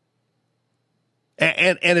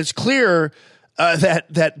 And it's clear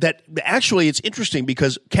that actually it's interesting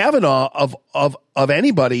because Kavanaugh of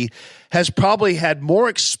anybody has probably had more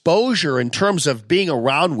exposure in terms of being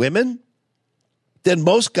around women than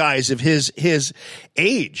most guys of his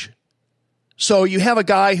age. So you have a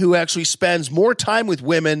guy who actually spends more time with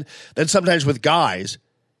women than sometimes with guys,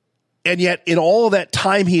 and yet in all of that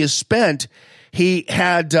time he has spent, he's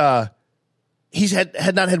had not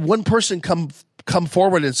had one person come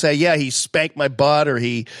forward and say, yeah, he spanked my butt, or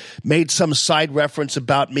he made some side reference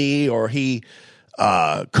about me, or he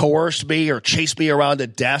coerced me or chased me around a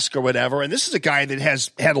desk or whatever. And this is a guy that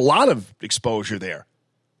has had a lot of exposure there.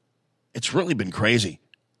 It's really been crazy.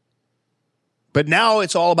 But now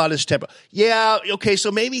it's all about his temper. Yeah, okay,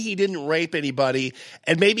 so maybe he didn't rape anybody,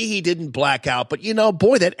 and maybe he didn't black out. But,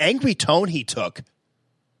 boy, that angry tone he took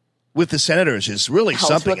with the senators is really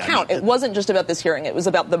something. It wasn't just about this hearing. It was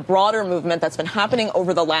about the broader movement that's been happening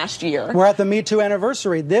over the last year. We're at the Me Too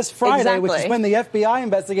anniversary. This Friday, which is when the FBI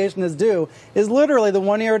investigation is due, is literally the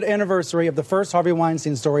one-year anniversary of the first Harvey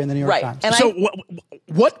Weinstein story in the New York Times. And so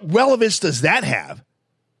what relevance does that have?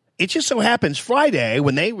 It just so happens Friday,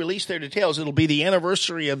 when they release their details, it'll be the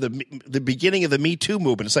anniversary of the beginning of the Me Too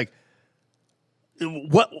movement. It's like,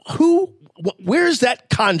 where is that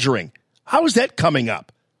conjuring? How is that coming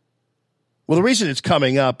up? Well, the reason it's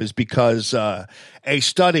coming up is because a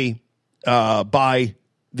study by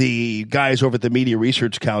the guys over at the Media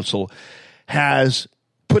Research Council has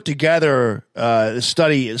put together a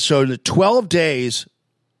study. So the 12 days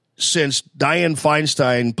since Dianne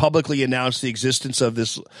Feinstein publicly announced the existence of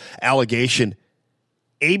this allegation,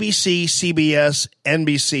 ABC, CBS,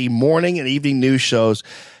 NBC morning and evening news shows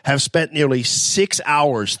have spent nearly 6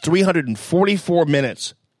 hours, 344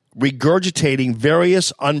 minutes, regurgitating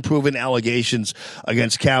various unproven allegations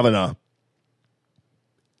against Kavanaugh.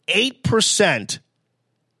 8%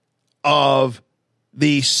 of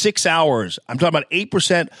the 6 hours, I'm talking about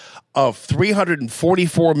 8% of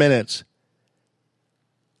 344 minutes,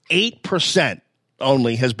 8%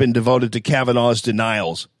 only has been devoted to Kavanaugh's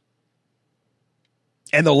denials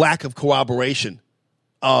and the lack of corroboration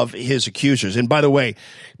of his accusers. And by the way,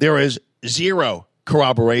 there is zero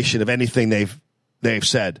corroboration of anything they've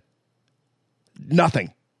said.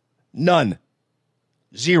 Nothing. None.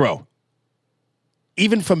 Zero.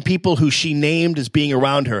 Even from people who she named as being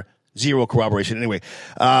around her, zero corroboration. Anyway,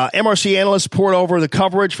 MRC analysts poured over the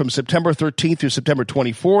coverage from September 13th through September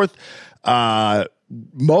 24th.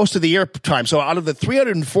 Most of the airtime. So out of the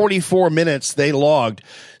 344 minutes they logged,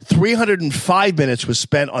 305 minutes was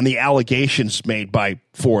spent on the allegations made by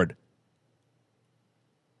Ford.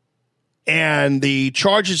 And the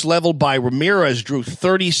charges leveled by Ramirez drew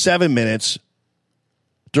 37 minutes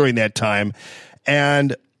during that time.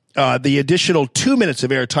 And the additional 2 minutes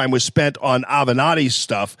of airtime was spent on Avenatti's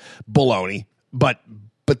stuff, baloney. But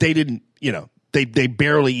they didn't, they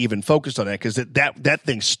barely even focused on that because that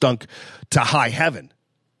thing stunk to high heaven.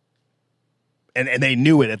 And they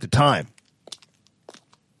knew it at the time.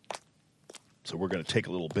 So we're going to take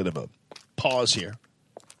a little bit of a pause here.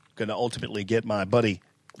 Going to ultimately get my buddy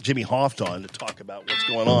Jimmy Hoft on to talk about what's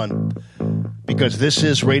going on, because this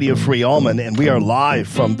is Radio Free Allman, and we are live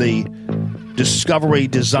from the Discovery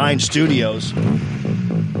Design Studios.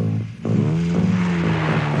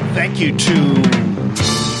 Thank you to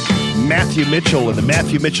Matthew Mitchell and the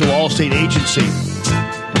Matthew Mitchell Allstate Agency.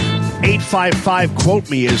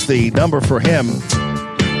 855-QUOTE-ME is the number for him.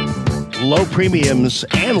 Low premiums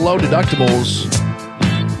and low deductibles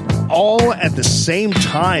all at the same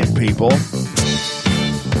time, people.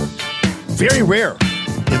 Very rare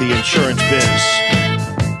in the insurance biz.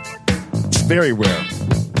 Very rare.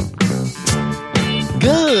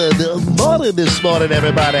 Good morning this morning,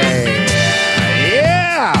 everybody.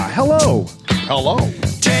 Yeah. Hello. Hello.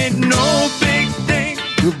 Ain't no big thing.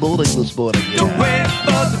 Good morning this morning. The way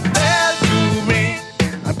for the bell to ring.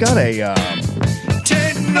 I've got a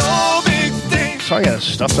Ain't no big thing. sorry, I got a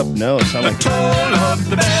stuffed up nose. Sound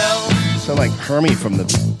like Hermie from the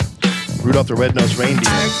Rudolph the Red-Nosed Reindeer.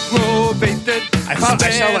 I sound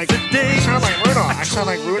like Rudolph. I sound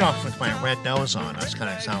like Rudolph with my red nose on. That's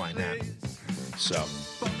kind of sound like that. So.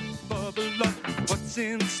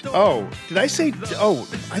 Oh, did I say? Oh,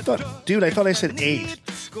 I thought I said 8.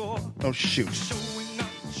 Oh, shoot.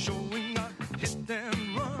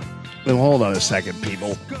 Then hold on a second,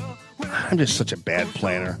 people. I'm just such a bad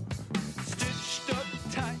planner.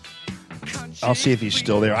 I'll see if he's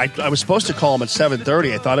still there. I was supposed to call him at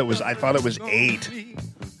 7:30. I thought it was 8.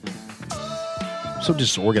 So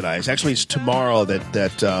disorganized. Actually, it's tomorrow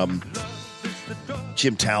that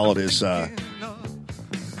Jim Talent is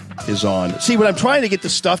on. See, when I'm trying to get the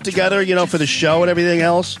stuff together, for the show and everything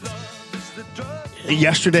else,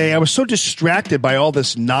 yesterday I was so distracted by all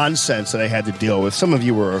this nonsense that I had to deal with. Some of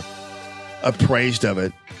you were appraised of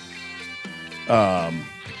it.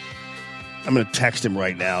 I'm going to text him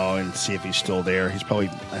right now and see if he's still there.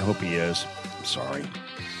 I hope he is. I'm sorry.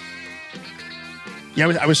 Yeah,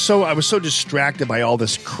 I was so distracted by all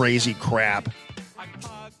this crazy crap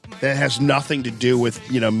that has nothing to do with,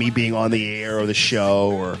 me being on the air or the show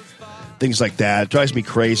or things like that. It drives me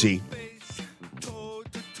crazy.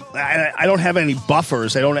 I don't have any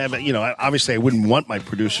buffers. I don't have, obviously I wouldn't want my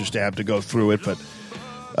producers to have to go through it, but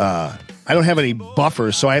I don't have any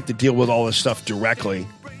buffers, so I have to deal with all this stuff directly.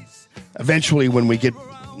 Eventually, when we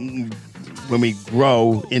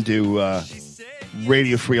grow into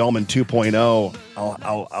Radio Free Allman 2.0,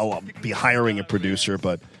 I'll be hiring a producer,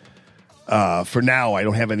 but for now, I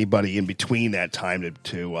don't have anybody in between that time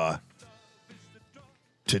to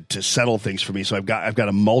settle things for me. So I've got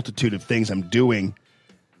a multitude of things I'm doing,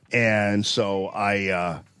 and so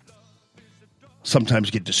I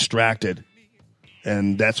sometimes get distracted,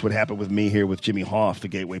 and that's what happened with me here with Jimmy Hoft, the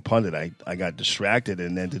Gateway Pundit. I got distracted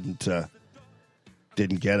and then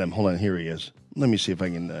didn't get him. Hold on, here he is. Let me see if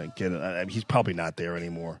I can get it. He's probably not there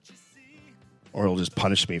anymore, or he'll just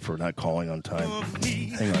punish me for not calling on time.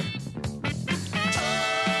 Hang on.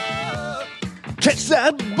 Catch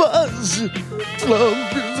that buzz. Love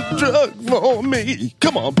is a drug for me.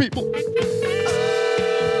 Come on, people.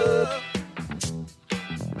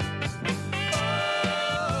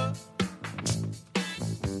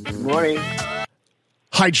 Good morning.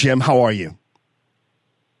 Hi, Jim. How are you?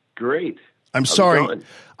 Great. I'm sorry.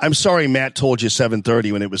 I'm sorry Matt told you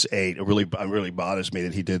 7:30 when it was 8. It really bothers me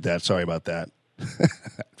that he did that. Sorry about that.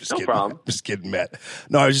 No problem. Just kidding, Matt.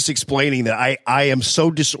 No, I was just explaining that I am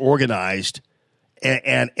so disorganized,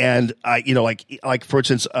 and I, like for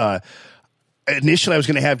instance, initially I was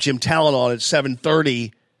going to have Jim Talent on at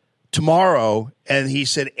 7:30 tomorrow, and he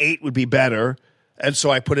said 8 would be better, and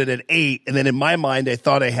so I put it at 8, and then in my mind I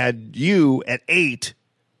thought I had you at 8.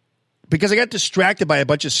 Because I got distracted by a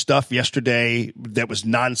bunch of stuff yesterday that was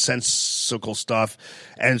nonsensical stuff,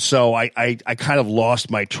 and so I kind of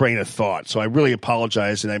lost my train of thought. So I really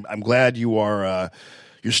apologize, and I'm glad you're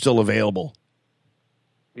still available.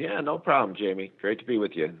 Yeah, no problem, Jamie. Great to be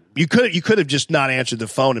with you. You could have just not answered the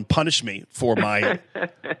phone and punished me for my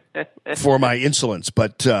for my insolence,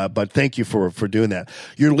 but thank you for doing that.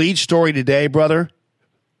 Your lead story today, brother.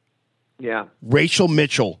 Yeah. Rachel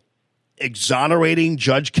Mitchell exonerating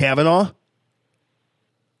Judge Kavanaugh?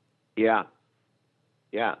 Yeah.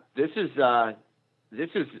 This is,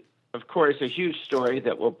 of course, a huge story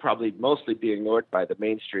that will probably mostly be ignored by the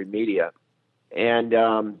mainstream media. And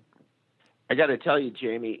I got to tell you,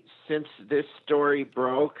 Jamie, since this story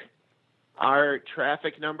broke, our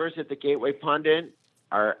traffic numbers at the Gateway Pundit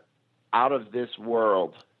are out of this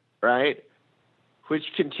world, right? Which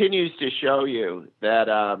continues to show you that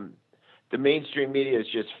the mainstream media is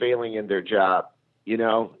just failing in their job.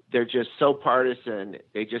 They're just so partisan,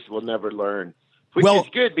 they just will never learn. which is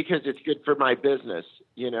good because it's good for my business,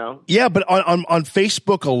 you know? Yeah, but on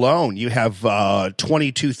Facebook alone, you have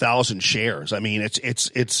 22,000 shares. I mean,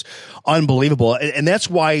 it's unbelievable, and that's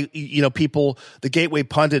why people. The Gateway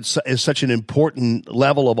Pundits is such an important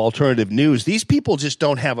level of alternative news. These people just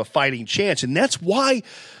don't have a fighting chance, and that's why.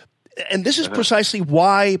 And this is precisely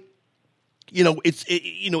why.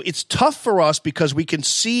 It's tough for us because we can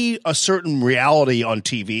see a certain reality on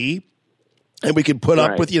TV. And we can put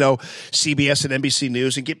up with, CBS and NBC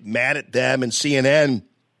News and get mad at them and CNN.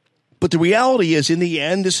 But the reality is, in the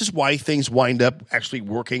end, this is why things wind up actually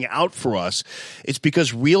working out for us. It's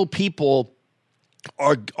because real people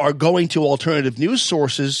are going to alternative news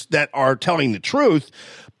sources that are telling the truth,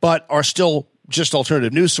 but are still just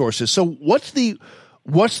alternative news sources. So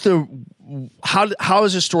how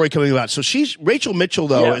is this story coming about? So Rachel Mitchell,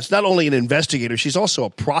 though, is not only an investigator, she's also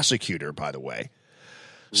a prosecutor, by the way.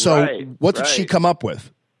 So what did she come up with?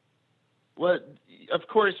 Well, of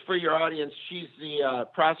course, for your audience, she's the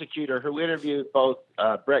prosecutor who interviewed both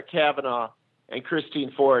Brett Kavanaugh and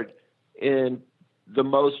Christine Ford in the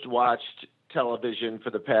most watched television for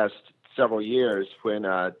the past several years when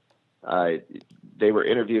they were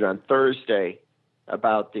interviewed on Thursday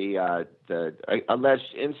about the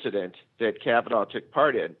alleged incident that Kavanaugh took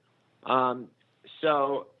part in.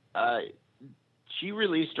 She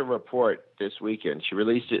released a report this weekend. She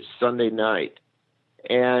released it Sunday night,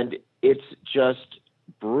 and it's just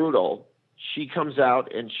brutal. She comes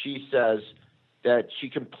out and she says that she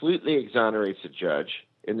completely exonerates the judge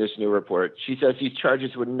in this new report. She says these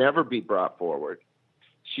charges would never be brought forward.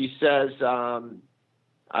 She says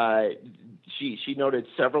she noted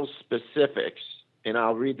several specifics, and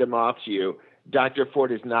I'll read them off to you. Dr.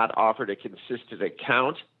 Ford has not offered a consistent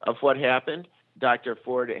account of what happened. Dr.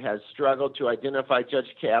 Ford has struggled to identify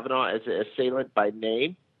Judge Kavanaugh as an assailant by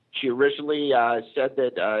name. She originally said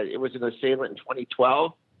that it was an assailant in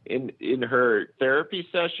 2012 in her therapy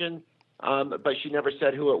session, but she never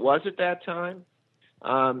said who it was at that time.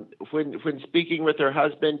 When speaking with her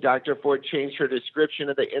husband, Dr. Ford changed her description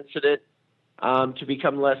of the incident to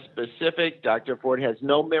become less specific. Dr. Ford has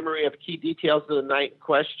no memory of key details of the night in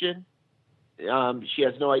question. She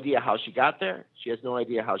has no idea how she got there. She has no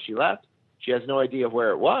idea how she left. She has no idea where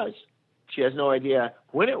it was. She has no idea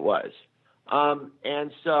when it was.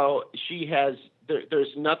 And so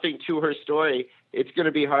there's nothing to her story. It's going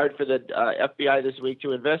to be hard for the FBI this week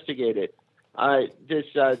to investigate it.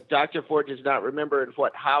 Dr. Ford does not remember in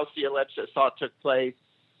what house the alleged assault took place,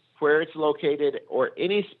 where it's located, or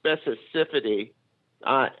any specificity.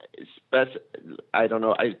 I don't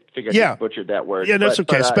know. I think I just butchered that word. Yeah, that's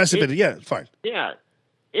okay. Specificity. Fine. Yeah.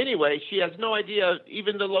 Anyway, she has no idea,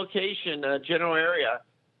 even the location, general area,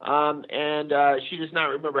 and she does not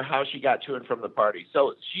remember how she got to and from the party.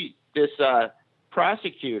 So this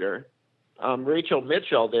prosecutor, Rachel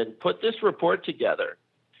Mitchell, then put this report together.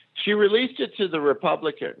 She released it to the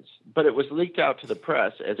Republicans, but it was leaked out to the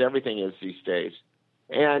press, as everything is these days.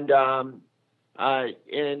 And then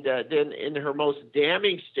in her most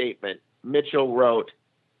damning statement, Mitchell wrote,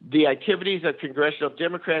 "The activities of congressional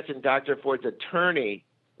Democrats and Dr. Ford's attorney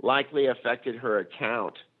likely affected her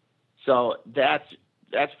account." So that's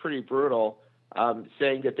pretty brutal,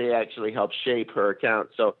 saying that they actually helped shape her account.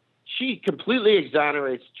 So she completely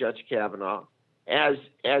exonerates Judge Kavanaugh, as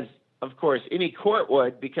of course any court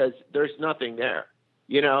would, because there's nothing there.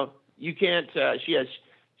 You can't.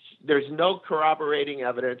 There's no corroborating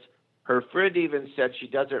evidence. Her friend even said she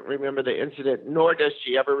doesn't remember the incident, nor does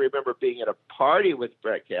she ever remember being at a party with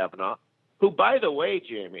Brett Kavanaugh, who, by the way,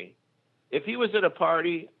 Jamie, if he was at a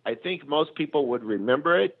party, I think most people would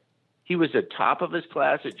remember it. He was at top of his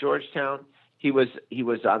class at Georgetown. He was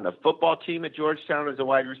on the football team at Georgetown as a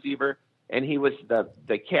wide receiver, and he was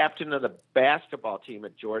the captain of the basketball team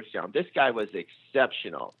at Georgetown. This guy was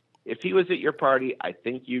exceptional. If he was at your party, I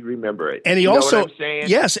think you'd remember it. And he know also, what I'm saying?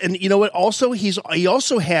 yes, and you know what? Also, he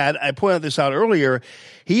also had. I pointed this out earlier.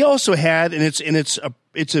 He also had, and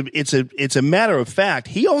it's a matter of fact.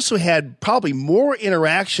 He also had probably more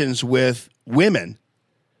interactions with women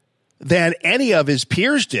than any of his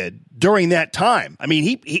peers did during that time. I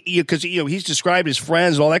mean, because he's described his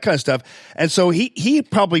friends and all that kind of stuff, and so he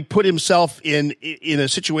probably put himself in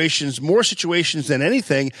more situations than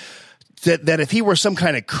anything. That if he were some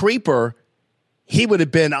kind of creeper, he would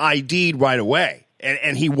have been ID'd right away,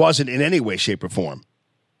 and he wasn't in any way, shape, or form.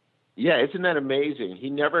 Yeah, isn't that amazing?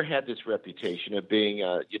 He never had this reputation of being,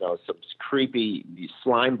 some creepy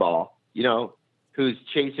slime ball, who's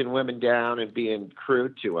chasing women down and being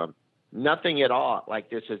crude to them. Nothing at all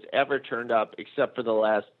like this has ever turned up except for the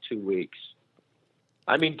last 2 weeks.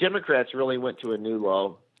 I mean, Democrats really went to a new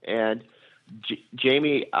low, and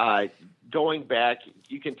Jamie, going back,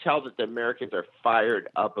 you can tell that the Americans are fired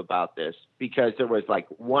up about this because there was like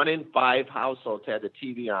 1 in 5 households had the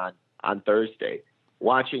TV on Thursday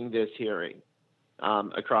watching this hearing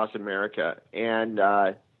across America. And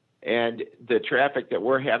the traffic that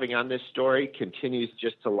we're having on this story continues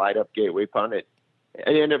just to light up Gateway Pundit.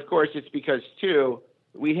 And of course, it's because, too,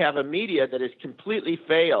 we have a media that has completely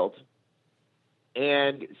failed.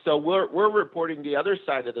 And so we're reporting the other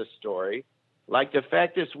side of the story. Like the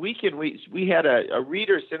fact this weekend, we had a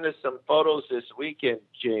reader send us some photos this weekend,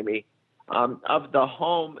 Jamie, of the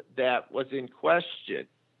home that was in question.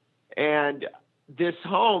 And this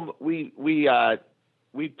home, we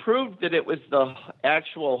proved that it was the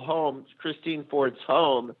actual home, Christine Ford's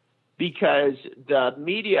home, because the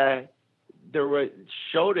media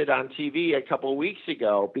showed it on TV a couple of weeks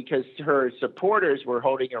ago because her supporters were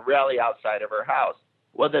holding a rally outside of her house.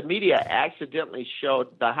 Well, the media accidentally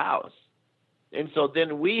showed the house. And so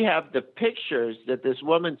then we have the pictures that this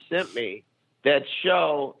woman sent me that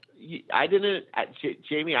show.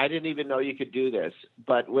 Jamie, I didn't even know you could do this,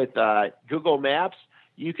 but with Google Maps,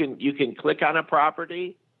 you can click on a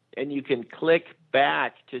property and you can click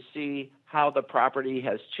back to see how the property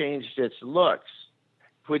has changed its looks,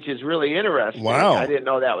 which is really interesting. Wow. I didn't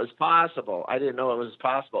know that was possible. I didn't know it was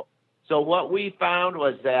possible. So what we found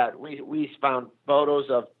was that we found photos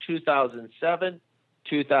of 2007,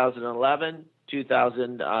 2011,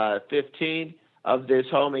 2015 of this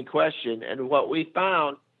home in question. And what we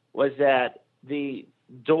found was that the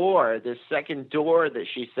second door that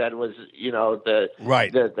she said was,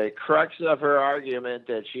 the crux of her argument,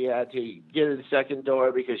 that she had to get to the second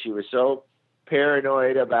door because she was so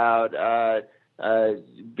paranoid about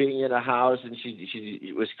being in a house, and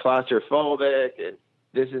she was claustrophobic and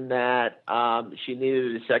this and that. She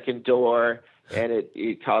needed a second door, and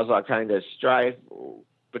it caused all kind of strife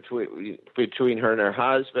between her and her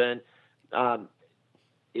husband.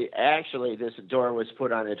 Actually, this door was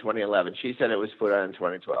put on in 2011. She said it was put on in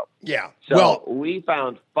 2012. Yeah. So we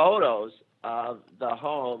found photos of the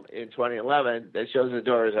home in 2011 that shows the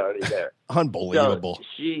door is already there. Unbelievable. So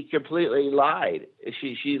she completely lied.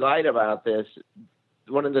 She lied about this.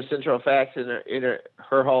 One of the central facts in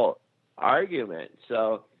her whole argument.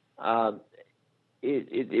 So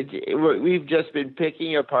we've just been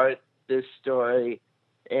picking apart this story.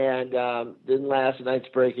 And then last night's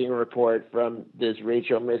breaking report from this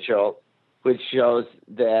Rachel Mitchell, which shows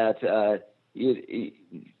that,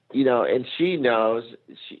 and she knows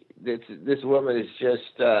this woman is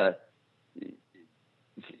just,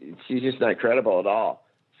 she's just not credible at all.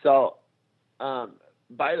 So,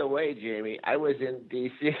 by the way, Jamie, I was in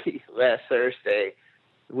D.C. last Thursday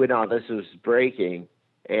when all this was breaking,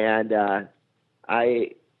 and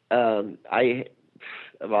I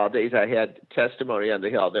of all days, I had testimony on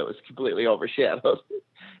the Hill that was completely overshadowed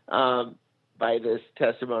by this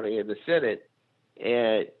testimony in the Senate.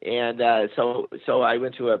 And so I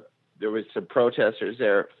went to there was some protesters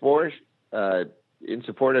there in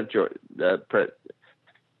support of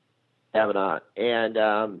Kavanaugh. And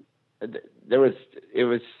it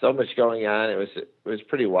was so much going on. It was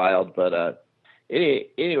pretty wild, but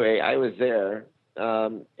anyway, I was there,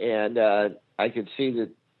 and I could see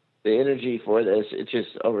that the energy for this, it just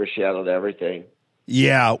overshadowed everything.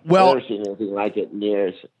 Yeah, well, I've never seen anything like it in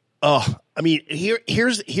years. Oh, I mean,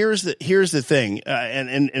 here's the thing,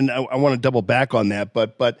 and I want to double back on that,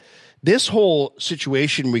 but this whole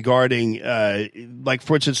situation regarding, like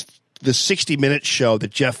for instance, the 60 Minutes show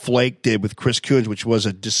that Jeff Flake did with Chris Coons, which was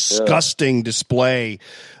a disgusting display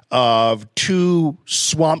of two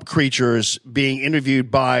swamp creatures being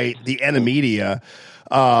interviewed by the media.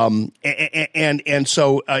 And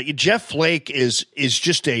so Jeff Flake is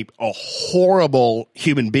just a horrible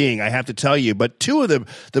human being, I have to tell you. But two of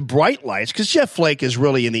the bright lights, because Jeff Flake is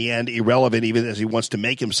really in the end irrelevant, even as he wants to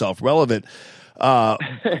make himself relevant,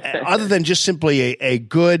 other than just simply a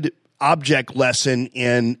good object lesson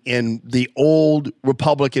in the old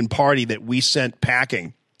Republican Party that we sent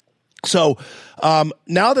packing. So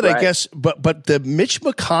now that I guess, but the Mitch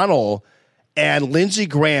McConnell and Lindsey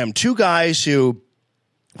Graham, two guys who,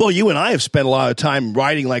 well, you and I have spent a lot of time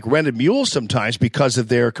riding like rented mules sometimes because of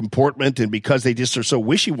their comportment and because they just are so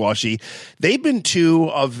wishy-washy. They've been two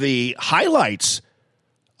of the highlights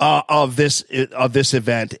of this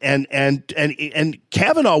event, and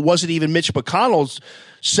Kavanaugh wasn't even Mitch McConnell's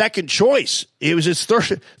second choice. It was his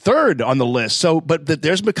third on the list. So, but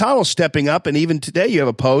there's McConnell stepping up, and even today you have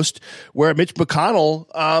a post where Mitch McConnell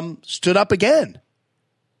stood up again.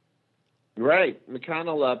 Right.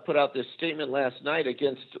 McConnell put out this statement last night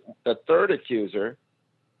against a third accuser,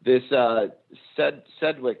 this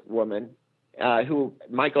Sedgwick woman, who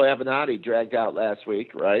Michael Avenatti dragged out last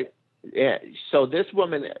week, right? Yeah, so this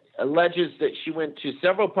woman alleges that she went to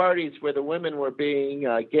several parties where the women were being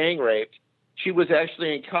gang raped. She was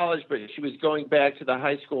actually in college, but she was going back to the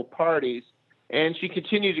high school parties, and she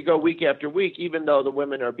continued to go week after week, even though the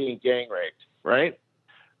women are being gang raped, right?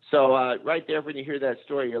 So right there, when you hear that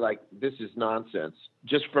story, you're like, this is nonsense,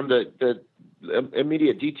 just from the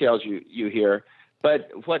immediate details you hear. But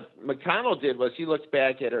what McConnell did was he looked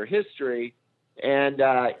back at her history, and,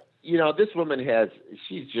 this woman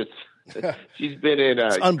she's been in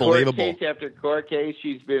court case after court case.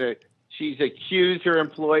 She's accused her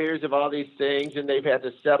employers of all these things, and they've had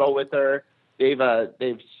to settle with her.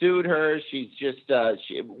 They've sued her. She's just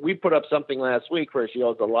we put up something last week where she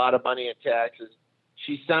owes a lot of money in taxes.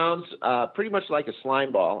 She sounds pretty much like a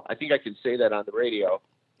slime ball. I think I can say that on the radio.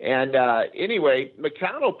 And anyway,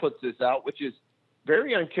 McConnell puts this out, which is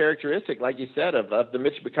very uncharacteristic, like you said, of the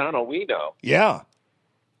Mitch McConnell we know. Yeah.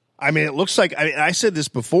 I mean, it looks like I said this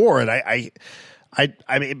before, and I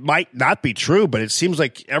mean, it might not be true, but it seems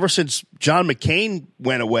like ever since John McCain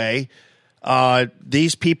went away,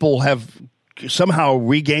 these people have somehow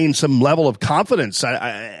regained some level of confidence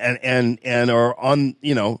and are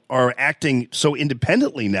are acting so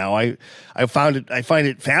independently now. I find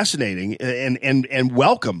it fascinating and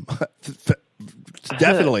welcome,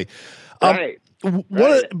 definitely. Right.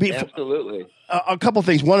 Absolutely. A couple of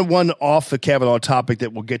things. One off the Kavanaugh topic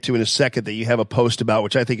that we'll get to in a second that you have a post about,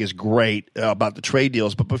 which I think is great about the trade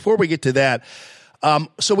deals. But before we get to that,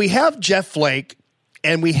 so we have Jeff Flake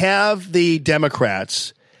and we have the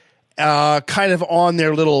Democrats kind of on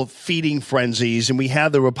their little feeding frenzies, and we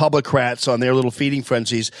have the Republicans on their little feeding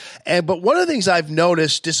frenzies. But one of the things I've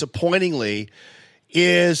noticed disappointingly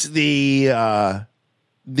is the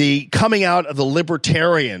coming out of the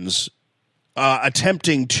libertarians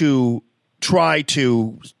attempting to try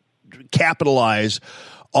to capitalize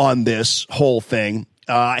on this whole thing.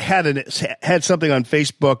 I had something on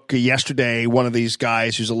Facebook yesterday. One of these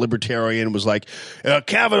guys who's a libertarian was like,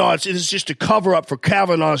 Kavanaugh, it is just a cover up for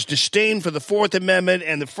Kavanaugh's disdain for the Fourth Amendment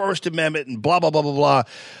and the First Amendment and blah, blah, blah, blah, blah.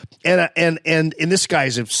 And this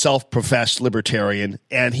guy's a self-professed libertarian,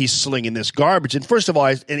 and he's slinging this garbage. And first of all,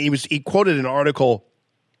 he quoted an article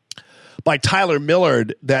by Tyler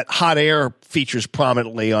Millard that Hot Air features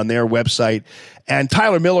prominently on their website. And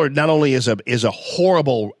Tyler Millard not only is a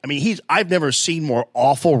horrible, I mean, I've never seen more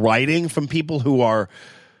awful writing from people who are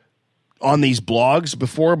on these blogs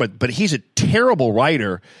before, but he's a terrible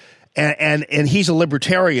writer. And he's a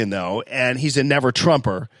libertarian though, and he's a never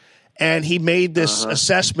Trumper. And he made this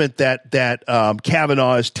assessment that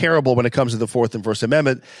Kavanaugh is terrible when it comes to the Fourth and First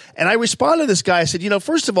Amendment. And I responded to this guy. I said,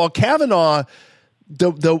 first of all, Kavanaugh,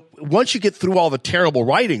 once you get through all the terrible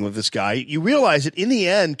writing with this guy, you realize that in the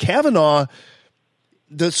end, Kavanaugh,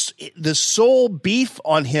 the sole beef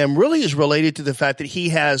on him really is related to the fact that he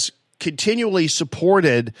has continually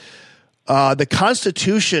supported the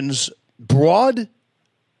Constitution's broad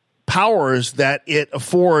powers that it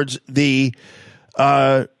affords the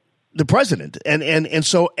president, and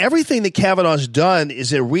so everything that Kavanaugh's done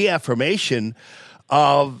is a reaffirmation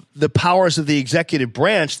of the powers of the executive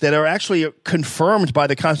branch that are actually confirmed by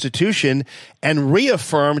the Constitution and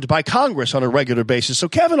reaffirmed by Congress on a regular basis. So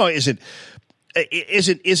Kavanaugh isn't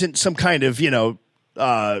some kind of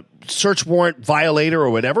search warrant violator or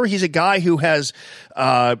whatever. He's a guy who has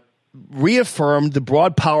reaffirmed the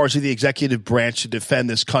broad powers of the executive branch to defend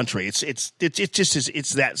this country. It's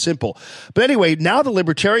that simple. But anyway, now the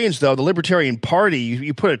Libertarians, though, the Libertarian Party,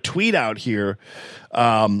 you put a tweet out here,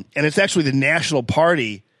 and it's actually the National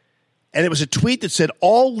Party, and it was a tweet that said,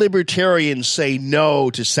 all libertarians say no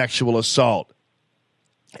to sexual assault.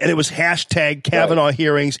 And it was hashtag Kavanaugh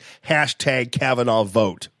hearings, hashtag Kavanaugh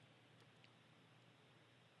vote.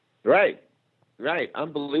 Right.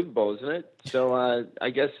 Unbelievable, isn't it? So I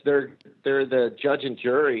guess they're the judge and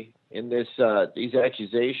jury in these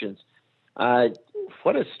accusations.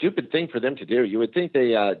 What a stupid thing for them to do. You would think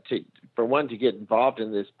they, to get involved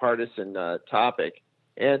in this partisan topic,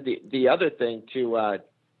 and the other thing to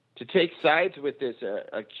take sides with this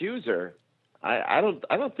accuser. I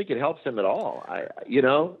don't think it helps him at all.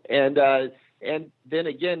 And then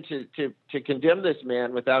again to condemn this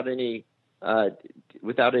man without any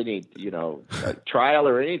trial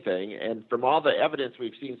or anything, and from all the evidence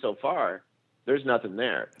we've seen so far, there's nothing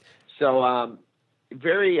there. So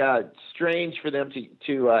very strange for them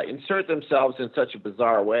to insert themselves in such a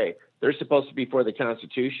bizarre way. They're supposed to be for the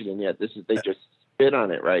Constitution, and yet they just spit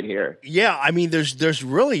on it right here. Yeah, I mean, there's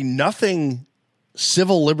really nothing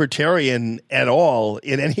civil libertarian at all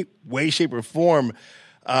in any way, shape, or form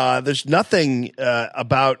There's nothing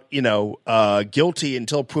about guilty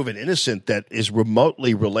until proven innocent that is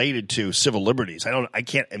remotely related to civil liberties. I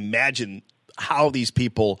can't imagine how these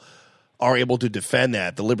people are able to defend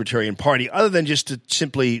that, the Libertarian Party, other than just to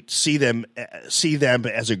simply see them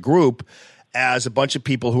as a group, as a bunch of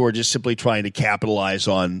people who are just simply trying to capitalize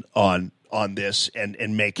on this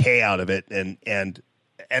and make hay out of it, and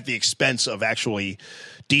at the expense of actually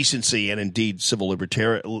decency and indeed civil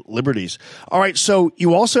liberties. All right, so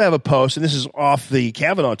you also have a post, and this is off the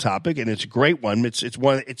Kavanaugh topic, and it's a great one. But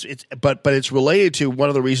it's related to one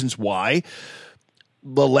of the reasons why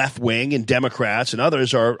the left wing and Democrats and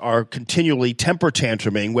others are continually temper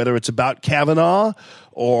tantruming, whether it's about Kavanaugh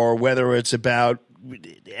or whether it's about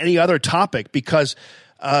any other topic, because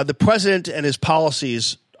the president and his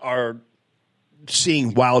policies are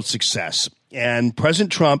seeing wild success. And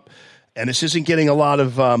President Trump, and this isn't getting a lot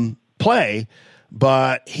of play,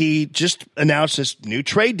 but he just announced this new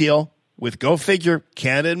trade deal with, go figure,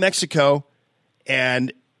 Canada and Mexico,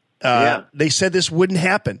 and they said this wouldn't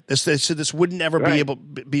happen. They said this wouldn't ever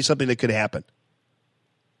be something that could happen.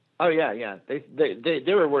 Oh yeah.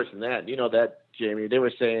 They were worse than that. You know that, Jamie. They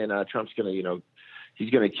were saying Trump's going to, he's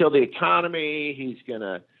going to kill the economy. He's going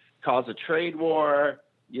to cause a trade war.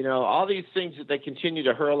 All these things that they continue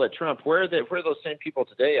to hurl at Trump. Where are those same people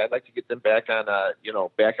today? I'd like to get them back on,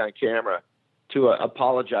 back on camera to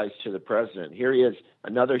apologize to the president. Here he is,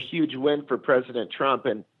 another huge win for President Trump.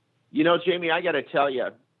 And Jamie, I got to tell you,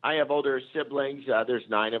 I have older siblings. There's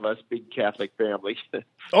 9 of us, big Catholic family.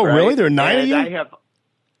 Oh, right? Really? There are 9 of you? I have,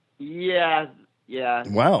 yeah.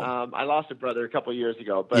 Wow. I lost a brother a couple of years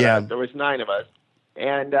ago, but there was 9 of us.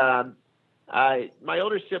 And my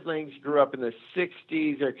older siblings grew up in the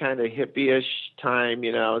 60s. They're kind of hippie-ish time,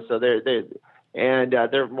 so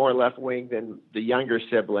they're more left-wing than the younger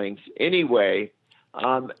siblings. Anyway,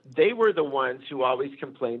 they were the ones who always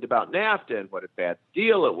complained about NAFTA and what a bad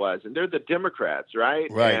deal it was. And they're the Democrats, right?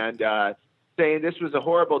 Right. And saying this was a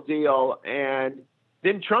horrible deal. And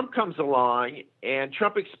then Trump comes along, and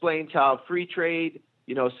Trump explains how free trade,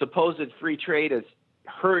 supposed free trade has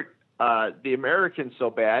hurt the Americans so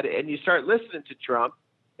bad. And you start listening to Trump,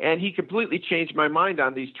 and he completely changed my mind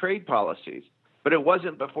on these trade policies. But it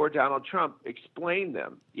wasn't before Donald Trump explained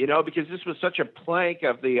them, because this was such a plank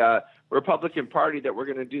of the Republican Party that we're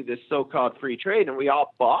going to do this so-called free trade, and we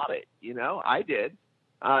all bought it. I did.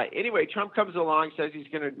 Anyway, Trump comes along, says he's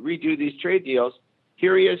going to redo these trade deals.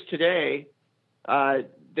 Here he is today.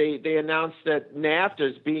 They announced that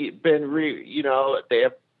NAFTA's been they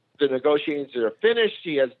have the negotiations are finished.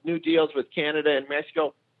 He has new deals with Canada and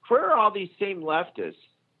Mexico. Where are all these same leftists?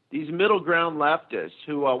 These middle ground leftists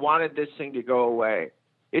who wanted this thing to go away.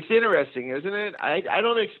 It's interesting, isn't it? I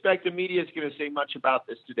don't expect the media is going to say much about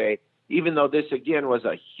this today, even though this, again, was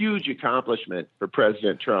a huge accomplishment for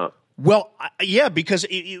President Trump. Well, yeah, because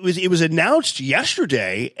it was announced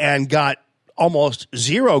yesterday and got almost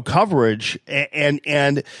zero coverage, and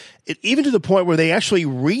even to the point where they actually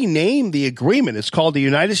renamed the agreement. It's called the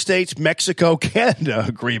United States Mexico Canada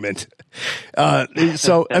Agreement.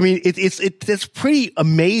 So I mean, it's pretty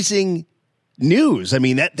amazing news. I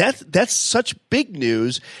mean that's such big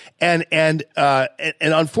news, and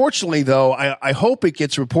unfortunately though, I hope it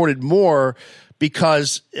gets reported more,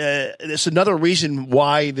 because it's another reason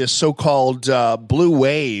why this so-called blue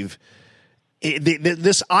wave,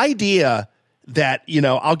 this idea that,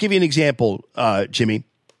 I'll give you an example, Jimmy.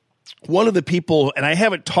 One of the people, and I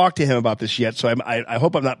haven't talked to him about this yet, so I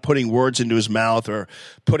hope I'm not putting words into his mouth or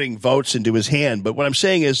putting votes into his hand. But what I'm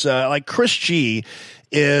saying is, like Chris G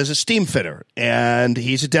is a steam fitter, and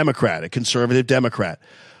he's a Democrat, a conservative Democrat.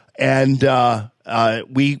 And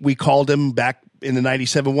we called him back in the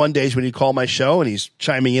 97.1 days when he called my show, and he's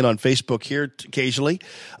chiming in on Facebook here occasionally.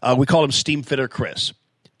 We called him Steam Fitter Chris.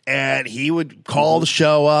 And he would call the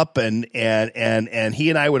show up, and he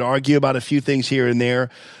and I would argue about a few things here and there.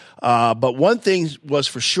 But one thing was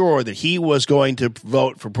for sure, that he was going to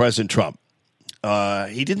vote for President Trump.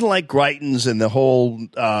 He didn't like Greitens and the whole,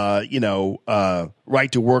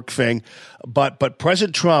 right to work thing. But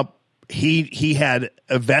President Trump, he had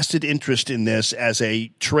a vested interest in this as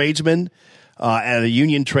a tradesman and a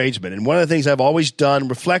union tradesman. And one of the things I've always done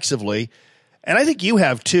reflexively, and I think you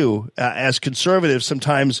have too, as conservatives,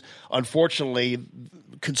 sometimes, unfortunately,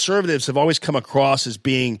 conservatives have always come across as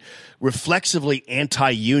being reflexively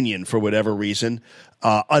anti-union for whatever reason,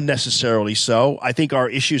 unnecessarily so. I think our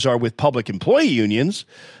issues are with public employee unions,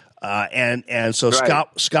 and so right.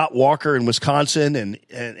 Scott Walker in Wisconsin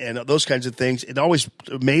and those kinds of things. It always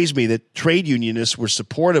amazed me that trade unionists were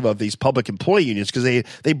supportive of these public employee unions, because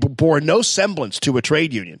they bore no semblance to a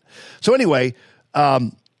trade union. So anyway,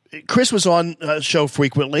 Chris was on a show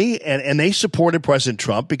frequently, and they supported President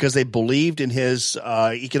Trump because they believed in his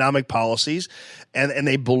economic policies, and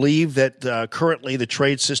they believe that currently the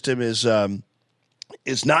trade system is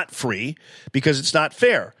not free because it's not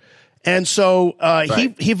fair. And so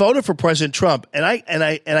he voted for President Trump, and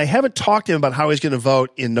I haven't talked to him about how he's going to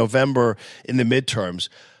vote in November in the midterms,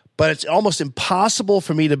 but it's almost impossible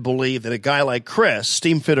for me to believe that a guy like Chris,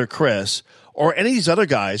 Steamfitter Chris, or any of these other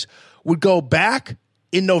guys would go back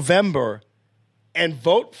in November and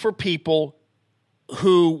vote for people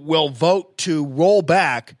who will vote to roll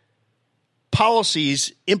back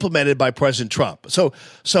policies implemented by President Trump. So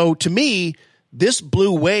to me, this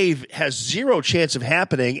blue wave has zero chance of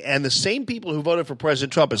happening, and the same people who voted for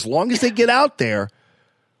President Trump, as long as they get out there,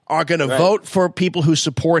 are going to vote for people who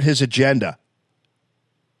support his agenda.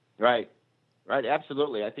 Right,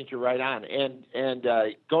 absolutely. I think you're right on. And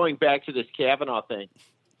going back to this Kavanaugh thing,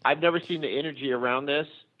 I've never seen the energy around this,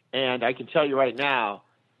 and I can tell you right now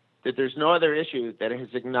that there's no other issue that has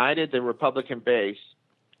ignited the Republican base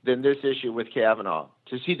than this issue with Kavanaugh.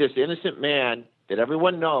 To see this innocent man that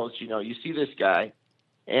everyone knows, you see this guy,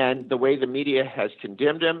 and the way the media has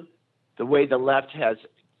condemned him, the way the left has,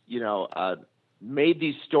 made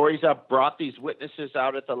these stories up, brought these witnesses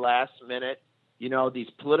out at the last minute, these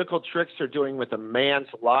political tricks they're doing with a man's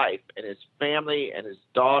life and his family and his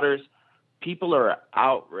daughters. People are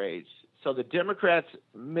outraged. So the Democrats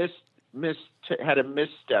had a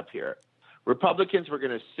misstep here. Republicans were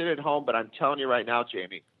going to sit at home, but I'm telling you right now,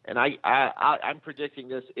 Jamie, and I'm predicting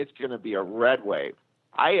this, it's going to be a red wave.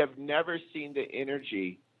 I have never seen the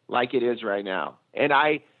energy like it is right now. And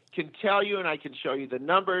I can tell you, and I can show you the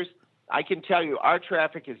numbers. I can tell you our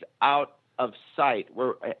traffic is out of sight.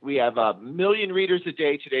 We have 1 million readers a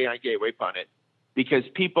day today on Gateway Pundit, because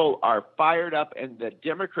people are fired up and the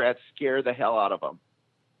Democrats scare the hell out of them.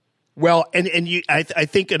 Well, I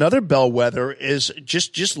think another bellwether is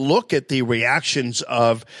just look at the reactions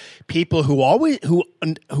of people who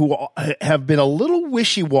have been a little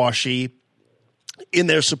wishy-washy in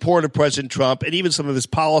their support of President Trump and even some of his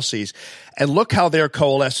policies, and look how they're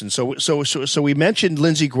coalescing. So we mentioned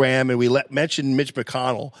Lindsey Graham and we mentioned Mitch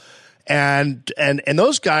McConnell. And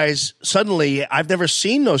those guys, suddenly, I've never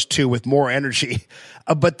seen those two with more energy.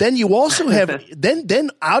 But then you also have then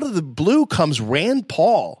out of the blue comes Rand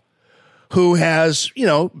Paul, who has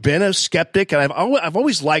been a skeptic, and I've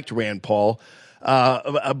always liked Rand Paul,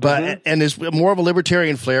 and is more of a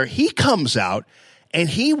libertarian flair. He comes out and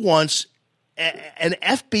he wants an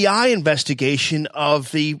FBI investigation of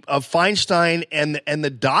Feinstein and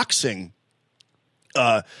the doxing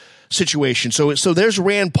situation. So there's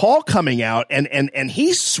Rand Paul coming out and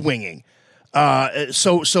he's swinging.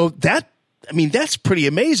 So that's pretty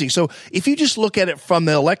amazing. So if you just look at it from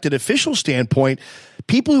the elected official standpoint,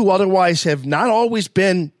 people who otherwise have not always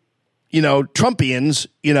been, Trumpians,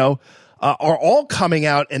 are all coming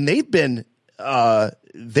out, and they've been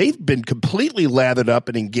completely lathered up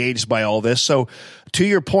and engaged by all this. So to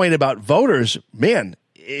your point about voters, man,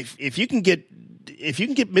 if you can get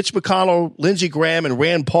Mitch McConnell, Lindsey Graham, and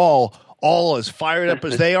Rand Paul all as fired up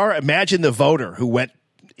as they are, imagine the voter who went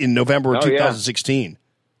in November of 2016.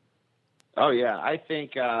 Oh yeah, I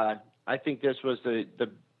think this was the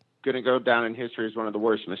going to go down in history as one of the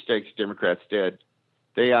worst mistakes Democrats did.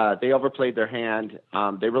 They overplayed their hand.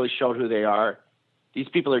 They really showed who they are. These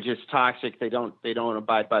people are just toxic. They don't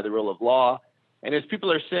abide by the rule of law. And as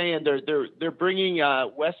people are saying, they're bringing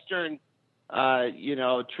Western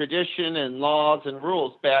tradition and laws and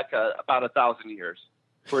rules back about 1,000 years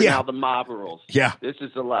for now the mob rules. Yeah. This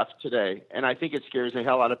is the left today. And I think it scares the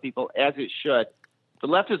hell out of people, as it should. The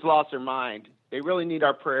left has lost their mind. They really need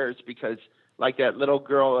our prayers because, like that little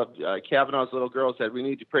girl, Kavanaugh's little girl said, we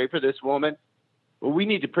need to pray for this woman. Well, we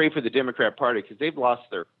need to pray for the Democrat Party because they've lost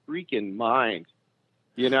their freaking mind.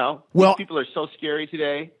 Well, these people are so scary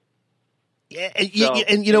today. Yeah,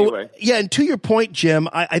 and to your point, Jim,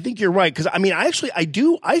 I think you're right, because I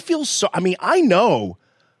know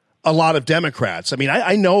a lot of Democrats.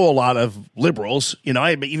 I know a lot of liberals.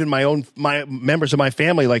 Even my members of my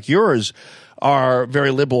family, like yours, are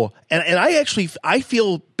very liberal, and I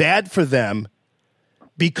feel bad for them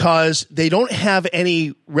because they don't have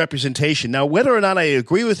any representation. Now, whether or not I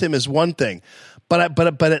agree with him is one thing, but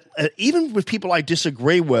even with people I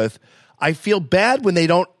disagree with, I feel bad when they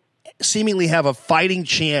don't seemingly have a fighting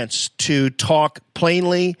chance to talk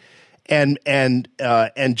plainly and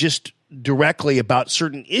just directly about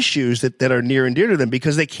certain issues that are near and dear to them,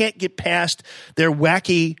 because they can't get past their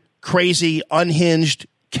wacky, crazy, unhinged,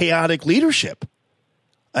 chaotic leadership.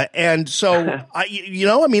 And so,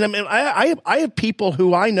 I have people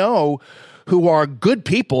who I know who are good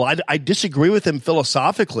people. I disagree with them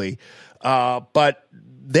philosophically, but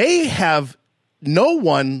they have no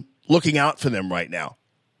one looking out for them right now.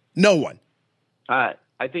 No one. I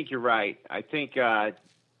think you're right. I think,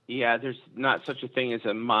 there's not such a thing as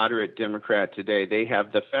a moderate Democrat today. They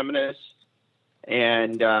have the feminists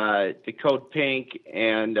and the Code Pink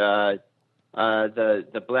and the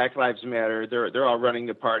Black Lives Matter. They're all running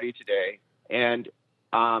the party today. And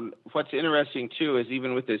what's interesting too is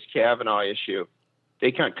even with this Kavanaugh issue,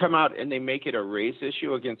 they can come out and they make it a race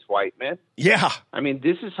issue against white men. Yeah. I mean,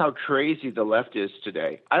 this is how crazy the left is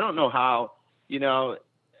today. I don't know how,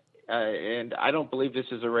 and I don't believe this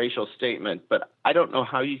is a racial statement, but I don't know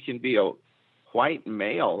how you can be a white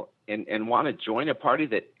male and want to join a party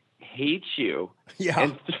that hates you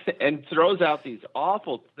and throws out these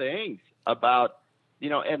awful things about,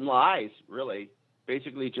 and lies, really.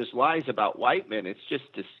 Basically just lies about white men. It's just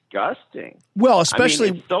disgusting. Well, especially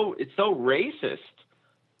it's so racist.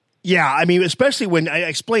 Yeah, I mean, especially when I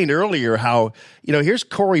explained earlier how, here's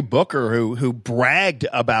Cory Booker who bragged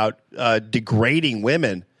about degrading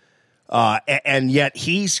women, and yet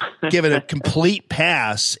he's given a complete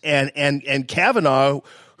pass, and Kavanaugh,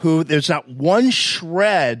 who there's not one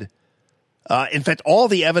shred. In fact, all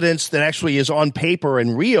the evidence that actually is on paper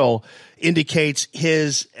and real indicates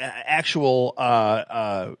his actual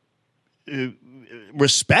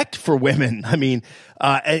respect for women. I mean,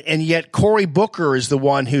 and yet Cory Booker is the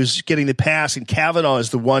one who's getting the pass, and Kavanaugh is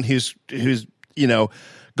the one who's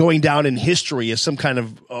going down in history as some kind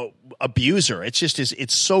of abuser. It's just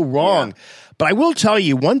it's so wrong. Yeah. But I will tell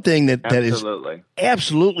you one thing that is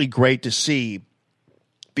absolutely great to see.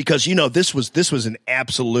 Because this was an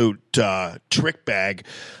absolute trick bag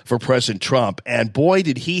for President Trump, and boy,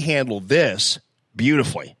 did he handle this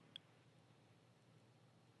beautifully.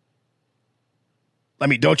 I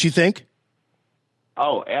mean, don't you think?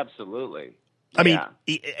 Oh, absolutely. I mean,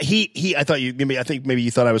 he. I think maybe you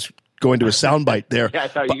thought I was going to a soundbite there. Yeah, I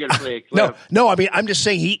thought you were going to play a clip. No. I mean, I'm just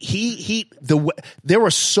saying there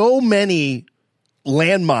were so many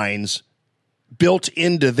landmines built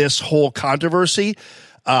into this whole controversy.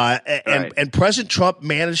 And President Trump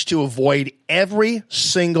managed to avoid every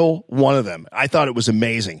single one of them. I thought it was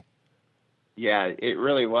amazing. Yeah, it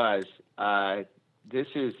really was. This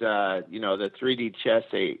is, the 3D chess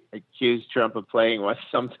they accused Trump of playing was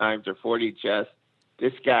sometimes, or 4D chess.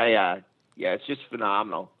 This guy, it's just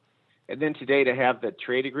phenomenal. And then today to have the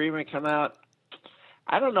trade agreement come out,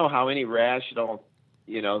 I don't know how any rational,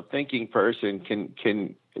 thinking person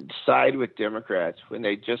can side with Democrats when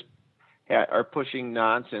they just are pushing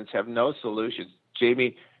nonsense, have no solutions.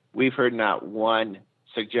 Jamie, we've heard not one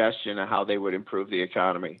suggestion of how they would improve the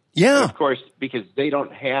economy. Yeah. And of course, because they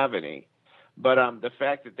don't have any. But the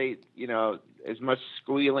fact that they, as much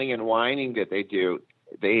squealing and whining that they do,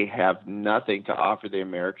 they have nothing to offer the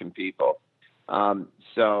American people.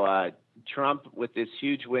 So Trump, with this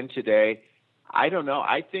huge win today, I don't know.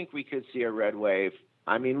 I think we could see a red wave.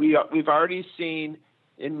 I mean, we've already seen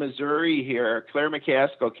in Missouri here, Claire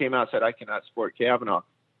McCaskill came out and said, I cannot support Kavanaugh.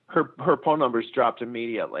 Her poll numbers dropped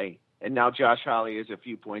immediately, and now Josh Hawley is a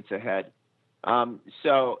few points ahead.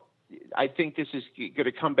 So I think this is going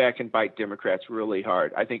to come back and bite Democrats really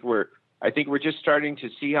hard. I think we're just starting to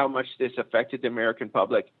see how much this affected the American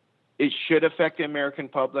public. It should affect the American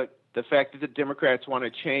public. The fact that the Democrats want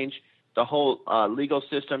to change the whole legal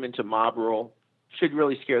system into mob rule should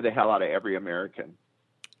really scare the hell out of every American.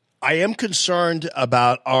 I am concerned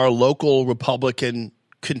about our local Republican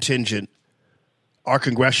contingent, our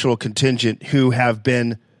congressional contingent, who have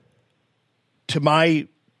been,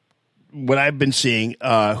 what I've been seeing,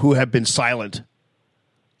 who have been silent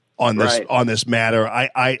on this matter.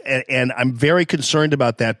 And I'm very concerned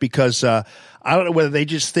about that because I don't know whether they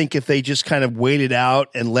just think if they just kind of wait it out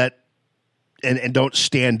and and don't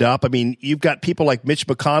stand up. I mean, you've got people like Mitch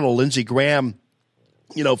McConnell, Lindsey Graham,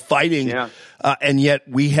 fighting, and yet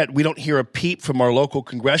we don't hear a peep from our local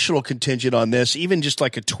congressional contingent on this, even just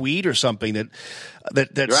like a tweet or something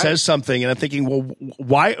that says something. And I'm thinking, well,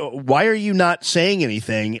 why are you not saying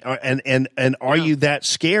anything? And are you that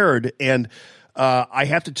scared? And I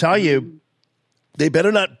have to tell you, they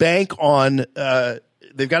better not bank on.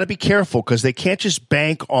 They've got to be careful because they can't just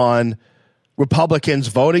bank on Republicans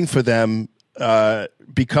voting for them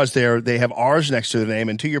because they have R's next to their name.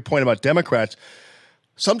 And to your point about Democrats.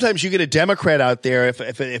 Sometimes you get a Democrat out there.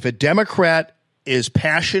 If a Democrat is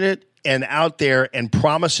passionate and out there and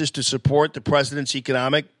promises to support the president's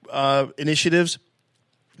economic initiatives,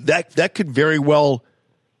 that could very well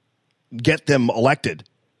get them elected.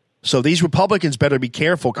 So these Republicans better be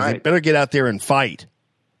careful because they better get out there and fight.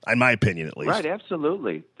 in my opinion, at least. Right,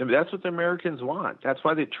 absolutely. That's what the Americans want. That's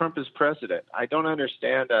why Trump is president. I don't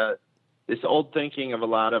understand this old thinking of a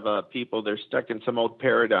lot of people. They're stuck in some old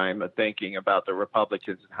paradigm of thinking about the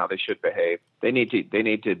Republicans and how they should behave. They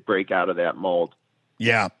need to break out of that mold.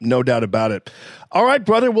 Yeah, no doubt about it. All right,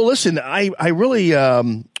 brother. Well, listen, I really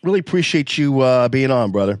appreciate you being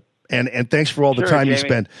on, brother. And thanks for all the time you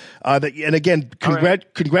spent. And again,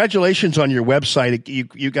 congratulations on your website.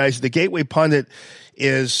 You guys, the Gateway Pundit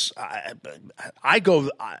is. I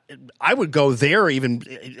would go there. Even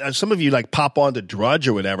some of you like pop on the Drudge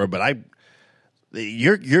or whatever. But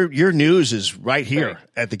your news is right here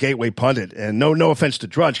at the Gateway Pundit. And no offense to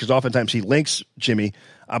Drudge, because oftentimes he links Jimmy.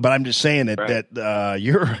 But I'm just saying that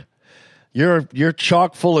you're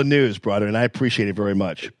chock full of news, brother, and I appreciate it very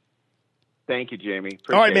much. Thank you, Jamie.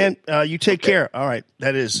 All right, man. You take care. All right.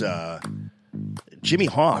 That is Jimmy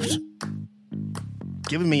Hoft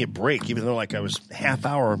giving me a break, even though like I was half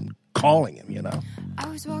hour calling him, you know. I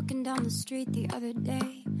was walking down the street the other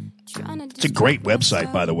day. It's a great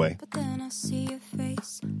website, by the way. But then I see your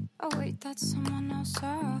face. Oh, wait, that's someone else.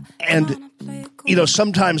 And, you know,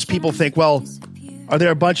 sometimes people think, well, are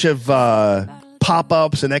there a bunch of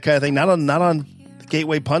pop-ups and that kind of thing? Not on the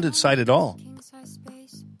Gateway Pundit site at all.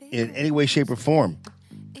 In any way, shape, or form.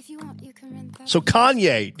 So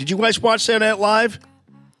Kanye, did you guys watch Saturday Night Live?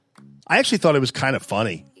 I actually thought it was kind of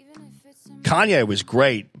funny. Kanye was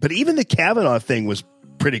great, but even the Kavanaugh thing was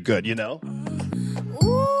pretty good, you know?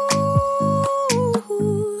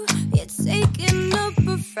 Ooh, it's taking up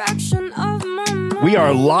a fraction of my mind. We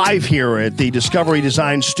are live here at the Discovery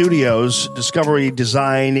Design Studios,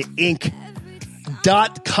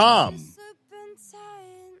 discoverydesigninc.com.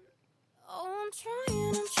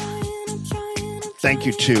 Thank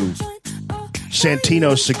you to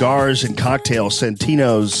Santino's Cigars and Cocktails.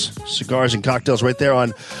 Santino's Cigars and Cocktails right there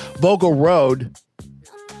on Vogel Road.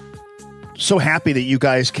 So happy that you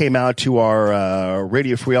guys came out to our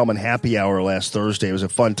Radio Free Almond Happy Hour last Thursday. It was a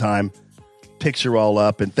fun time. Picks are all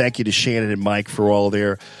up. And thank you to Shannon and Mike for all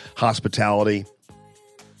their hospitality.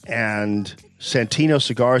 And Santino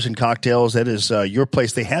Cigars and Cocktails, that is your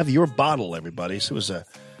place. They have your bottle, everybody. So it was a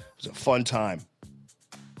fun time.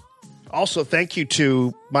 Also, thank you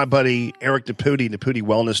to my buddy Eric Naputi,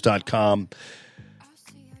 NaputiWellness.com.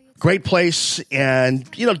 Great place. And,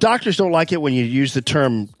 you know, doctors don't like it when you use the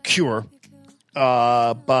term cure.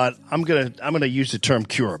 But I'm gonna use the term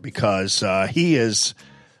cure because he is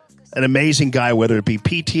an amazing guy, whether it be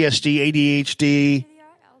PTSD, ADHD,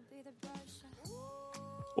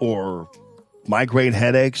 or migraine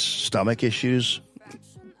headaches, stomach issues.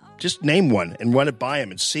 Just name one and run it by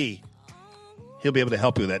him and see. He'll be able to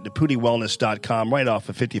help you with that. NaputiWellness.com, right off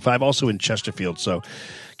of 55, also in Chesterfield, so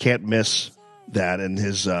can't miss that. And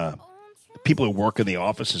his people who work in the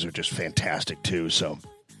offices are just fantastic, too. So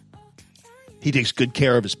he takes good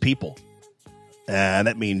care of his people, and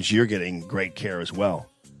that means you're getting great care as well.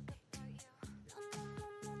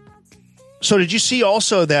 So did you see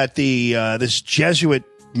also that the this Jesuit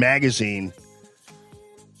magazine...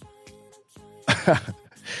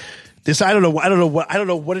 I don't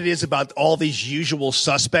know what it is about all these usual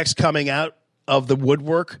suspects coming out of the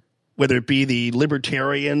woodwork, whether it be the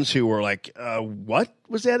libertarians who are like, what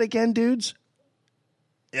was that again, dudes?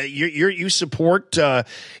 You support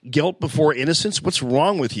guilt before innocence? What's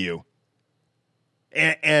wrong with you?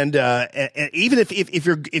 And even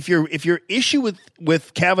if your issue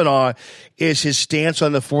with Kavanaugh is his stance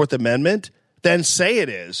on the Fourth Amendment, then say it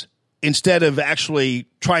is, instead of actually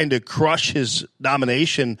trying to crush his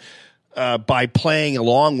nomination by playing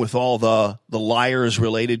along with all the liars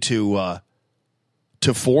related to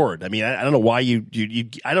Ford. I mean, I don't know why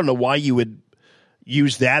I don't know why you would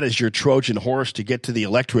use that as your Trojan horse to get to the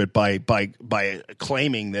electorate by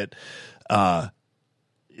claiming that that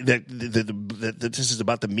this is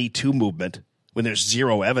about the Me Too movement when there's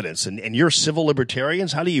zero evidence. And you're civil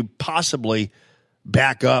libertarians. How do you possibly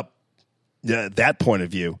back up that point of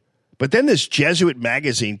view? But then this Jesuit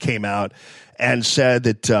magazine came out and said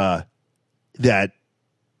that that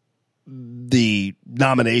the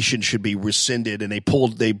nomination should be rescinded, and they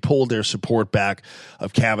pulled their support back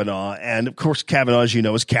of Kavanaugh. And of course, Kavanaugh, as you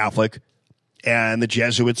know, is Catholic, and the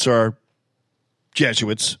Jesuits are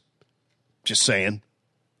Jesuits. Just saying.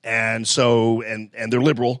 And so, and they're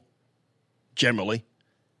liberal generally,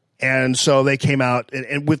 and so they came out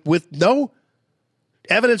and with no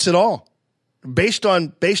evidence at all, based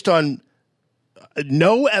on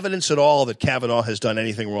no evidence at all that Kavanaugh has done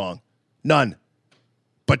anything wrong. None.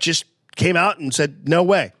 But just came out and said, no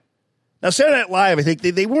way. Now, Saturday Night Live, I think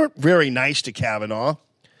they weren't very nice to Kavanaugh.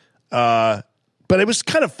 But it was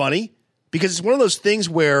kind of funny because it's one of those things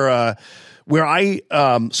where where I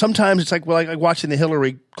sometimes it's like, well, like watching the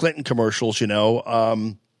Hillary Clinton commercials,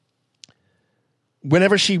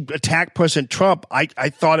 whenever she attacked President Trump, I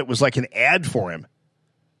thought it was like an ad for him.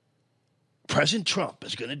 President Trump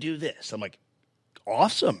is going to do this. I'm like,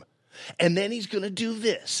 awesome. And then he's going to do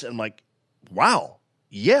this. I'm like, wow,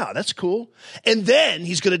 yeah, that's cool. And then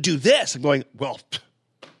he's going to do this. I'm going, well,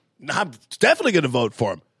 I'm definitely going to vote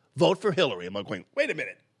for him. Vote for Hillary. I'm like going, wait a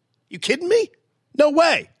minute. You kidding me? No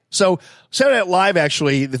way. So Saturday Night Live,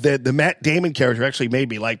 actually, the Matt Damon character actually made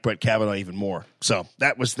me like Brett Kavanaugh even more. So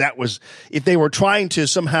that was if they were trying to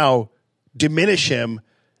somehow diminish him,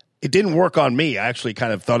 it didn't work on me. I actually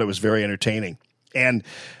kind of thought it was very entertaining. And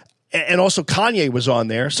also Kanye was on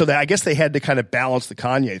there, so that I guess they had to kind of balance the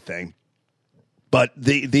Kanye thing. But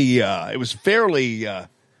it was fairly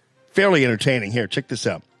entertaining. Here, check this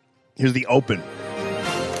out. Here's the open.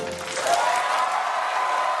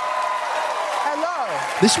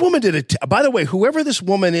 This woman did it. By the way, whoever this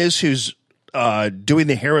woman is who's doing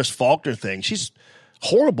the Harris Faulkner thing, she's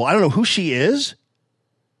horrible. I don't know who she is,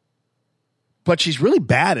 but she's really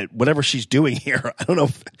bad at whatever she's doing here. I don't know.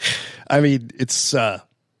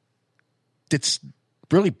 It's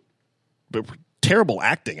really terrible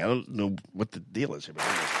acting. I don't know what the deal is here.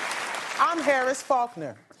 I'm Harris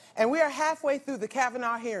Faulkner, and we are halfway through the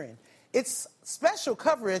Kavanaugh hearing. It's special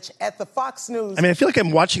coverage at the Fox News. I feel like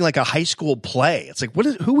I'm watching like a high school play. It's like,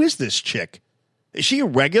 who is this chick? Is she a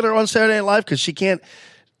regular on Saturday Night Live? Because she can't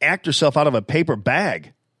act herself out of a paper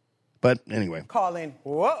bag. But anyway. Calling,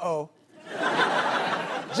 whoa.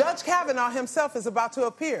 Judge Kavanaugh himself is about to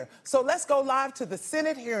appear. So let's go live to the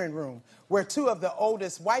Senate hearing room, where two of the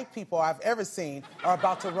oldest white people I've ever seen are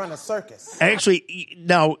about to run a circus. Actually,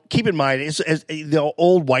 now, keep in mind, it's the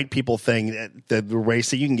old white people thing, the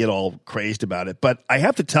race, that you can get all crazed about it. But I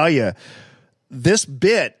have to tell you, this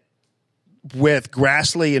bit with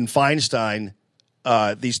Grassley and Feinstein,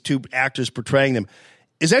 these two actors portraying them,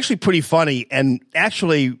 is actually pretty funny and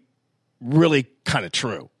actually really kind of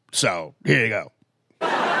true. So here you go.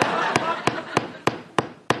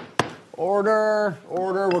 Order.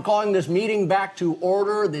 We're calling this meeting back to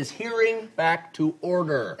order, this hearing back to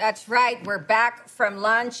order. That's right. We're back from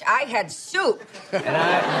lunch. I had soup. And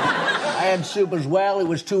I had soup as well. It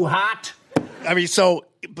was too hot. So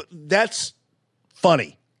that's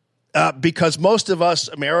funny because most of us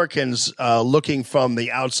Americans looking from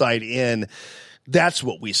the outside in, that's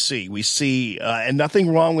what we see. We see, and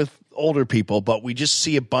nothing wrong with older people, but we just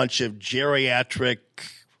see a bunch of geriatric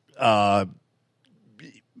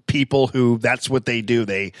people who that's what they do.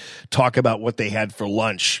 They talk about what they had for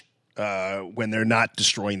lunch when they're not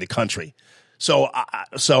destroying the country. So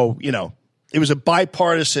it was a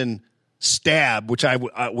bipartisan stab, which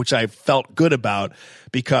I felt good about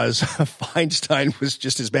because Feinstein was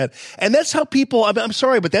just as bad. And that's how people. I'm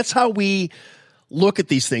sorry, but that's how we look at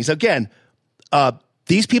these things. Again,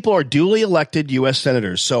 these people are duly elected U.S.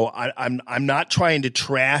 senators, so I'm not trying to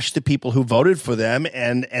trash the people who voted for them.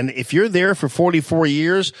 And if you're there for 44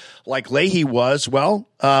 years, like Leahy was, well,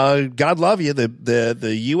 God love you.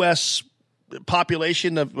 The U.S.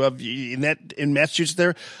 population in Massachusetts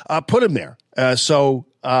there put him there. The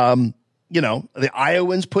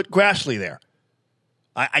Iowans put Grassley there.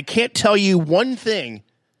 I can't tell you one thing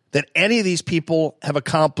that any of these people have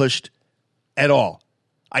accomplished at all.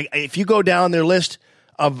 If you go down their list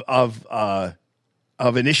of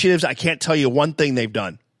initiatives, I can't tell you one thing they've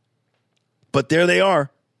done. But there they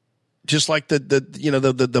are, just like the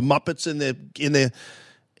Muppets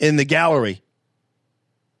in the gallery,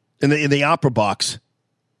 in the opera box.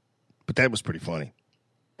 But that was pretty funny.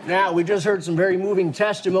 Now, we just heard some very moving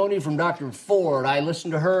testimony from Dr. Ford. I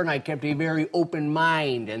listened to her and I kept a very open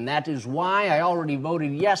mind, and that is why I already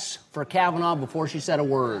voted yes for Kavanaugh before she said a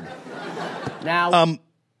word. Now,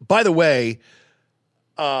 by the way,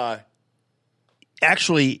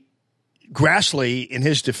 actually, Grassley, in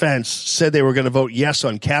his defense, said they were going to vote yes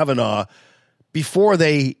on Kavanaugh before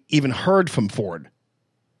they even heard from Ford.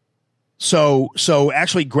 So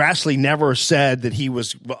actually, Grassley never said that he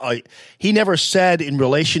was. He never said in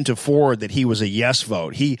relation to Ford that he was a yes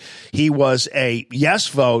vote. He was a yes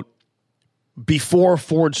vote before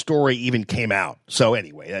Ford's story even came out. So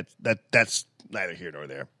anyway, that's neither here nor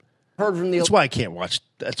there. That's why I can't watch.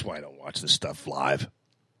 That's why I don't watch this stuff live,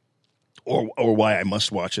 or why I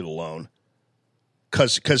must watch it alone.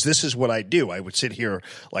 Because this is what I do. I would sit here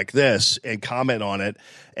like this and comment on it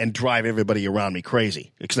and drive everybody around me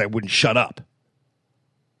crazy because I wouldn't shut up.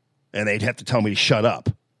 And they'd have to tell me to shut up.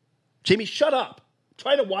 Jamie, shut up.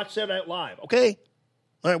 Try to watch Saturday Night Live, okay?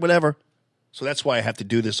 All right, whatever. So that's why I have to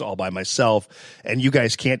do this all by myself. And you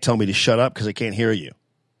guys can't tell me to shut up because I can't hear you.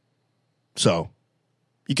 So,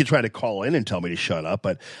 You could try to call in and tell me to shut up,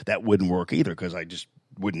 but that wouldn't work either because I just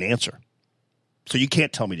wouldn't answer. So you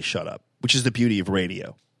can't tell me to shut up, which is the beauty of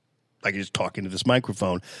radio. I can just talk into this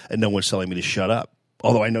microphone and no one's telling me to shut up.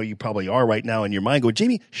 Although I know you probably are right now in your mind going,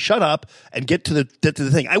 Jamie, shut up and get to the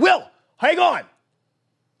thing. I will. Hang on.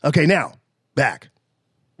 Okay, now, back.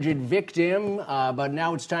 Victim, but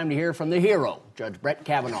now it's time to hear from the hero, Judge Brett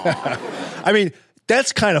Kavanaugh. I mean,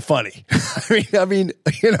 that's kind of funny. I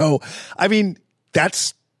mean,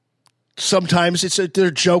 that's sometimes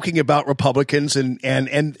they're joking about Republicans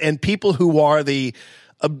and people who are the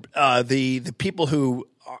people who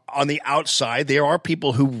are on the outside. There are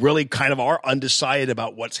people who really kind of are undecided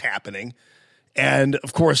about what's happening. And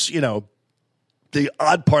of course, the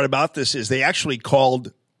odd part about this is they actually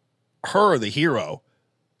called her the hero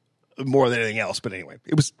more than anything else. But anyway,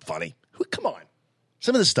 it was funny. Come on.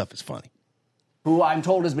 Some of this stuff is funny. Who I'm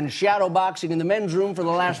told has been shadowboxing in the men's room for the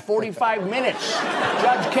last 45 minutes.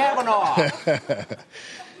 Judge Kavanaugh.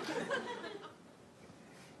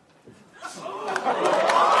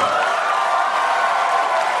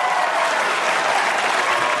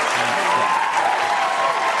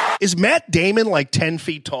 Is Matt Damon like 10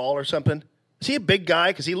 feet tall or something? Is he a big guy?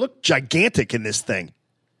 Because he looked gigantic in this thing.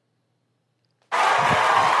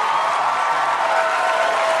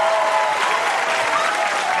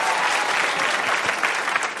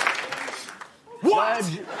 What?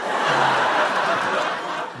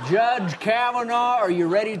 Judge Kavanaugh, are you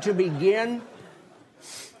ready to begin?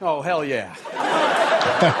 Oh, hell yeah.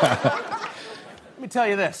 Let me tell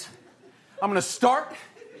you this. I'm going to start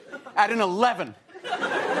at an 11.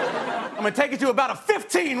 I'm going to take it to about a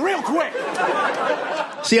 15 real quick.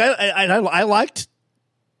 See, I liked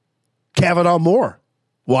Kavanaugh more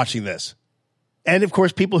watching this. And, of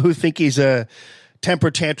course, people who think he's a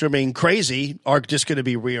temper tantruming crazy are just going to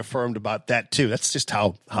be reaffirmed about that, too. That's just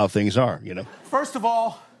how things are, First of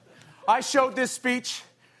all, I showed this speech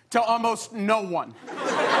to almost no one.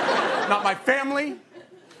 Not my family,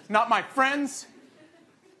 not my friends,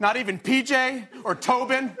 not even PJ or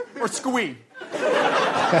Tobin or Squee.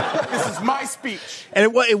 This is my speech. And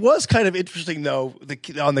it was kind of interesting, though,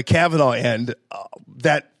 on the Kavanaugh end,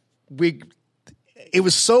 that it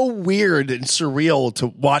was so weird and surreal to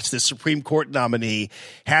watch the Supreme Court nominee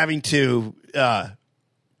having to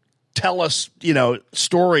tell us,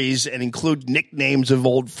 stories and include nicknames of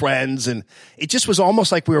old friends. And it just was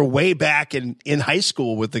almost like we were way back in high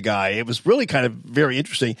school with the guy. It was really kind of very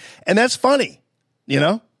interesting. And that's funny,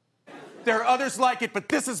 There are others like it, but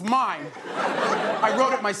this is mine. I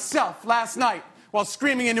wrote it myself last night while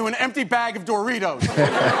screaming into an empty bag of Doritos.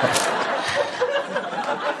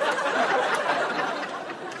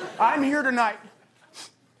 I'm here tonight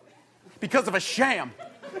because of a sham,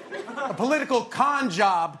 a political con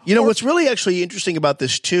job. What's really actually interesting about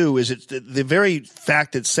this, too, is it's the very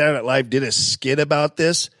fact that Saturday Night Live did a skit about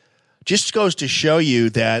this just goes to show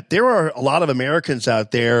you that there are a lot of Americans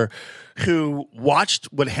out there who watched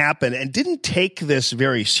what happened and didn't take this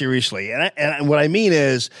very seriously. And what I mean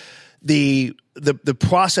is the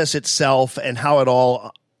process itself and how it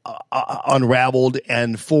all unraveled,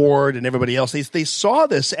 and Ford and everybody else, they saw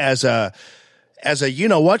this as a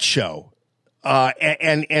you-know-what show.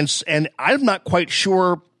 And I'm not quite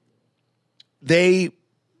sure they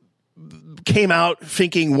came out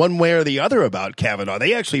thinking one way or the other about Kavanaugh.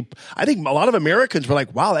 I think a lot of Americans were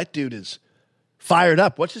like, wow, that dude is fired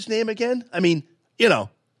up. What's his name again? I mean,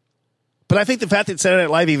 but I think the fact that Saturday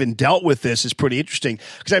Night Live even dealt with this is pretty interesting,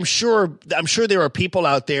 because I'm sure there are people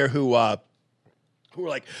out there who are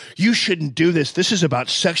like, you shouldn't do this. This is about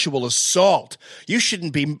sexual assault. You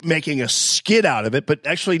shouldn't be making a skit out of it. But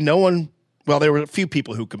actually no one, well, there were a few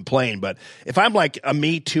people who complained, but if I'm like a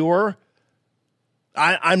Me Tooer,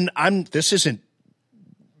 I'm this isn't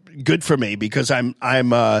good for me, because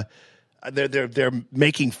they're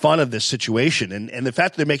making fun of this situation, and the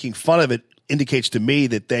fact that they're making fun of it indicates to me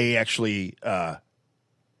that they actually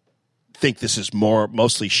think this is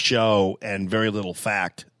mostly show and very little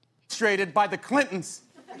fact. Illustrated by the Clintons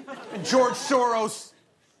and George Soros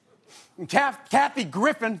and Kathy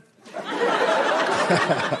Griffin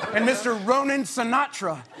and Mr. Ronan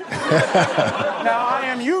Sinatra. Now, I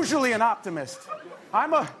am usually an optimist.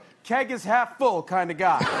 I'm a keg is half full kind of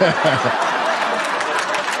guy.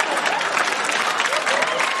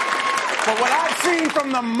 But what I've seen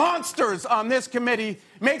from the monsters on this committee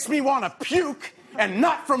makes me want to puke, and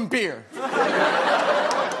not from beer.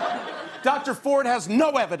 Dr. Ford has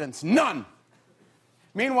no evidence, none.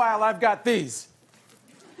 Meanwhile, I've got these.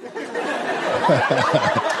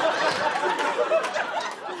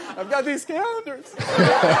 I've got these calendars.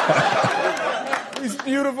 These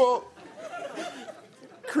beautiful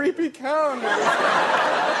creepy calendar.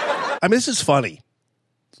 I mean, this is funny.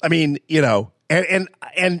 I mean, and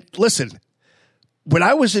listen, when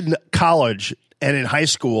I was in college and in high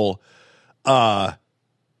school, I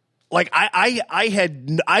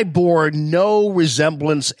bore no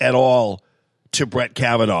resemblance at all to Brett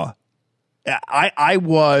Kavanaugh. I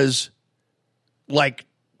was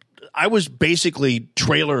basically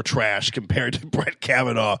trailer trash compared to Brett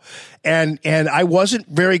Kavanaugh, and I wasn't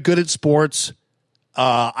very good at sports.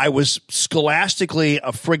 I was scholastically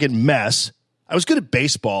a friggin' mess. I was good at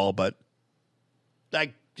baseball, but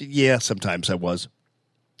sometimes I was.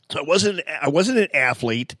 So I wasn't an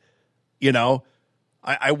athlete,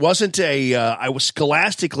 I wasn't I was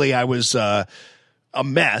scholastically, I was a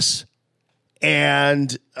mess.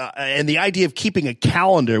 And the idea of keeping a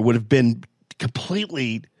calendar would have been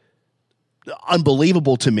completely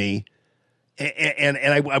unbelievable to me. And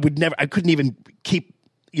I couldn't even keep,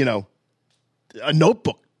 a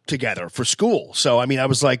notebook together for school. So, I mean, I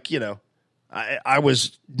was like, I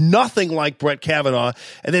was nothing like Brett Kavanaugh.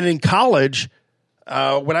 And then in college,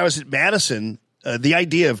 when I was at Madison, the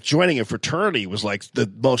idea of joining a fraternity was like the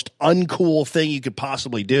most uncool thing you could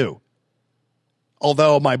possibly do.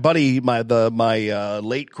 Although my buddy, my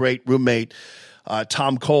late great roommate,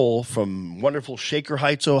 Tom Cole from wonderful Shaker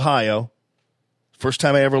Heights, Ohio, first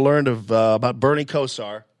time I ever learned of about Bernie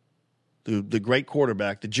Kosar, the great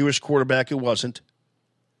quarterback, the Jewish quarterback who wasn't.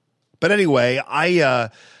 But anyway,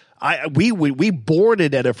 we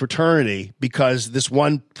boarded at a fraternity because this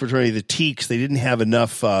one fraternity, the Teeks, they didn't have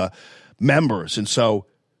enough members, and so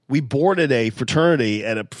we boarded a fraternity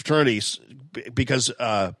at a fraternity because,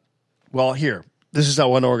 here. This is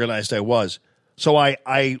how unorganized I was. So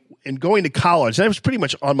in going to college, I was pretty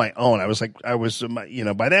much on my own. By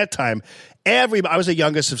that time, I was the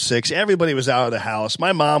youngest of six. Everybody was out of the house.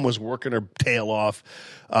 My mom was working her tail off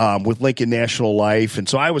with Lincoln National Life. And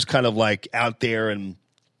so I was kind of like out there. And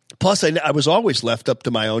plus I was always left up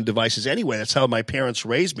to my own devices anyway. That's how my parents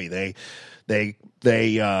raised me. They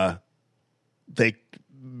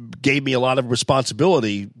gave me a lot of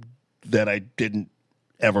responsibility that I didn't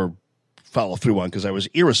ever follow through on because I was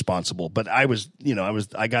irresponsible. But I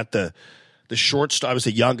got the short start. I was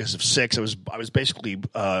the youngest of six. I was basically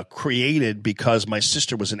created because my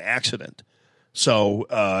sister was an accident.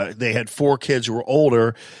 So they had four kids who were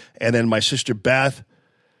older, and then my sister Beth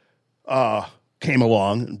came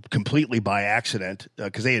along completely by accident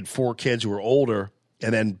because they had four kids who were older,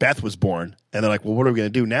 and then Beth was born. And they're like, well, what are we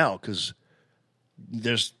going to do now? Because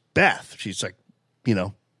there's Beth. She's like,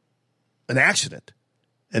 an accident.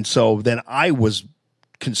 And so then I was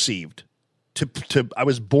conceived I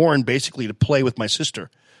was born basically to play with my sister,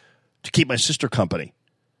 to keep my sister company.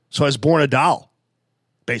 So I was born a doll,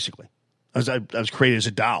 basically. I was created as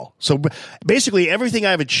a doll. So basically everything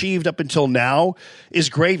I've achieved up until now is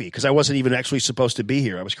gravy because I wasn't even actually supposed to be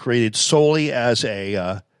here. I was created solely as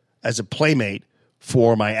a playmate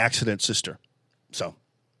for my accident sister. So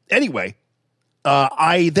anyway,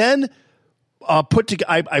 I then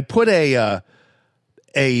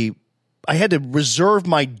I had to reserve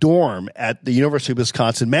my dorm at the University of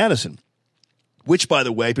Wisconsin-Madison, which, by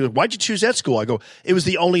the way, people, why'd you choose that school? I go, it was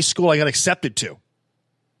the only school I got accepted to.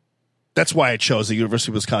 That's why I chose the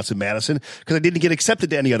University of Wisconsin-Madison, because I didn't get accepted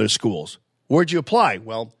to any other schools. Where'd you apply?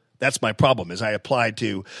 Well, that's my problem, is I applied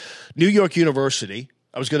to New York University.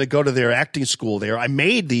 I was going to go to their acting school there. I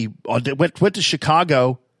went to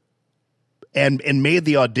Chicago and made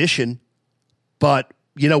the audition, but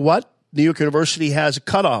you know what? New York University has a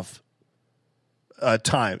cutoff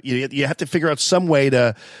time. You have to figure out some way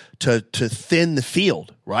to thin the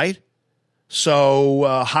field, right?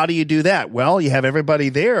 So how do you do that? Well, you have everybody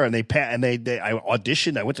there, and I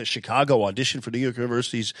auditioned. I went to Chicago, auditioned for New York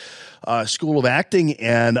University's School of Acting,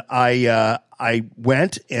 and I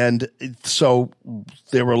went, and so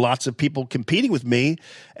there were lots of people competing with me.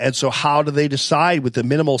 And so how do they decide with the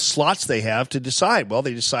minimal slots they have to decide? Well,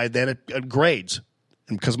 they decide then at grades.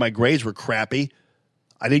 And because my grades were crappy,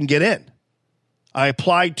 I didn't get in. I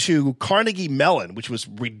applied to Carnegie Mellon, which was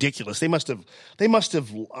ridiculous. They must have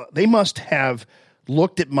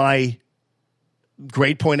looked at my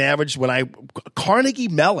grade point average Carnegie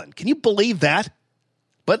Mellon. Can you believe that?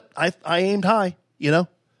 But I aimed high,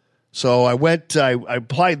 So I went. I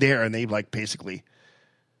applied there, and they basically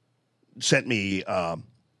sent me a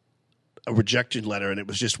rejection letter, and it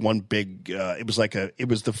was just one big. It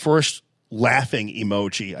was the first laughing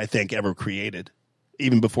emoji I think ever created.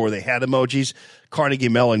 Even before they had emojis, Carnegie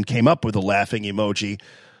Mellon came up with a laughing emoji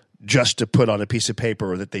just to put on a piece of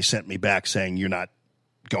paper that they sent me back saying, you're not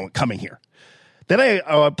coming here. Then I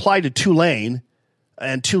applied to Tulane,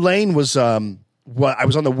 and Tulane was I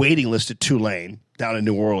was on the waiting list at Tulane. down in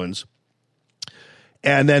New Orleans.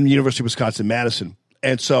 And then University of Wisconsin-Madison.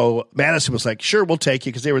 And so Madison was like, sure, we'll take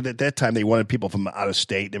you, because they were at that time they wanted people from out of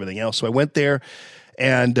state and everything else. So I went there,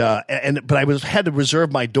 but I had to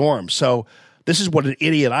reserve my dorm. So this is what an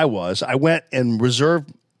idiot I was. I went and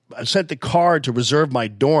I sent the card to reserve my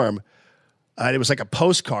dorm. It was like a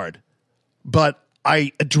postcard, but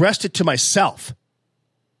I addressed it to myself.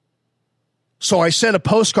 So I sent a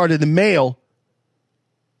postcard in the mail,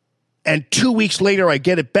 and 2 weeks later I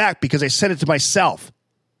get it back because I sent it to myself.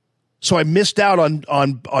 So I missed out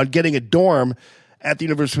on getting a dorm at the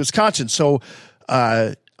University of Wisconsin. So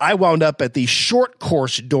I wound up at the short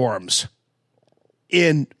course dorms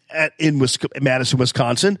in Madison,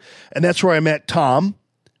 Wisconsin, and that's where I met Tom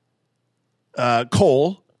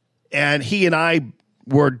Cole, and he and I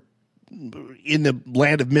were in the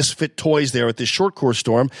land of misfit toys there at this short course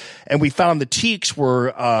dorm, and we found the Teeks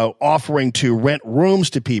were offering to rent rooms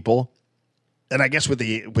to people, and I guess with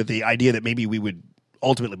the idea that maybe we would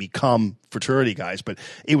ultimately become fraternity guys, but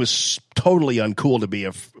it was totally uncool to be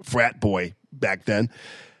a frat boy back then,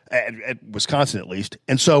 at Wisconsin at least.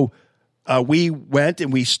 And so we went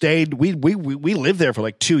and we stayed. We lived there for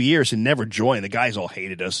like 2 years and never joined. The guys all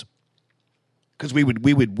hated us because we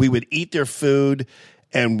would eat their food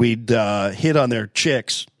and we'd hit on their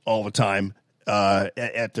chicks all the time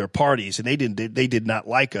at their parties, and they did not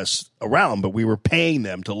like us around, but we were paying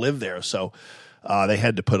them to live there, so they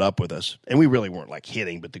had to put up with us. And we really weren't like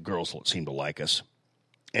hitting, but the girls seemed to like us.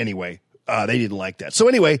 Anyway, they didn't like that. So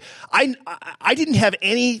anyway, I didn't have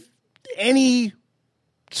any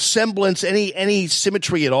semblance, any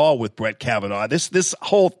symmetry at all with Brett Kavanaugh. This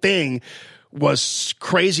whole thing was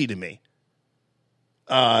crazy to me.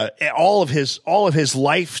 All of his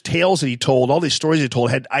life tales that he told, all these stories he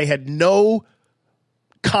told, I had no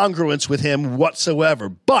congruence with him whatsoever.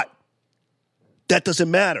 But that doesn't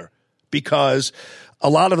matter, because a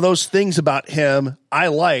lot of those things about him I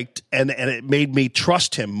liked, and it made me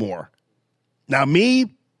trust him more. Now,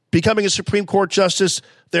 me becoming a Supreme Court justice,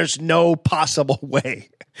 there's no possible way.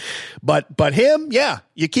 But him, yeah,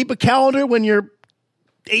 you keep a calendar when you're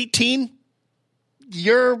 18,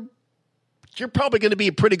 you're probably going to be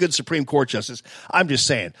a pretty good Supreme Court justice. I'm just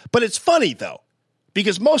saying. But it's funny, though,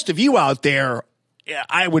 because most of you out there,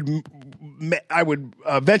 I would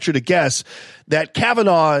venture to guess that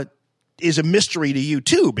Kavanaugh is a mystery to you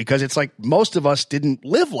too, because it's like most of us didn't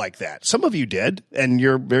live like that. Some of you did, and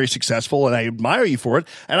you're very successful, and I admire you for it,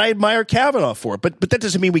 and I admire Kavanaugh for it. But that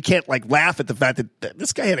doesn't mean we can't like laugh at the fact that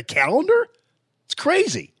this guy had a calendar. It's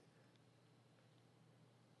crazy.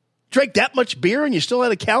 Drank that much beer and you still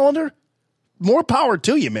had a calendar? More power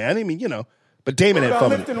to you, man. I mean, you know. But Damon had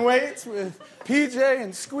fun. Lifting weights with PJ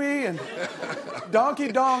and Squee and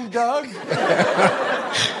Donkey Dong Doug.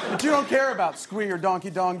 But you don't care about Squee or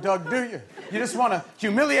Donkey Dong Doug, do you? You just want to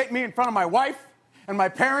humiliate me in front of my wife and my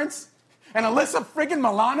parents and Alyssa friggin'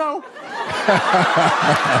 Milano?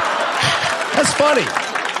 That's funny.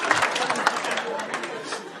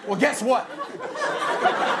 Well, guess what?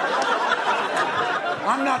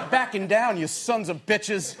 I'm not backing down, you sons of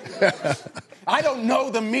bitches. I don't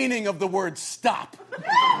know the meaning of the word stop.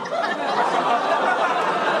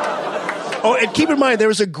 Oh, and keep in mind, there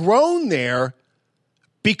was a groan there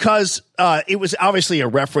because it was obviously a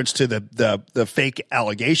reference to the fake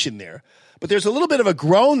allegation there. But there's a little bit of a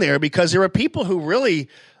groan there because there are people who really,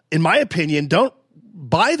 in my opinion, don't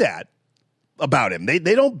buy that about him. They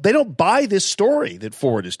don't buy this story that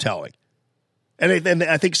Ford is telling. And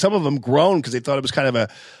I think some of them groaned because they thought it was kind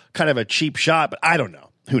of a cheap shot, but I don't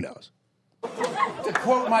know. Who knows? To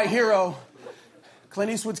quote my hero, Clint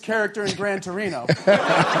Eastwood's character in Gran Torino, get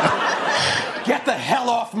the hell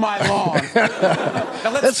off my lawn.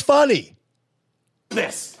 Now That's funny.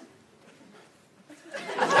 This.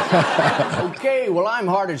 Okay, well, I'm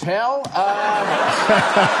hard as hell.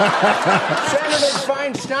 Senator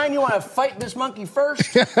Feinstein, you want to fight this monkey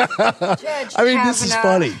first? Judge I mean, this is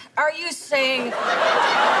Kavanaugh, funny. Are you saying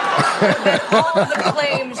that all the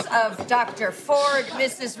claims of Dr. Ford,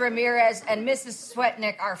 Mrs. Ramirez, and Mrs.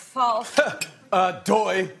 Swetnick are false?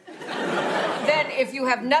 Doy. Then, if you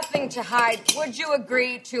have nothing to hide, would you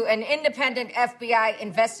agree to an independent FBI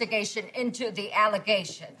investigation into the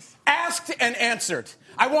allegations? Asked and answered.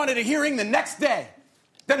 I wanted a hearing the next day.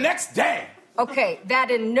 The next day. Okay,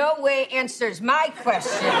 that in no way answers my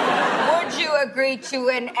question. Would you agree to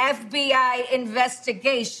an FBI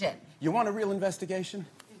investigation? You want a real investigation?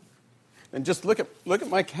 Then just look at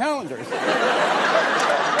my calendar.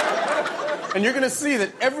 And you're going to see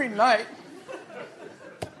that every night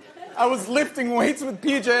I was lifting weights with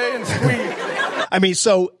PJ and Squee. I mean,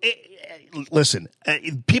 so listen,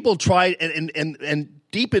 people try and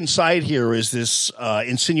deep inside here is this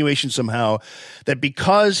insinuation somehow that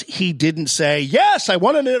because he didn't say, yes, I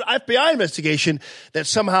want an FBI investigation, that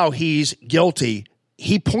somehow he's guilty.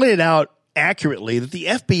 He pointed out accurately that the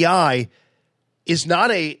FBI is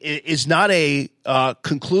not a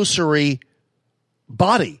conclusory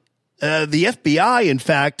body. The FBI, in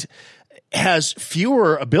fact, has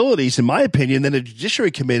fewer abilities, in my opinion, than a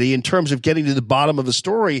judiciary committee in terms of getting to the bottom of the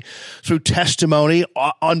story through testimony,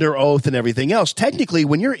 under oath, and everything else. Technically,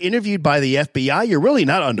 when you're interviewed by the FBI, you're really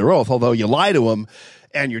not under oath, although you lie to them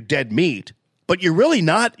and you're dead meat. But you're really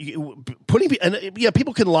not putting. And yeah,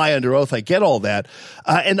 people can lie under oath. I get all that.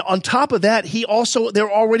 And on top of that, there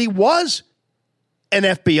already was an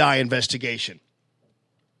FBI investigation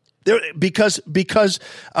there because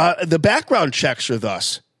the background checks are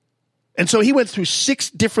thus. And so he went through 6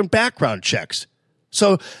 different background checks.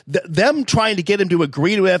 So them trying to get him to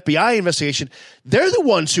agree to an FBI investigation, they're the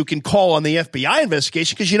ones who can call on the FBI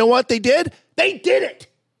investigation because you know what they did? They did it.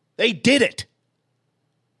 They did it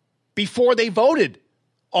before they voted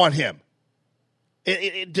on him.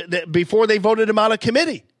 Before they voted him out of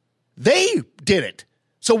committee. They did it.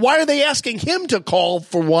 So why are they asking him to call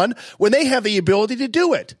for one when they have the ability to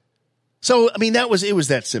do it? So, I mean, it was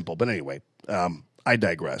that simple. But anyway, I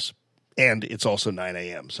digress. And it's also 9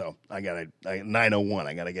 a.m., so 9:01.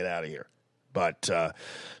 I got to get out of here. But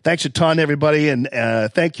thanks a ton, everybody, and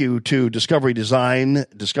thank you to Discovery Design,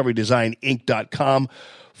 DiscoveryDesignInc.com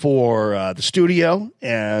for the studio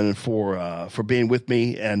and for being with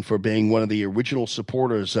me and for being one of the original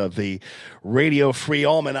supporters of the Radio Free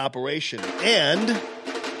Allman operation. And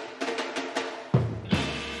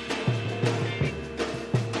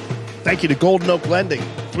thank you to Golden Oak Lending,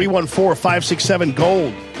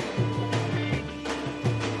 314-567-GOLD.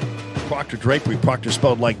 Proctor Drapery, Proctor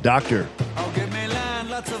spelled like doctor.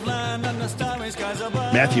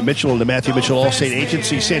 Matthew Mitchell and the Matthew Mitchell Allstate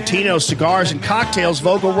Agency, Santino Cigars and Cocktails,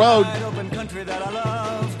 Vogel Road.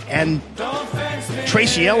 And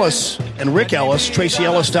Tracy Ellis and Rick Ellis,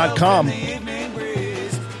 TracyEllis.com.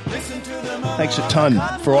 Thanks a ton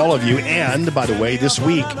for all of you. And, by the way, this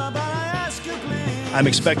week, I'm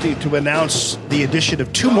expecting to announce the addition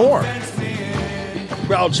of 2 more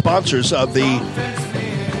proud sponsors of the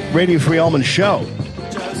Radio Free Allman Show.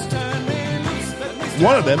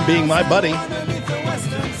 One of them being my buddy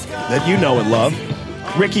that you know and love,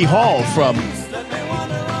 Ricky Hall from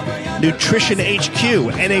Nutrition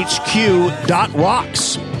HQ,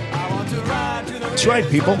 nhq.rocks. That's right,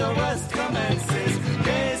 people.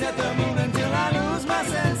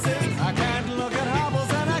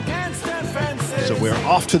 So we're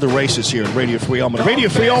off to the races here at Radio Free Allman.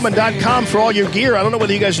 RadioFreeAllman.com for all your gear. I don't know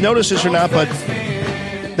whether you guys notice this or not, but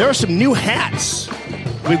there are some new hats.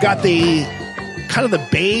 We've got the kind of the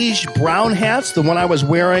beige brown hats, the one I was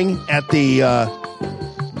wearing at the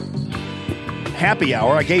happy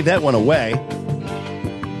hour. I gave that one away.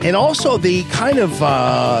 And also the kind of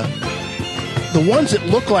the ones that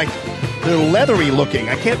look like they're leathery looking.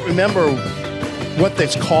 I can't remember what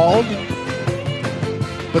that's called,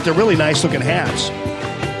 but they're really nice looking hats.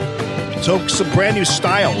 So some brand new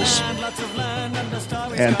styles.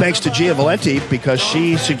 And thanks to Gia Valenti, because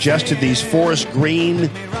she suggested these forest green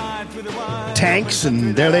tanks,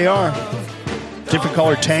 and there they are. Different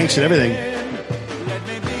colored tanks and everything.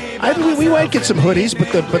 We might get some hoodies,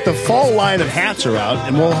 but the fall line of hats are out,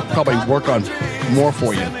 and we'll probably work on more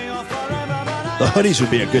for you. The hoodies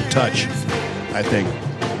would be a good touch, I think.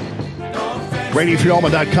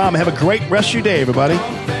 RadioFreeAllman.com. Have a great rest of your day, everybody.